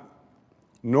not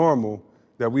normal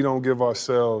that we don't give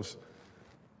ourselves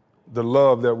the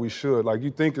love that we should. Like, you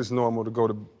think it's normal to go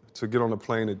to get on the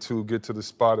plane at 2, get to the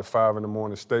spot at 5 in the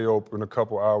morning, stay open a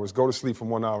couple hours, go to sleep for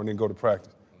 1 hour, and then go to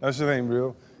practice. That shit ain't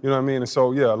real. You know what I mean? And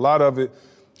so, yeah, a lot of it,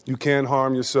 you can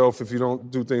harm yourself if you don't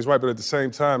do things right, but at the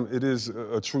same time, it is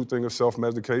a true thing of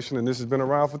self-medication, and this has been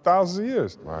around for thousands of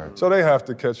years. Right. So they have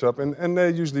to catch up, and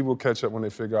they usually will catch up when they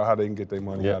figure out how they can get their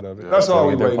money Yeah. out of it. Yeah. That's all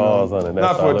we Their waiting paws on. on it. Not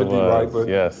That's for all it to it be was. right, but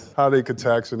Yes. how they could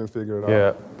tax it and figure it out.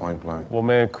 Yeah. Point blank. Well,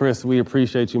 man, Chris, we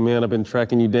appreciate you, man. I've been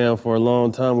tracking you down for a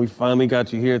long time. We finally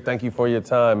got you here. Thank you for your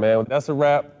time, man. That's a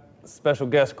wrap. Special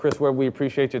guest, Chris Webb, we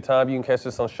appreciate your time. You can catch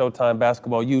this on Showtime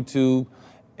Basketball, YouTube,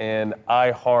 and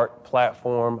iHeart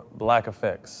platform, Black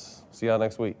Effects. See y'all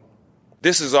next week.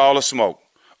 This is All the Smoke,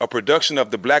 a production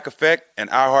of The Black Effect and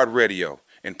iHeart Radio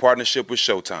in partnership with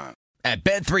Showtime. At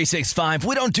Bet365,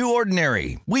 we don't do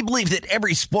ordinary. We believe that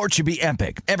every sport should be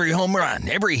epic. Every home run,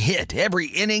 every hit, every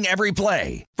inning, every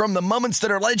play. From the moments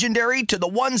that are legendary to the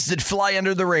ones that fly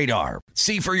under the radar.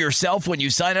 See for yourself when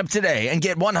you sign up today and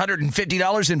get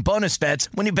 $150 in bonus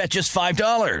bets when you bet just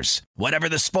 $5. Whatever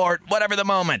the sport, whatever the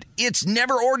moment, it's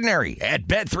never ordinary at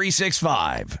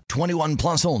Bet365. 21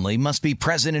 plus only. Must be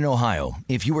present in Ohio.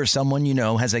 If you or someone you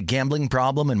know has a gambling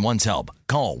problem and wants help,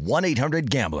 call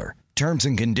 1-800-GAMBLER. Terms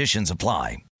and conditions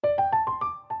apply.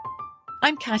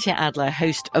 I'm Katya Adler,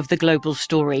 host of The Global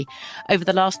Story. Over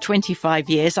the last 25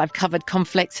 years, I've covered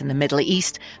conflicts in the Middle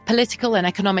East, political and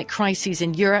economic crises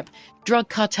in Europe, drug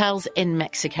cartels in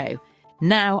Mexico.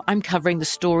 Now I'm covering the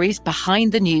stories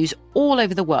behind the news all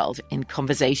over the world in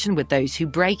conversation with those who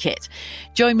break it.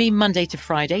 Join me Monday to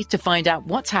Friday to find out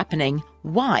what's happening,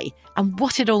 why, and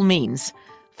what it all means.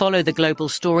 Follow The Global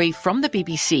Story from the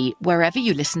BBC wherever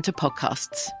you listen to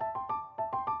podcasts.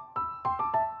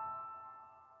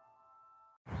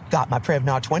 Got my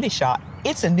Prevnar 20 shot.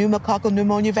 It's a pneumococcal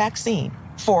pneumonia vaccine.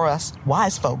 For us,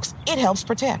 wise folks, it helps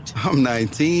protect. I'm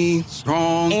 19,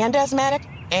 strong. And asthmatic,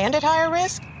 and at higher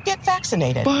risk? Get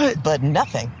vaccinated. But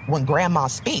nothing when grandma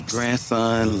speaks.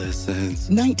 Grandson listens.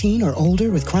 19 or older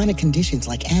with chronic conditions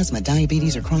like asthma,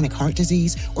 diabetes, or chronic heart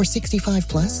disease, or 65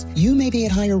 plus, you may be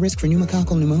at higher risk for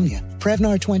pneumococcal pneumonia.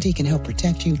 Prevnar 20 can help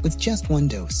protect you with just 1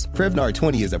 dose. Prevnar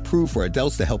 20 is approved for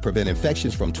adults to help prevent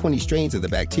infections from 20 strains of the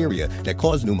bacteria that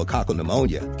cause pneumococcal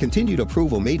pneumonia. Continued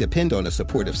approval may depend on a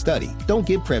supportive study. Don't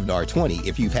give Prevnar 20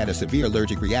 if you've had a severe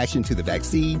allergic reaction to the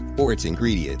vaccine or its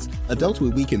ingredients. Adults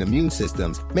with weakened immune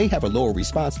systems may have a lower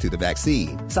response to the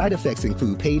vaccine. Side effects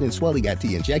include pain and swelling at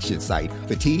the injection site,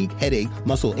 fatigue, headache,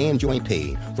 muscle, and joint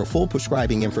pain. For full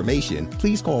prescribing information,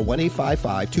 please call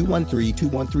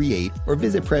 1-855-213-2138 or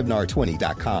visit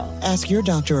Prevnar20.com. Ask your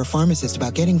doctor or pharmacist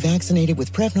about getting vaccinated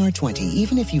with Prevnar 20,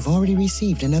 even if you've already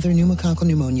received another pneumococcal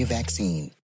pneumonia vaccine.